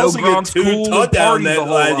see I know Kelsey get Gronk's 2 cool and touchdowns partied the that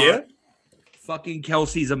whole last lot. year. Fucking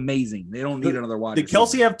Kelsey's amazing. They don't need another wide Did receiver.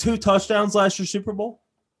 Kelsey have 2 touchdowns last year Super Bowl?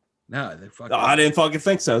 No, they fucking. No, I didn't fucking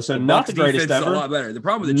think so. So the not Bucs the greatest defense is ever. a lot better. The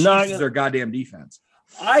problem with the Not Chiefs is gonna- their goddamn defense.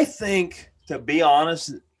 I think, to be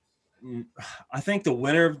honest, I think the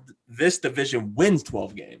winner of this division wins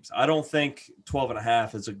 12 games. I don't think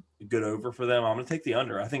 12.5 is a good over for them. I'm going to take the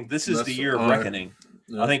under. I think this is That's the year of all right. reckoning.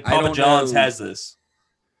 Yeah. I think I Papa don't John's know. has this.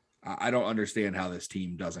 I don't understand how this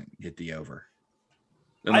team doesn't get the over.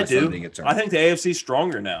 I Unless do. something gets I think the AFC's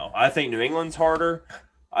stronger now. I think New England's harder.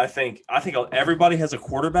 I think everybody has a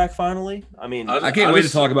quarterback finally. I mean, I- I can't wait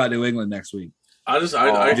just- to talk about New England next week. I just just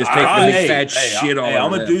take the I- big fat shit on I'm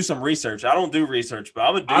gonna them. do some research. I don't do research, but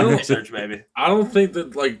I'm I gonna do don't- research, baby. I don't think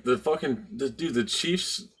that like the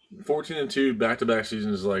Chiefs 14-2 back-to-back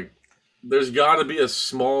season is like. There's got to be a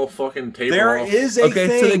small fucking taper There off. is a Okay,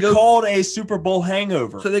 so they thing go- called a Super Bowl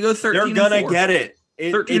hangover. So they go 13 They're gonna and 4. get it.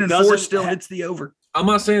 13 and 4 still hits the over. I'm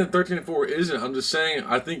not saying 13-4 isn't. I'm just saying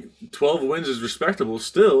I think 12 wins is respectable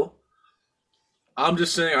still. I'm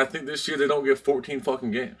just saying I think this year they don't get 14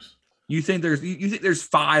 fucking games. You think there's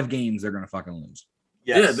 5 games they're gonna fucking lose?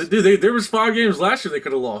 Yes. Yeah, dude, there was 5 games last year they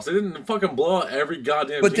could have lost. They didn't fucking blow out every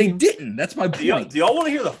goddamn But they team. didn't. That's my Do point. y'all want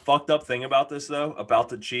to hear the fucked up thing about this though? About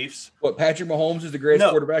the Chiefs? What, Patrick Mahomes is the greatest No.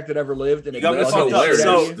 quarterback that ever lived, and You it got me That's fucked up. hilarious.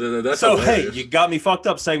 So- That's so hilarious. hey, you got me fucked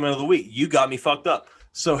up segment of the week. You got me fucked up.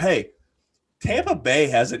 So hey, Tampa Bay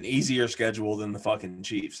has an easier schedule than the fucking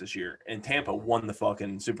Chiefs this year, and Tampa won the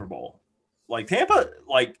fucking Super Bowl. Like Tampa,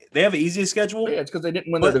 like they have an easier schedule. Yeah, it's because they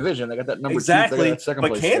didn't win But- their division. They got that number 2. Exactly. They got that second But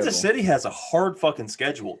place Kansas schedule. City has a hard fucking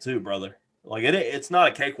schedule too, brother. Like it's not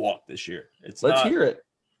a cakewalk this year. It's Let's not. hear it.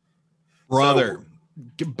 Brother,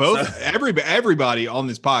 both so- everybody on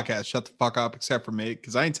this podcast shut the fuck up except for me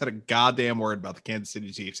because I ain't said a goddamn word about the Kansas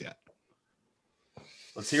City Chiefs yet.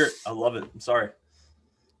 Let's hear it. I love it. I'm sorry.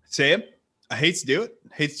 Sam, I hate to do it.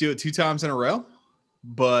 Hate to do it 2 times in a row,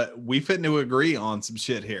 but we fit to agree on some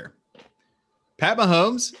shit here. Pat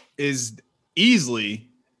Mahomes is easily,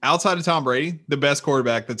 outside of Tom Brady, the best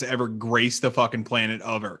quarterback that's ever graced the fucking planet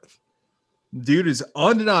of Earth. Dude is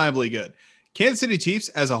undeniably good. Kansas City Chiefs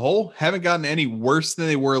as a whole haven't gotten any worse than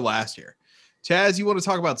they were last year. Chaz, you want to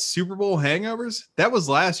talk about Super Bowl hangovers? That was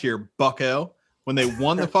last year, bucko, when they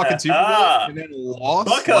won the fucking Super Bowl and then lost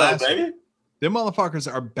Bucko, last baby. year. Them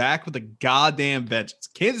motherfuckers are back with a goddamn vengeance.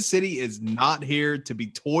 Kansas City is not here to be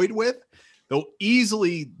toyed with. They'll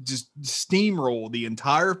easily just steamroll the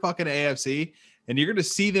entire fucking AFC, and you're going to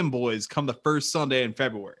see them boys come the first Sunday in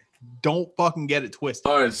February. Don't fucking get it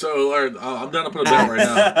twisted. All right, so I'm down to put a bet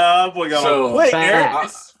right now. Boy, got So- wait,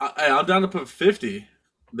 Facts. Eric. I'm down to put 50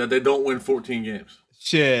 that they don't win 14 games.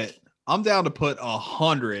 Shit. I'm down to put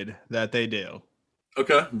 100 that they do.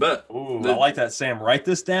 Okay, bet. Ooh, I like that, Sam. Write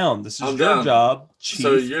this down. This is I'm your down. job, Chief.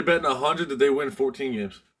 So you're betting 100 that they win 14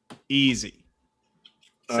 games. Easy.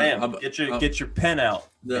 All right, Sam, I'm- get your pen out.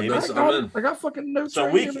 Yeah, baby. that's- I'm in. I got fucking notes. So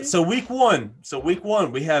right week here, man. so week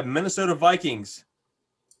one, we have Minnesota Vikings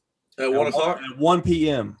At 1 o'clock. at 1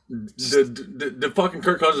 p.m. The fucking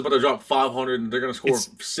Kirk Cousins about to drop 500 and they're going to score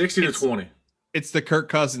 60 to 20. It's the Kirk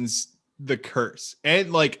Cousins, the curse.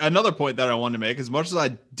 And like another point that I wanted to make, as much as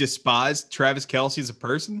I despise Travis Kelce as a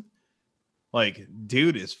person, like,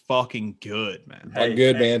 dude is fucking good, man. Hey,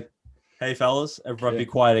 Good, hey, man. Hey, fellas, everybody Yeah. be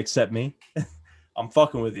quiet except me. I'm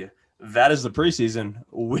fucking with you. That is the preseason,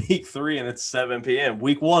 week 3, and it's 7 p.m.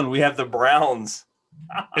 Week 1, we have the Browns.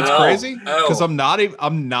 It's L, crazy L. because I'm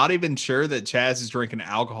not even sure that Chaz is drinking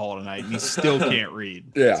alcohol tonight, and he still can't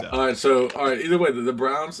read. Yeah. So, All right. Either way, the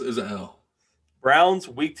Browns is an L. Browns,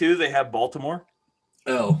 week 2, they have Baltimore.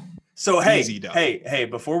 L. So, hey, Easy dub. hey,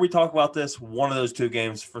 before we talk about this, one of those 2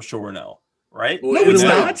 games for sure no, right? Well, No, either it's way-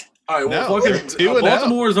 not. All right, well, No, fucking they're 2-0.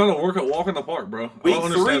 Baltimore is not a walk in the park, bro. I Week don't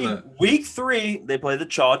understand 3, that. week 3, they play the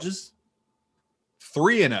Chargers.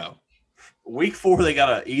 3-0. Week 4, they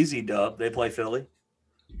got an easy dub. They play Philly.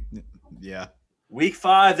 Yeah. Week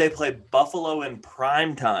 5, they play Buffalo in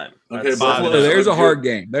prime time. Okay, Five Buffalo. and There's a good. hard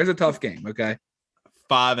game. There's a tough game. Okay,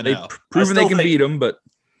 5-0. they've proven they still can think- beat them, but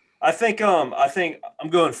I think I'm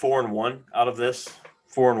going 4-1 out of this.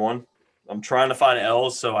 4-1. I'm trying to find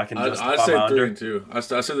L's so I can justify I my say under. 3 and 2. I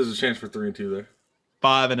said there's a chance for 3 and 2 there.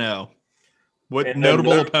 5-0. What And then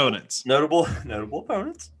notable notable- opponents? Notable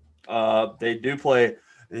opponents. They do play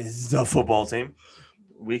the football team.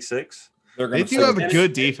 Week 6. They're They gonna do play have a Tennessee.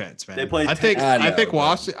 good defense, man. They play I think I I think know.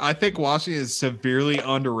 Washington is severely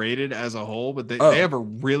underrated as a whole, but Oh. they have a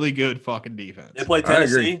really good fucking defense. They play I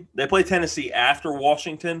agree. Tennessee. They play Tennessee after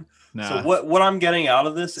Washington. Nah, So what I'm getting out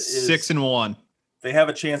of this is 6-1. they have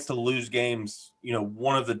a chance to lose games,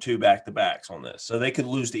 one of the 2 back-to-backs on this. So they could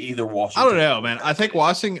lose to either I Washington. don't know, man. I think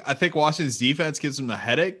Washington's defense gives them a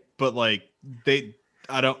headache, but like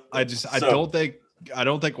I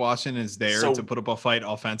don't think Washington is there So- to put up a fight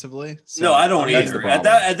offensively. So No, I don't That's the either.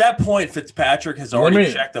 problem. At that point, Fitzpatrick has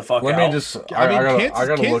already checked the fuck Let out. me just. I mean, gotta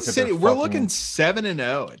Kansas look at City. their We're fucking- looking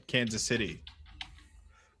 7-0 at Kansas City.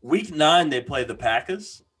 Week 9, they play the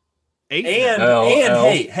Packers. 8 And L.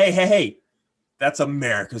 hey, that's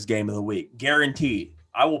America's game of the week, guaranteed.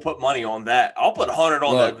 I will put money on that. I'll put 100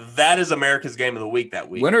 on Look. that. That is America's game of the week that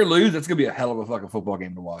week. win or lose, that's gonna be a hell of a fucking football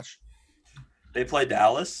game to watch. They play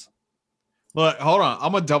Dallas. Look, hold on.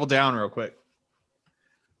 I'm gonna double down real quick.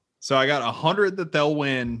 So I got 100 that they'll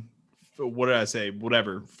win. What did I say?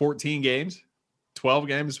 Whatever, 14 games, 12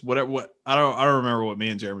 games, whatever. What I don't remember what me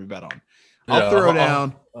and Jeremy bet on. I'll Yeah, throw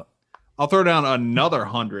down. I'll throw down another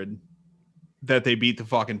 100 that they beat the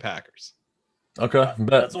fucking Packers. Okay,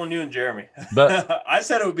 bet. That's on you and Jeremy. Bet. I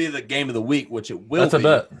said it would be the game of the week, which it will That's a be.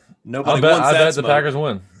 bet. Nobody I bet wants that the smoke. Packers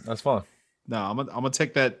win. That's fine. No, I'm gonna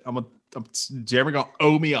take that. Jeremy gonna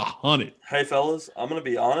owe me 100. Hey fellas, I'm gonna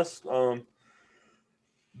be honest.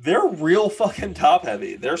 They're real fucking top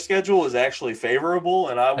heavy. Their schedule is actually favorable,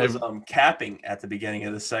 and I was capping at the beginning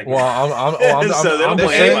of the segment. Well, So they don't I'm play just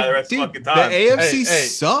anybody saying, the rest of the Dude, fucking the time. AFC Hey.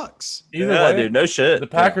 sucks. either Yeah, way, dude, no shit. the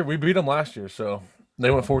Packers, we beat them last year, so they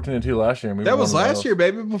went 14-2 last year. And we That won was them last all. year,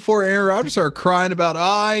 baby, before Aaron Rodgers started crying about,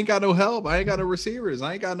 I ain't got no help. I ain't got no receivers.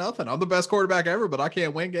 I ain't got nothing. I'm the best quarterback ever, but I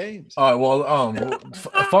can't win games. All right, well,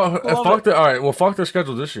 fuck their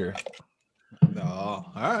schedule this year. No. All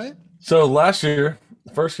right. So last year,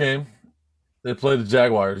 the first game, they played the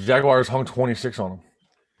Jaguars. Jaguars hung 26 on them.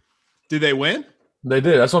 Did they win? They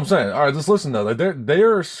did. That's what I'm saying. All right, just listen though. They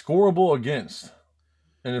are scoreable against.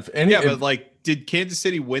 And if any, Yeah, if but like, did Kansas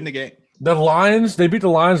City win the game? the Lions, they beat the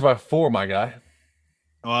Lions by 4, my guy.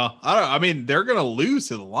 Well, I mean, they're gonna lose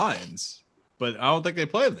to the Lions, but I don't think they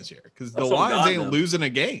play them this year because the That's what I'm Lions ain't goddamn. losing a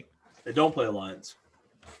game. They don't play the Lions.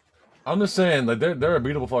 I'm just saying, like they're a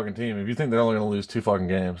beatable fucking team. If you think they're only going to lose 2 fucking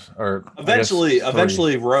games, or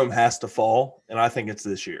Eventually, Rome has to fall, and I think it's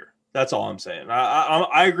this year. That's all I'm saying.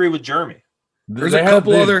 I agree with Jeremy. There's a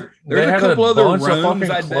couple other Romes fucking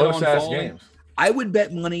I'd bet on close-ass falling. games. I would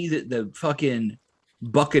bet money that the fucking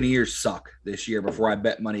Buccaneers suck this year before I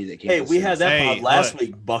bet money that Kansas Hey, we had that Hey, pod last look.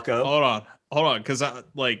 week, Bucko. Hold on,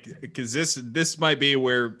 because this might be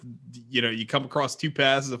where you come across 2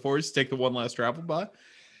 passes of force, take the one last travel by.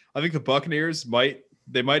 I think the Buccaneers might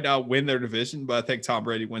not win their division, but I think Tom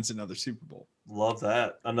Brady wins another Super Bowl. Love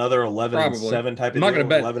that. Another 11-7 type of I'm not deal. gonna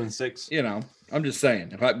bet 11-6. I'm just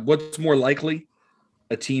saying. What's more likely,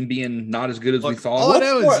 a team being not as good as we Look, thought? all I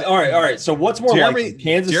know is All right. So what's more Jeremy- likely?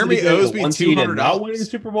 Kansas Jeremy City going owes to me one seed and not $200. winning the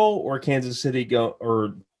Super Bowl, or Kansas City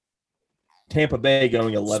or Tampa Bay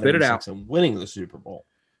going 11-6 and winning the Super Bowl?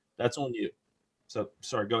 That's on you. So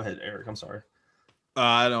sorry. Go ahead, Eric. I'm sorry.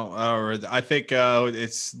 I think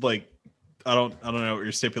it's like I don't know what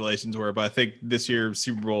your stipulations were, but I think this year's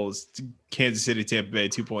Super Bowl is Kansas City, Tampa Bay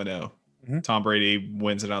 2.0. Mm-hmm. Tom Brady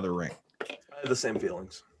wins another ring. I have the same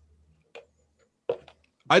feelings.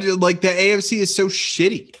 I just like the AFC is so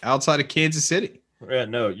shitty outside of Kansas City. Yeah,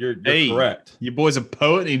 no, you're Hey, correct. Your boy's a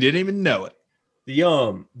poet and he didn't even know it. The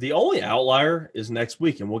only outlier is next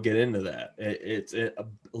week, and we'll get into that. It's a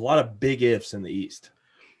lot of big ifs in the East.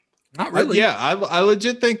 Not really. I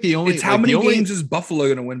legit think the only It's how many games is Buffalo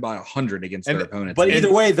going to win by 100 against their opponents? But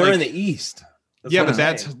either way, they're like- in the East. Yeah, what but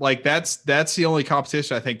I'm saying. that's the only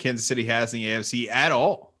competition I think Kansas City has in the AFC at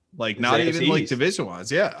all. Like It's not the even AFC like East. division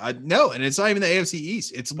wise. Yeah, I know, and it's not even the AFC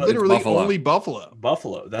East. It's But it's literally Buffalo. only Buffalo.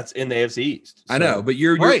 Buffalo. That's in the AFC East. I know, but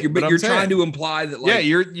you're Right, but but you're I'm saying- trying to imply that. Like, Yeah,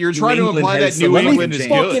 you're trying to England imply has that New some let me England is good.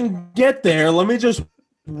 fucking get there. Let me just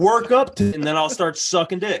work up to, and then I'll start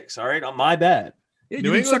sucking dicks. All right, my bad. Yeah, New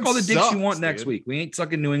you can suck England all the dicks sucks, you want next dude. week. We ain't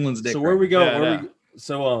sucking New England's dick. So where we go? Yeah,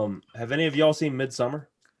 Have any of y'all seen Midsummer?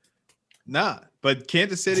 Nah, but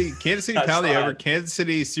Kansas City That's pound the over. fine. Kansas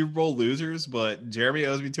City Super Bowl losers, but Jeremy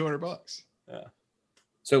owes me $200.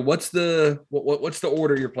 So what's the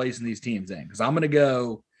order you're placing these teams in? Because I'm gonna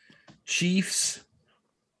go Chiefs.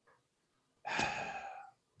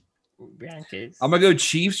 I'm gonna go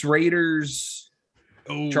Chiefs, Raiders,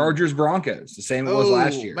 Chargers, Broncos. The same it was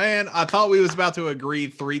last year. Man, I thought we was about to agree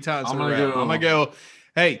 3 times. I'm in a gonna row. go- I'm gonna go.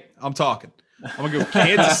 Hey, I'm talking. I'm gonna go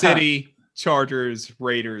Kansas City, Chargers,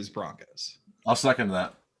 Raiders, Broncos. I'll second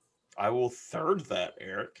that. I will third that,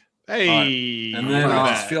 Eric. Hey, And I then, don't know, I look at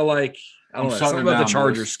just that. feel like I don't I'm know. shutting Something it about the down,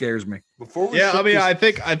 Chargers boys. scares me. Before we Yeah, I shift mean,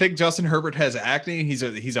 this- I think Justin Herbert has acne. He's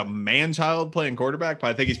a man child playing quarterback, but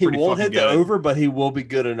I think he's he pretty won't fucking hit the good. over, but he will be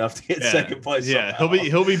good enough to get second place. Yeah, somehow.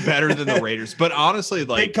 he'll be better than the Raiders. But honestly,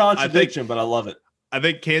 like Big contradiction, but I love it. I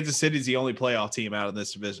think Kansas City's the only playoff team out of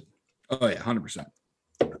this division. Oh yeah, 100%.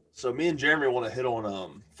 So me and Jeremy want to hit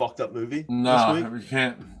on fucked up movie No, this week. we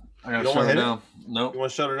can't. I You gotta don't shut hit it it? down. Nope. You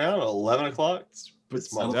want to shut her down at 11 o'clock? What's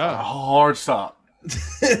This motherfucker. done? Hard stop.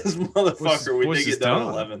 This motherfucker, we what's did this get done done?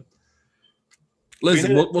 at 11.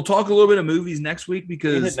 Listen, hit we'll talk a little bit of movies next week We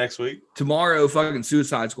can hit because next week. tomorrow fucking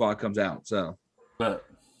Suicide Squad comes out. So But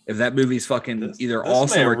if that movie's fucking either This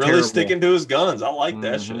awesome man or really terrible, sticking to his guns. I like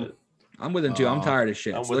that Mhm. shit. I'm with him too. I'm tired of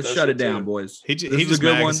shit. I'm So with let's that shut shit it down, too. boys. He This is just a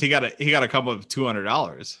good mad one. 'cause he got to come up with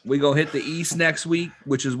 $200. We go hit the East next week,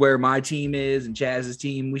 which is where my team is and Chaz's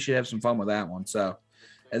team. We should have some fun with that one. So,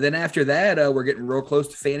 and then after that, we're getting real close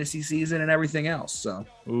to fantasy season and everything else. So,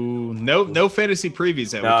 Ooh, no fantasy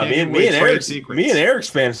previews. Though. We Nah, can't me give and away trade Eric's secrets. me and Eric's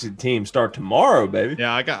fantasy team start tomorrow, baby.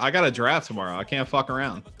 Yeah, I got a draft tomorrow. I can't fuck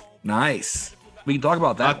around. nice. We can talk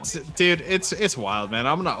about that. one. Dude, it's wild, man.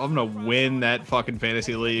 I'm gonna win that fucking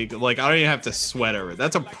fantasy league. Like I don't even have to sweat over it.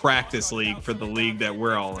 That's a practice league for the league that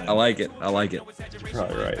we're all in. I like it. I like it.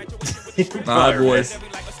 Probably right. All right, boys.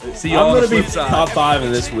 See you I'm on the gonna be flip side. top 5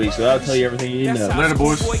 in this week, so that'll tell you everything you know. later,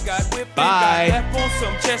 boys. Bye. On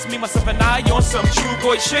some just me, myself, and I on some true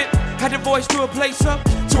boy shit. Had to voice to a place up,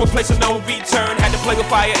 to a place of no return. Had to play with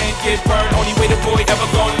fire and get burned. Only way the boy ever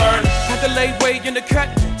gonna learn. Had to lay way in the cut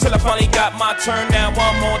till I finally got my turn. Now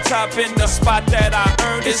I'm on top in the spot that I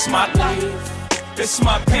earned. It's my life, it's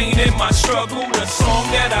my pain and my struggle. The song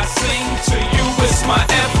that I sing to you is my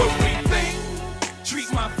everything.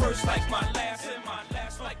 Treat my first like my last, and my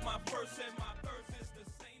last like my first, and my first.